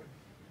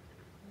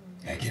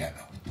yagiraga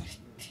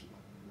autorite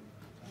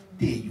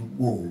iteye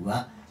ubwoba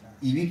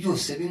ibi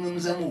byose bimwe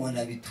muza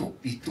mubona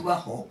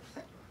bitubaho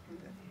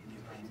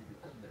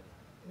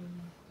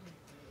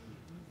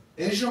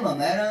ejo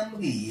mama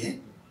yarambwiye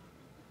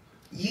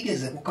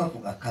yigeze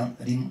kukavuga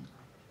rimwe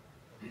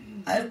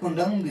ariko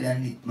ndamubwira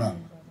nti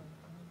mama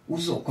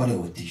uzokore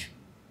odiyo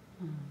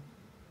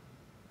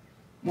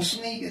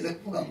musume yigeze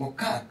kuvuga ngo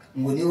kaka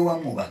ngo niwe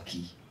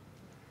wamwubakiye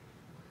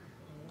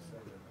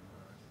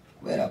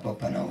kubera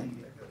papa nawe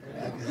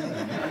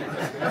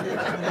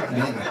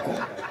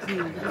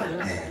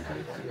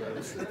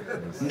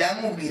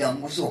ndamubwira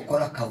ngo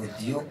uzokora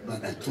akawodiyo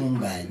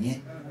bagatunganye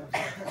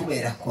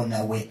kubera ko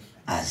nawe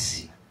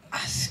azi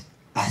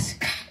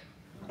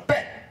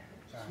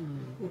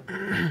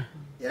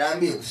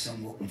yarambiye gusa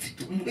ngo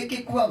mfite umureke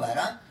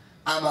kubabara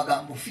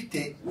amagambo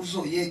ufite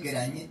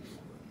uzoyegeranye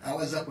nawe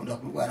azakunda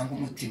kurwara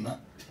nk'umutima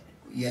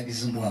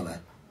yagize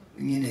umubabaro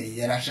nyine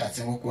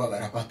yarashatse nko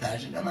kubabara ko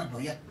ataje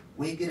ndamantoya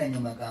wegeranye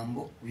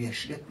amagambo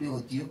uyashire kuri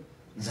audio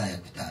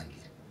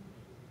nzayagutangira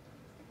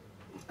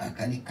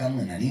aka ni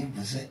kamwe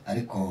narimvuze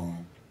ariko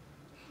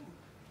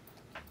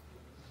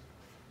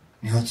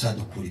niho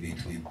tuzadukura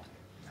ibintu bimwe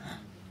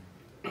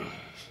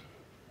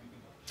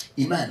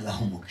Imana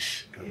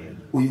bahumugisha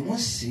uyu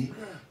munsi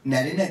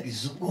nari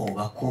nagize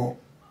ubwoba ko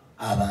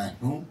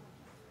abantu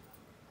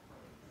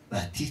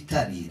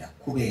batitabira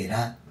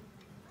kubera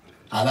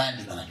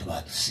abandi bantu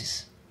badusize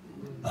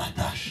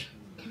batasha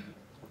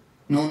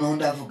noneho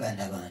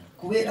ndavugana abantu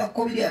kubera ko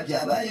biriya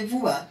byabaye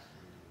vuba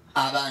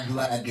abantu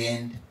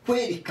baragenda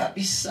kweri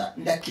kabisa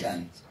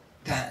ndakiranze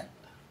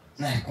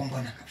nariko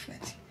mbona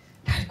kafati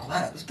ariko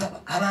baradutaba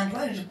abantu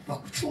baje kuva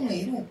ku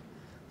cyumweru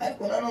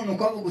ariko nanone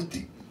ukavuga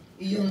uti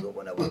iyo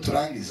ndobona ngo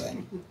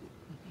turangizanye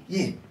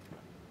ye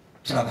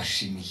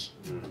turabashimiye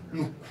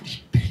n'ukuri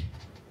pe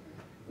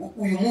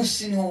uyu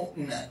munsi no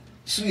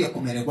suye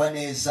kumererwa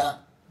neza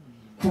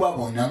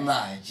kubabona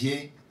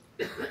mwaje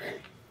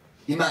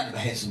Imana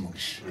ibaheze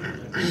umugisha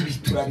ibi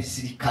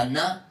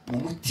turabizirikana mu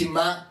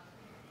mutima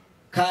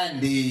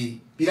kandi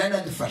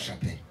biranadufasha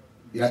pe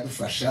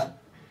biradufasha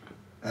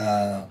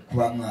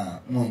kuba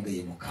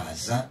mwongeye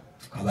mukaza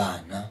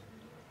tukabana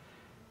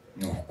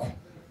nuko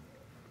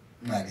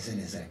mwagize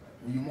neza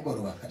uyu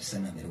mugoroba kabisa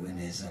namerewe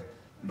neza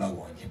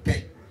mbabonye pe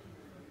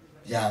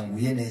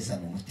byanguye neza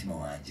mu mutima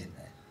wanjye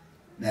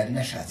nari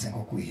nashatse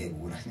nko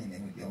kwihebura nyine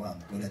mujya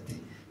wambura ati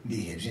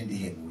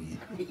ndihebuye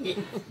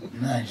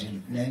nanje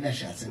nari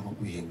nashatse nko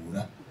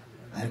kwihebura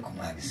ariko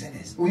mwagize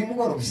neza uyu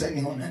mugoroba gusa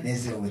niho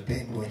nanezerewe pe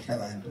mbonye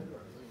abantu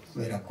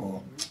kubera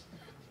ko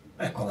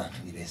ariko abantu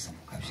ni beza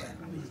mukabyara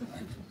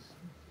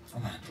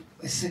abantu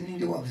ese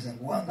ninde wavuze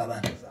ngo wanga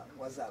abantu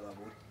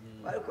wazababura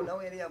ariko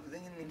nawe yari yavuze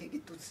nyine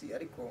nk'igitutsi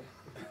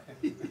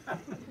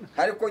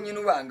ariko nyine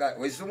ubanga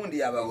wese ubundi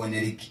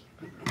yababonera iki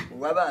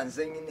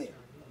uwabanze nyine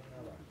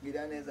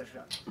gira neza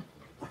sha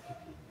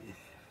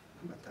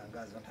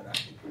matangazo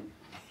ntarashika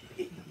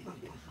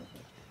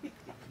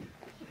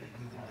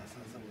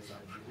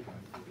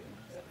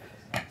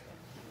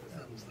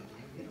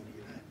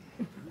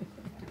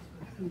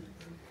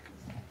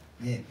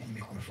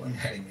mikrofoni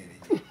haremereye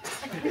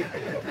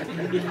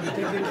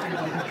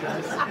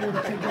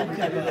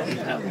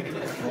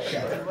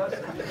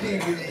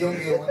kintu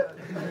yongewa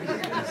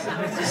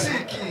si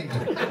kintu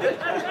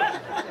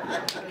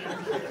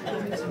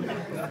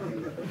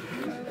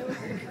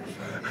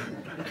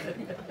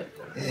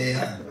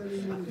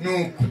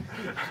nuko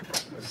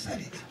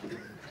sariti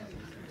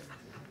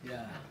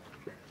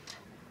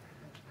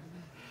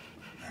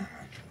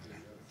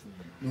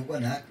nuko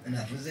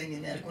navuze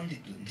nyine ariko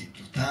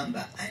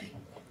nditutamba ariko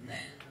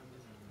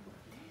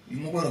uyu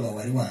mugoroba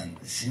wari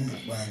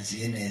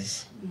wanziye neza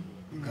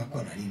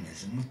kako nari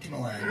meze umutima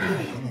wanjye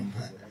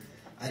numva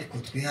ariko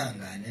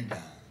twihangane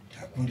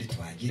nta kundi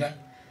twagira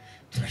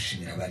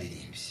turashimira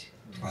abaririmbyi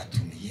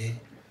twatumiye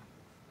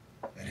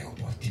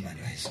Rehoboth Imana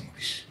yahise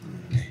umugisha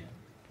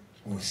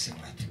bose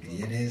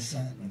mwatubwiye neza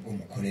nubwo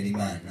mukorera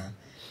Imana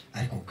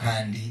ariko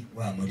kandi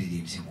wa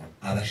muririmbyi ngo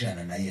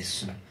abajana na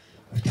Yesu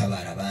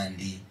gutabara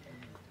abandi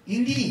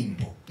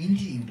indirimbo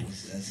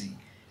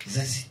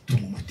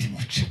zazituma umutima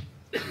uca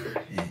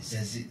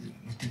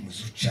umutima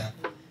uzuca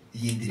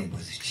iyi ndirimbo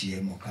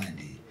ziciyemo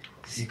kandi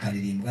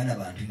zikaririmbwa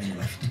n'abantu nyine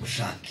bafite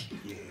ubushake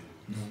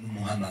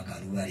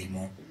n'umuhamagaro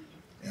barimo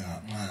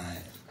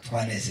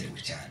twanezerewe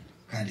cyane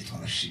kandi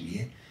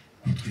twabashimiye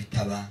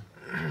kutwitaba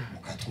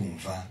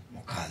mukatwumva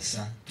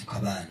mukaza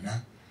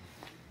tukabana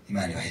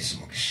Imana ibaheze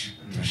umugisha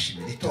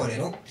turashimira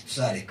itorero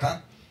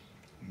tuzareka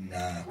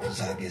na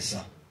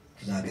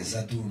kuzageza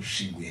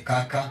dushinguye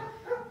kaka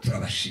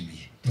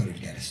turabashimiye itorero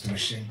rya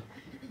Restoration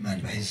Imana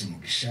ibaheze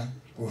umugisha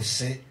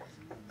rwose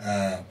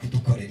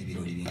kudukorera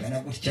ibirori bingana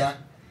gutya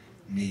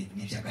ni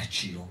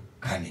by'agaciro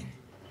kanini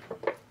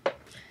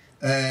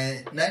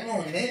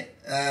nanone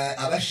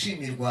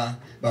abashimirwa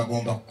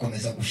bagomba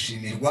gukomeza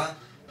gushimirwa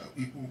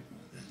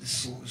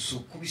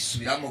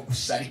kubisubiramo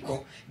gusa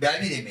ariko biba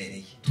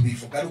biremereye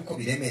tubivuga ari uko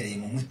biremereye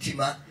mu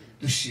mutima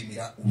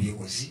dushimira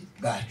ubuyobozi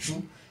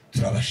bwacu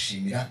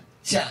turabashimira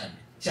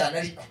cyane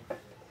ariko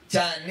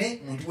cyane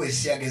umuntu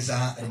wese yageze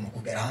aha ari mu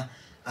kugera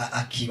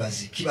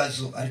akibaza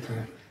ikibazo ariko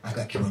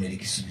akakibonera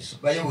igisubizo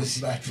bayobozi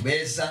bacu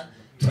beza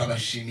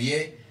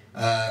turabashimiye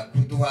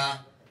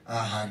kuduha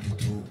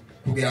ahantu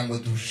kugira ngo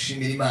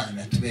dushimire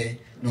Imana tube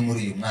no muri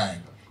uyu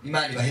mwanya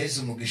Imana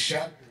ibaheze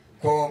umugisha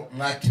ko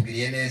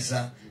mwatubiriye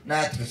neza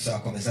natwe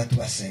tuzakomeza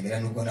tubasengera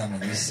nubwo namwe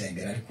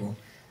mwisengera ariko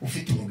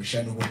ufite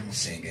umugisha nubwo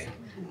musengera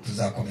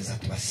tuzakomeza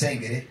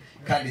tubasengere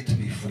kandi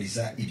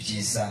tubifuriza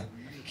ibyiza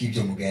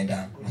k'ibyo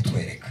mugenda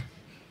mutwereka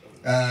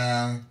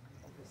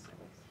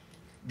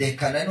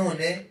deka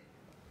nanone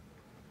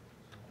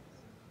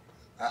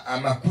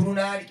amakuru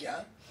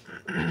narya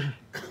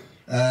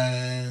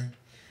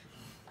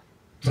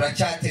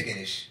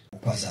turacyategereje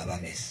uko azaba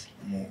ameze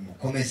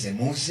mukomeze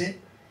muze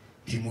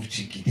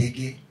timucika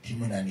intege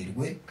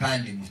timunanirwe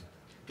kandi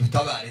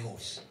tutabare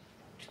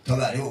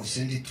hose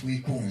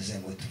ntitwikunze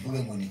ngo tuvuge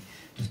ngo ni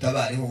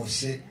tutabare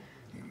hose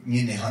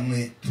nyine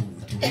hamwe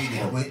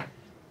tuhirirwe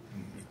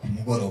ku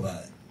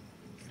mugoroba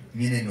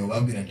nyine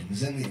nubabwira nti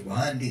muze mwirirwa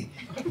ahandi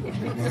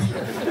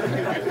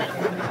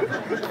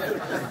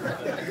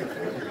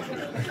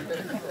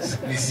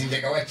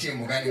nisinjega waciye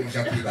umugani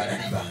muja kwibara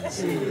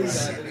ribanze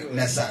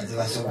nasanze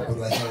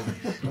basogokuru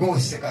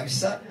rwose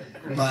kabisa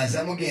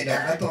mwaza mugenda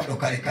mu gatondo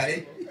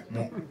kare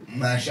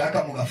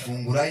mwashaka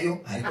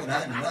mugafungurayo ariko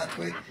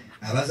natwe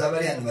abazaba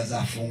ari hano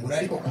bazafungura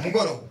ariko ku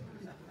mugoroba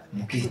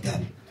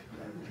mukitaba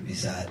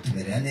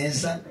bizatumerera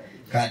neza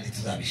kandi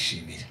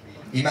tuzabishimira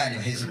Imana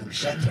ibaheze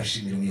umugisha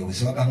turashimira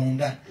umuyobozi wa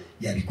gahunda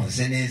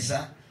yabikoze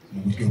neza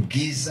mu buryo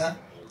bwiza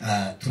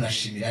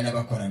turashimira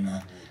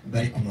n'abakorana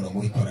bari ku murongo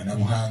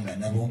w'ikoranabuhanga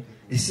nabo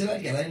ese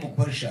barya bari mu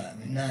gukoresha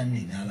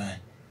n'abana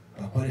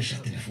bakoresha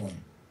telefone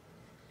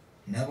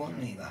nabo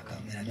ni ba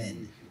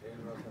cameramen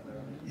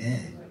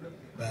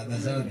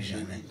bazaba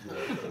bijana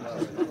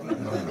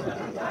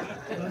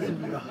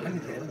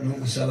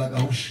n'ugusaba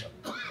gahusha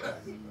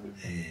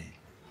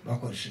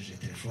bakoresheje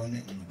telefone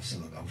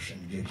n'ugusaba gahusha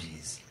nibyo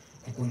byiza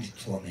kuko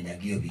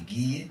ntitwamenyaga iyo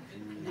bigiye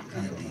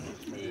kandi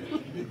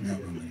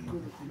ntabwo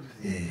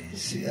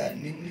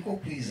niko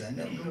kwiza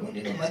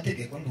ni mu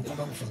mategeko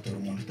ntugomba gufotora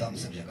umuntu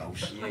utamusabye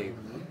agahusha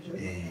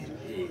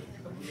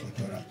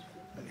gufotora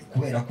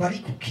kubera ko ari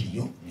ku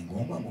kiriyo ni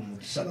ngombwa ngo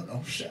mudusaba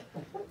gahusha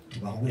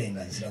tubaha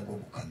uburenganzira bwo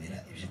gukamera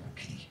ibyo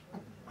gukiriya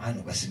hano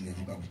gasimwe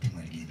ivuga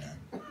butumwa ry'Imana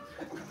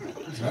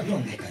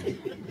turabyumvikanye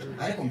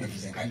ariko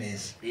mbivuze nka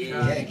neza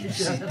yagira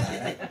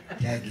usitara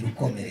yagira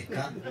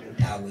ukomereka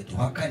ntawe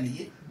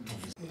duhakaniye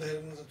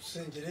Mudaheranwa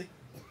dusengere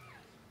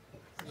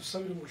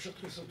dusabire umugisha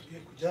twese tugiye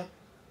kujya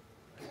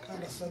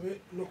kandi asabe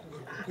no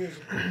kugaruka kw'ejo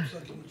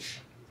tuzagira umugisha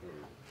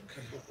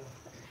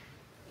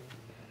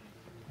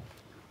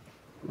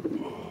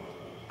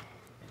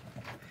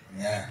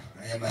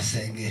aya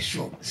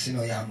masengesho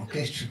sino ya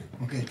mukecuru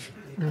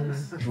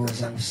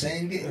tuza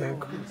musenge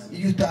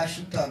iyo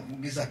utashe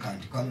utagize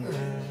akantu kamwe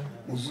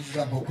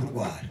uzuja nko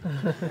kurwara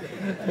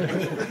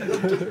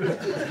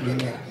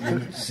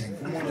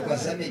umuntu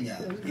ukazamenya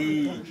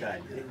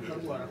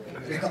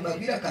reka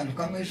mbabwire akantu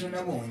kamwe ejo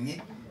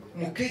nabonye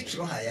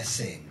mukecuru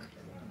hayasenga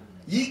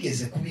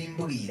yigeze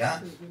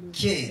kubimbwira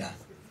kera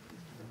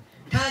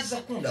ntaza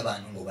akunda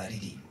abantu ngo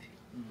baririmbe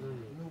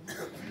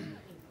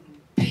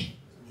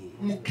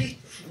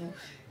mukecuru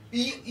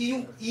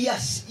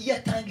iyo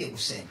atangiye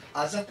gusenga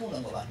aza akunda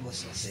ngo abantu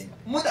bose basenga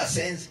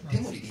mudasenze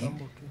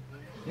ntimuririmbe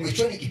ngo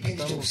icyo ni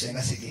igipindi cyo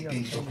gusenga si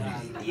igipindi cyo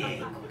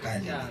kuririmba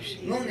kandi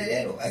none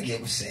rero agiye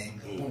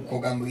gusenga uko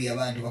gambwiye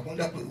abantu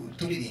bakunda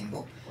turirimbo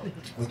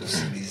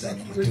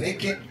kudusingirizanya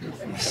mutureke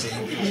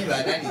musenge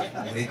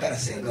nibananira mureke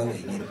arasenga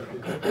wenyine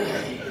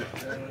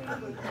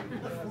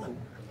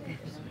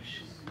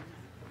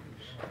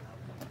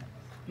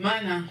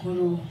Mana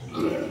nkuru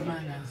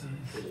Mana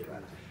nziza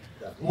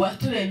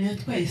waturemye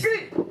twese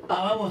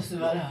aba bose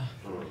baraha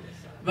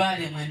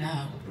baremwe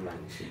nawe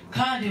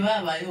kandi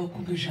babayeho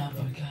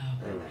kubw'ijambo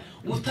ryawe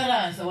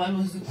utaraza wari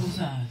uzi ko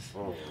uzaza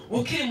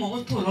ukiri mu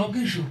buturo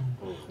bw'ijuru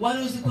wari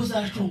uzi ko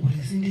uzacungura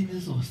izindi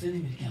zose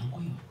n'imiryango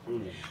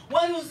yose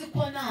wari uzi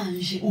ko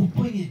nanje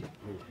uko nyine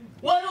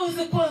wari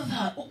uzi ko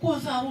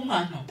uzaba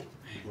umwana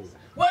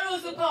wari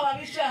uzi ko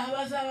ababishaha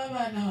bazaba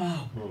abana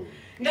bawe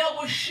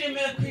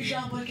ndagushimiye ku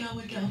ijambo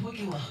ryawe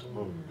ryavugiwe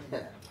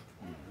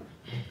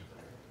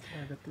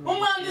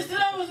umwanditsi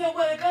aravuze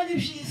ngo reka ni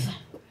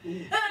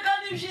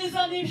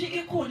byiza ni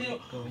iby'igikundiro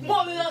ngo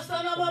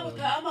birasa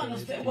n'amavuta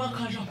yamanutse ngo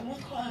akaja ku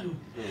mutwaro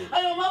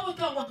ayo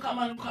mavuta ngo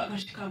akamanuka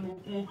agashika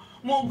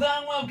mu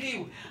bwanwa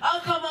bwiwe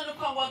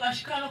akamanuka ngo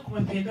agashika no ku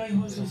mapendo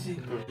y'ihuzuzi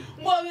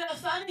ngo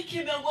birasa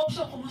n'ikimengo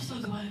cyo ku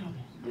musozi wa Aron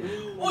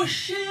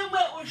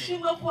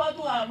ushimwe ko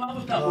waduhaye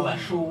amavuta mu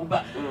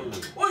bashumba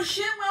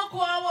ushimwe ko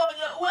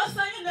wabonye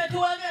wasanye ndetse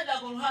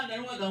wagendaga uruhande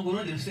rumwe ngo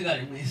urundi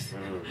rusigare mu isi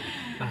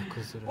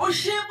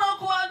ushimwe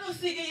ko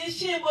wadusigiye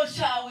ishyimbo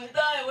cyawe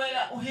dawe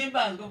wera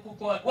uhimbazwe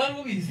kuko wari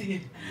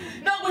ubizi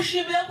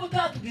ndagushimiye ko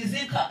utatugize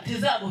inka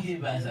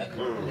tizaguhimbazaga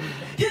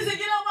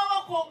tizigira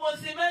amaboko ngo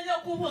zimenye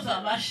kuvuza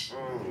amashi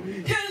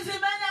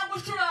tizimenya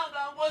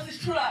gucuranga ngo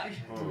zicurange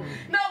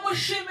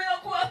ndagushimiye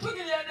ko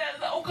watugiriye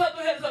neza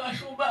ukaduheza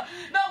abashumba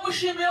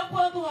ndagushimiye ko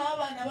waduhaye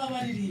abana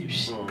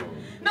b'abaririmbyi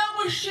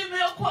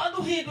ndagushimiye ko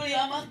waduhinduriye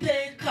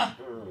amateka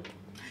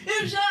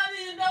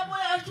ibyarindamo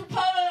yacu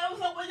Pawulo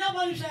yavuze ngo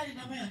nyamara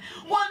ibyarindamo yacu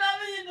ngo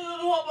nabihindura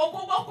uruhombo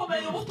kuko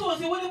akomeye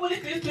ubutunzi buri muri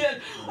Kristo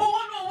Yesu ubu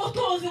ni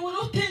ubutunzi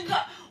burutinka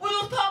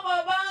buruta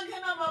amabanki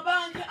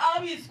n'amabanki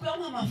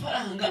abitswemo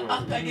amafaranga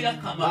atagira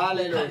akamaro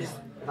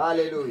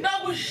Haleluya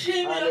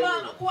ndagushimira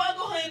Mana ko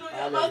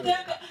waduhinduriye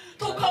amateka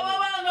tukaba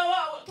abana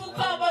bawe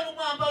tukambara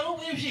umwambaro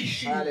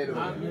w'ibyishimo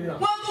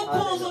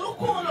wadukunze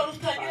urukundo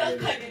rutagira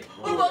akagero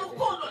urwo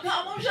rukundo nta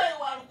mubyeyi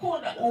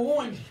warukunda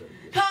uwundi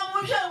nta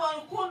mubyeyi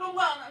warukunda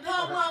umwana nta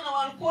mwana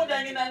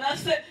warukunda nyina na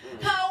se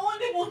nta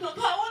wundi muntu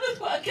nta wundi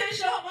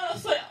twakeshaho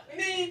amaraso yawe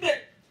ninde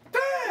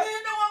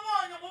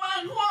wabonye mu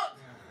bantu bose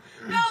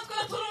natwe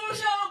turi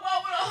urubyaro rwa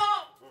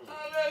Aburahamu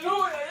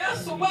haleluya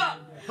Yesu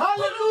Mana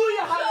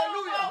haleluya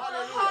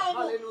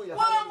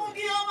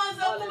waramubwiye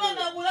amaze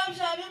kumenagura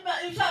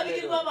ibya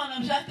bigirwamana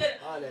bya kera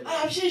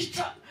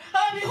arabyica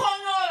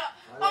arabihonyora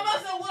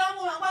amaze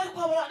guramura ngo ariko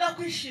abura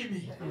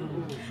ndakwishimiye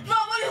va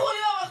muri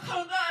huriya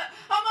bakarugaya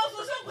amaze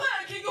uje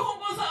kwereka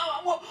igihugu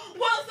uzabamo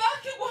ngo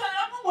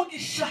azakiguheramo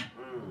umugisha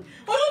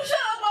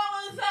urubyaro rwawe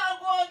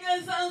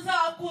nzarwogeza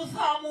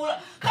nzakuzamura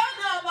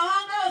kandi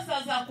amahanga yose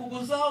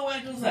azakuguzaho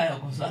wenda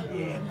uzayaguza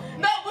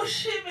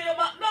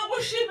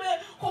ndagushimiye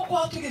kuko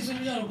watugize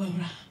urubyaro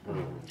rwawe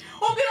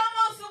ubwira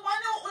amaso ngo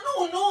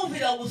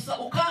nunumvira gusa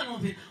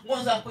ukanumvira ngo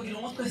nzakugira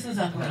umutwe se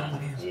nzakubera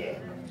mwiza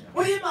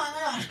uri Imana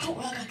yacu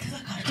uri agakiza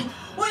kacu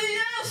uri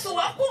Yesu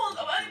wakunze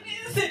abari mu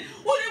isi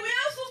uri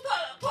Yesu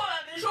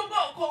utaratoranije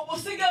ubwoko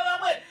gusiga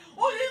bamwe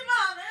uri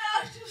Imana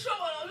yacu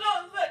ishobora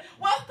byose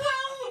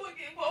watanze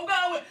ubugingo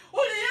bwawe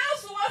uri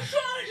Yesu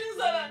washonje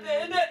inzara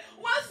ndende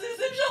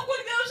wasize ibyo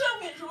kurya byo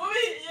mu ijuru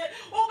bihiye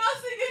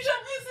ugasiga ibyo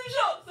mu isi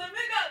byose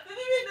imigati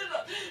n'ibindi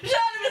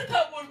byari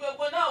bitegujwe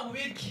ngo nawe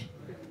ubirye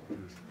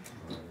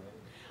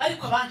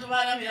ariko abantu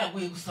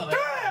barabiraguye gusaba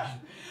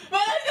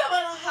bararya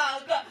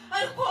barahaga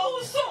ariko wowe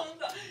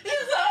usonza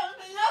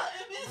izamenya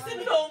iminsi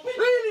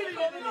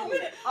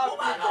 40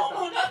 umwana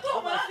w'umuntu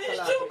atomara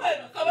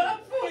n'icyumweru akaba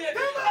arapfuye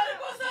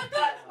ariko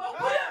satani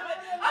wakureme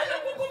aje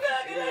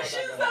kukugerageresha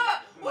inzara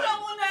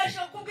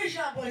uramunesha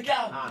kubw'ijambo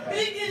ryawe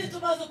iri ngiri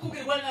tumaze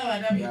kubwirwa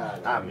n'abana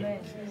amen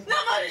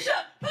n'amarisha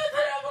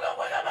Petero yavuga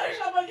ngo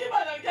n'amarisha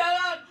magimana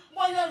ry'Aron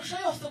yarusha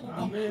yose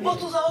ngo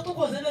tuzaba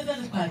tukoze neza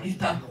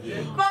twagitaho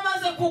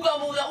bamaze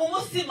kugamura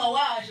umusima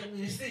waje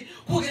mu isi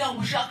kugira ngo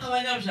ushaka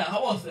abanyabyaha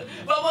bose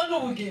babone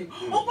ubugingo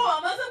uko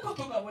bamaze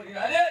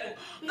kutugaburira rero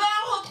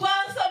ngaho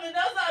twasaba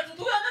inda zacu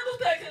tugenda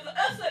dutekereza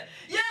ese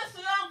Yesu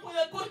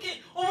yankuye kuki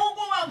ubu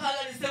ngubu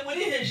bampagaritse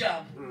muri iri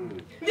jambo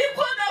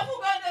niko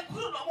ndavugane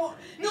kuri uno muntu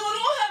ni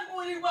uruhe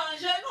rwuri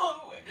rwanje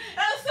n'uruwe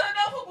ese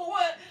ndavuga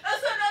uwe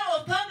ese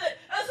narotane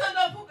ese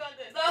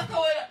ndavugane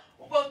zatawera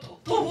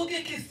tuvuge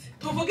ikisi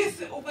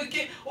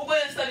ubwo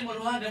Yesu ari mu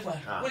ruhande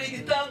rwacu uri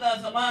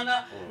gitangaza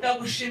Mana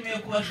ndagushimiye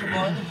kubashumba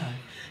waduhaye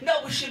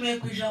ndagushimiye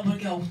ku ijambo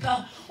ryawe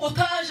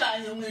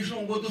utajanye mu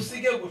ijuru ngo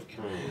dusige gutyo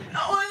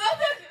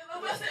uzatekereza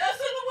mbese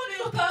ese n'ubundi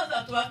utaza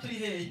tuba turi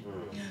hehe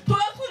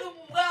tuba turi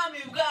mu bwami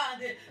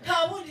bwande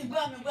nta bundi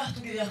bwami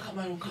bwatugiriye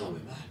akamaro kawe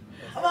Mana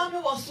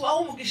abantu bose ubaho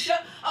umugisha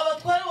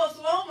abatware bose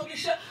ubaho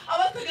umugisha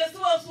abategetsi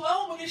bose ubaho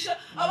umugisha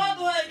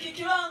abaduhaye iki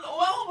kibanza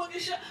ubaho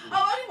umugisha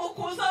abari mu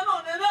kuza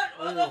none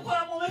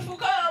bagakora mu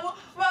mifuka yabo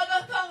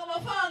bagatanga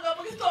amafaranga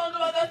mu gitondo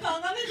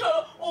bagatanga nijoro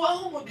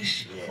ubaho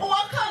umugisha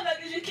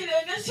uwakandagije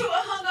ikirenge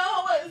cy'ubaha ngaho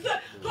wese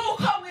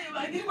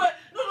ntukamwibagirwe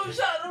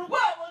n'urubyaro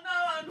rwabo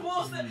n'abantu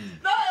bose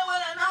nawe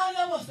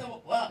bose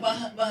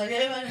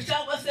barebana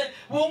cyangwa se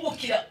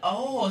bungukira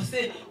aho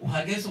hose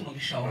uhageze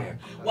umugisha wawe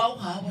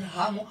wawuha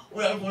Aburahamu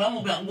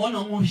uramubwira ngo no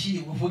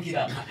nk'ubyiye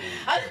uvugira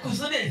ariko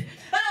uzone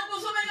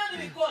uzomenya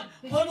n'ibikoni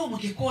ngo no mu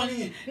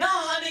gikoni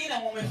n'ahandi nyine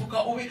mu mifuka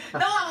ubi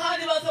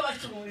n'ahandi baza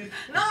bacururiza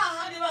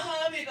n'ahandi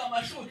bahaya biga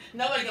amashuri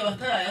n'abarya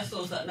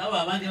batarayasoza nabo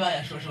abandi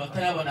bayashoje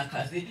batarabona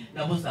akazi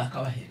nabo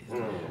zakabahereza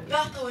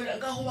datawera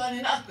gaho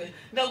bane natwe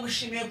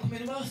ndagushimiye ku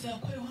mirimo yose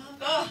yakorewe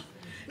aha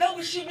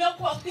ndagushimiye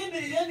ko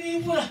watwimirije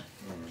n'imvura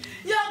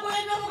yaguhe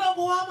ndavuga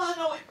ngo wa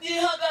Mana we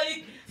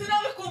yihagarike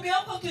sinabikubwira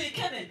ko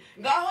tuyikeneye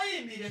ngaho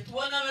yimire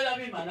tubona bera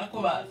b'Imana ko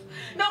baza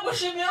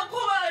ndagushimiye ko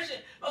baje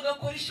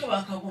bagakora icyo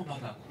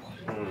bakagombaga gukora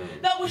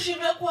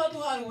ndagushimiye ko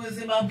waduhaye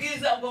ubuzima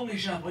bwiza bwo mu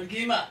ijambo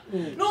ry'Imana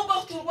nubwo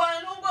turwana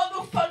nubwo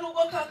dupfa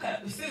nubwo kakara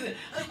dusize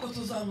ariko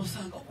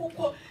tuzamusanga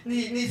kuko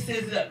ni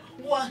isezerano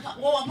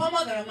ngo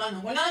wampamagara Mana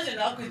ngo nanjye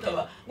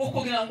nakwitaba ngo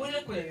kugira ngo uje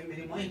kureba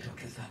imirimo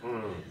y'intoki zawe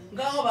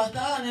ngaho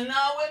batahane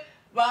nawe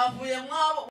bavuye mwabo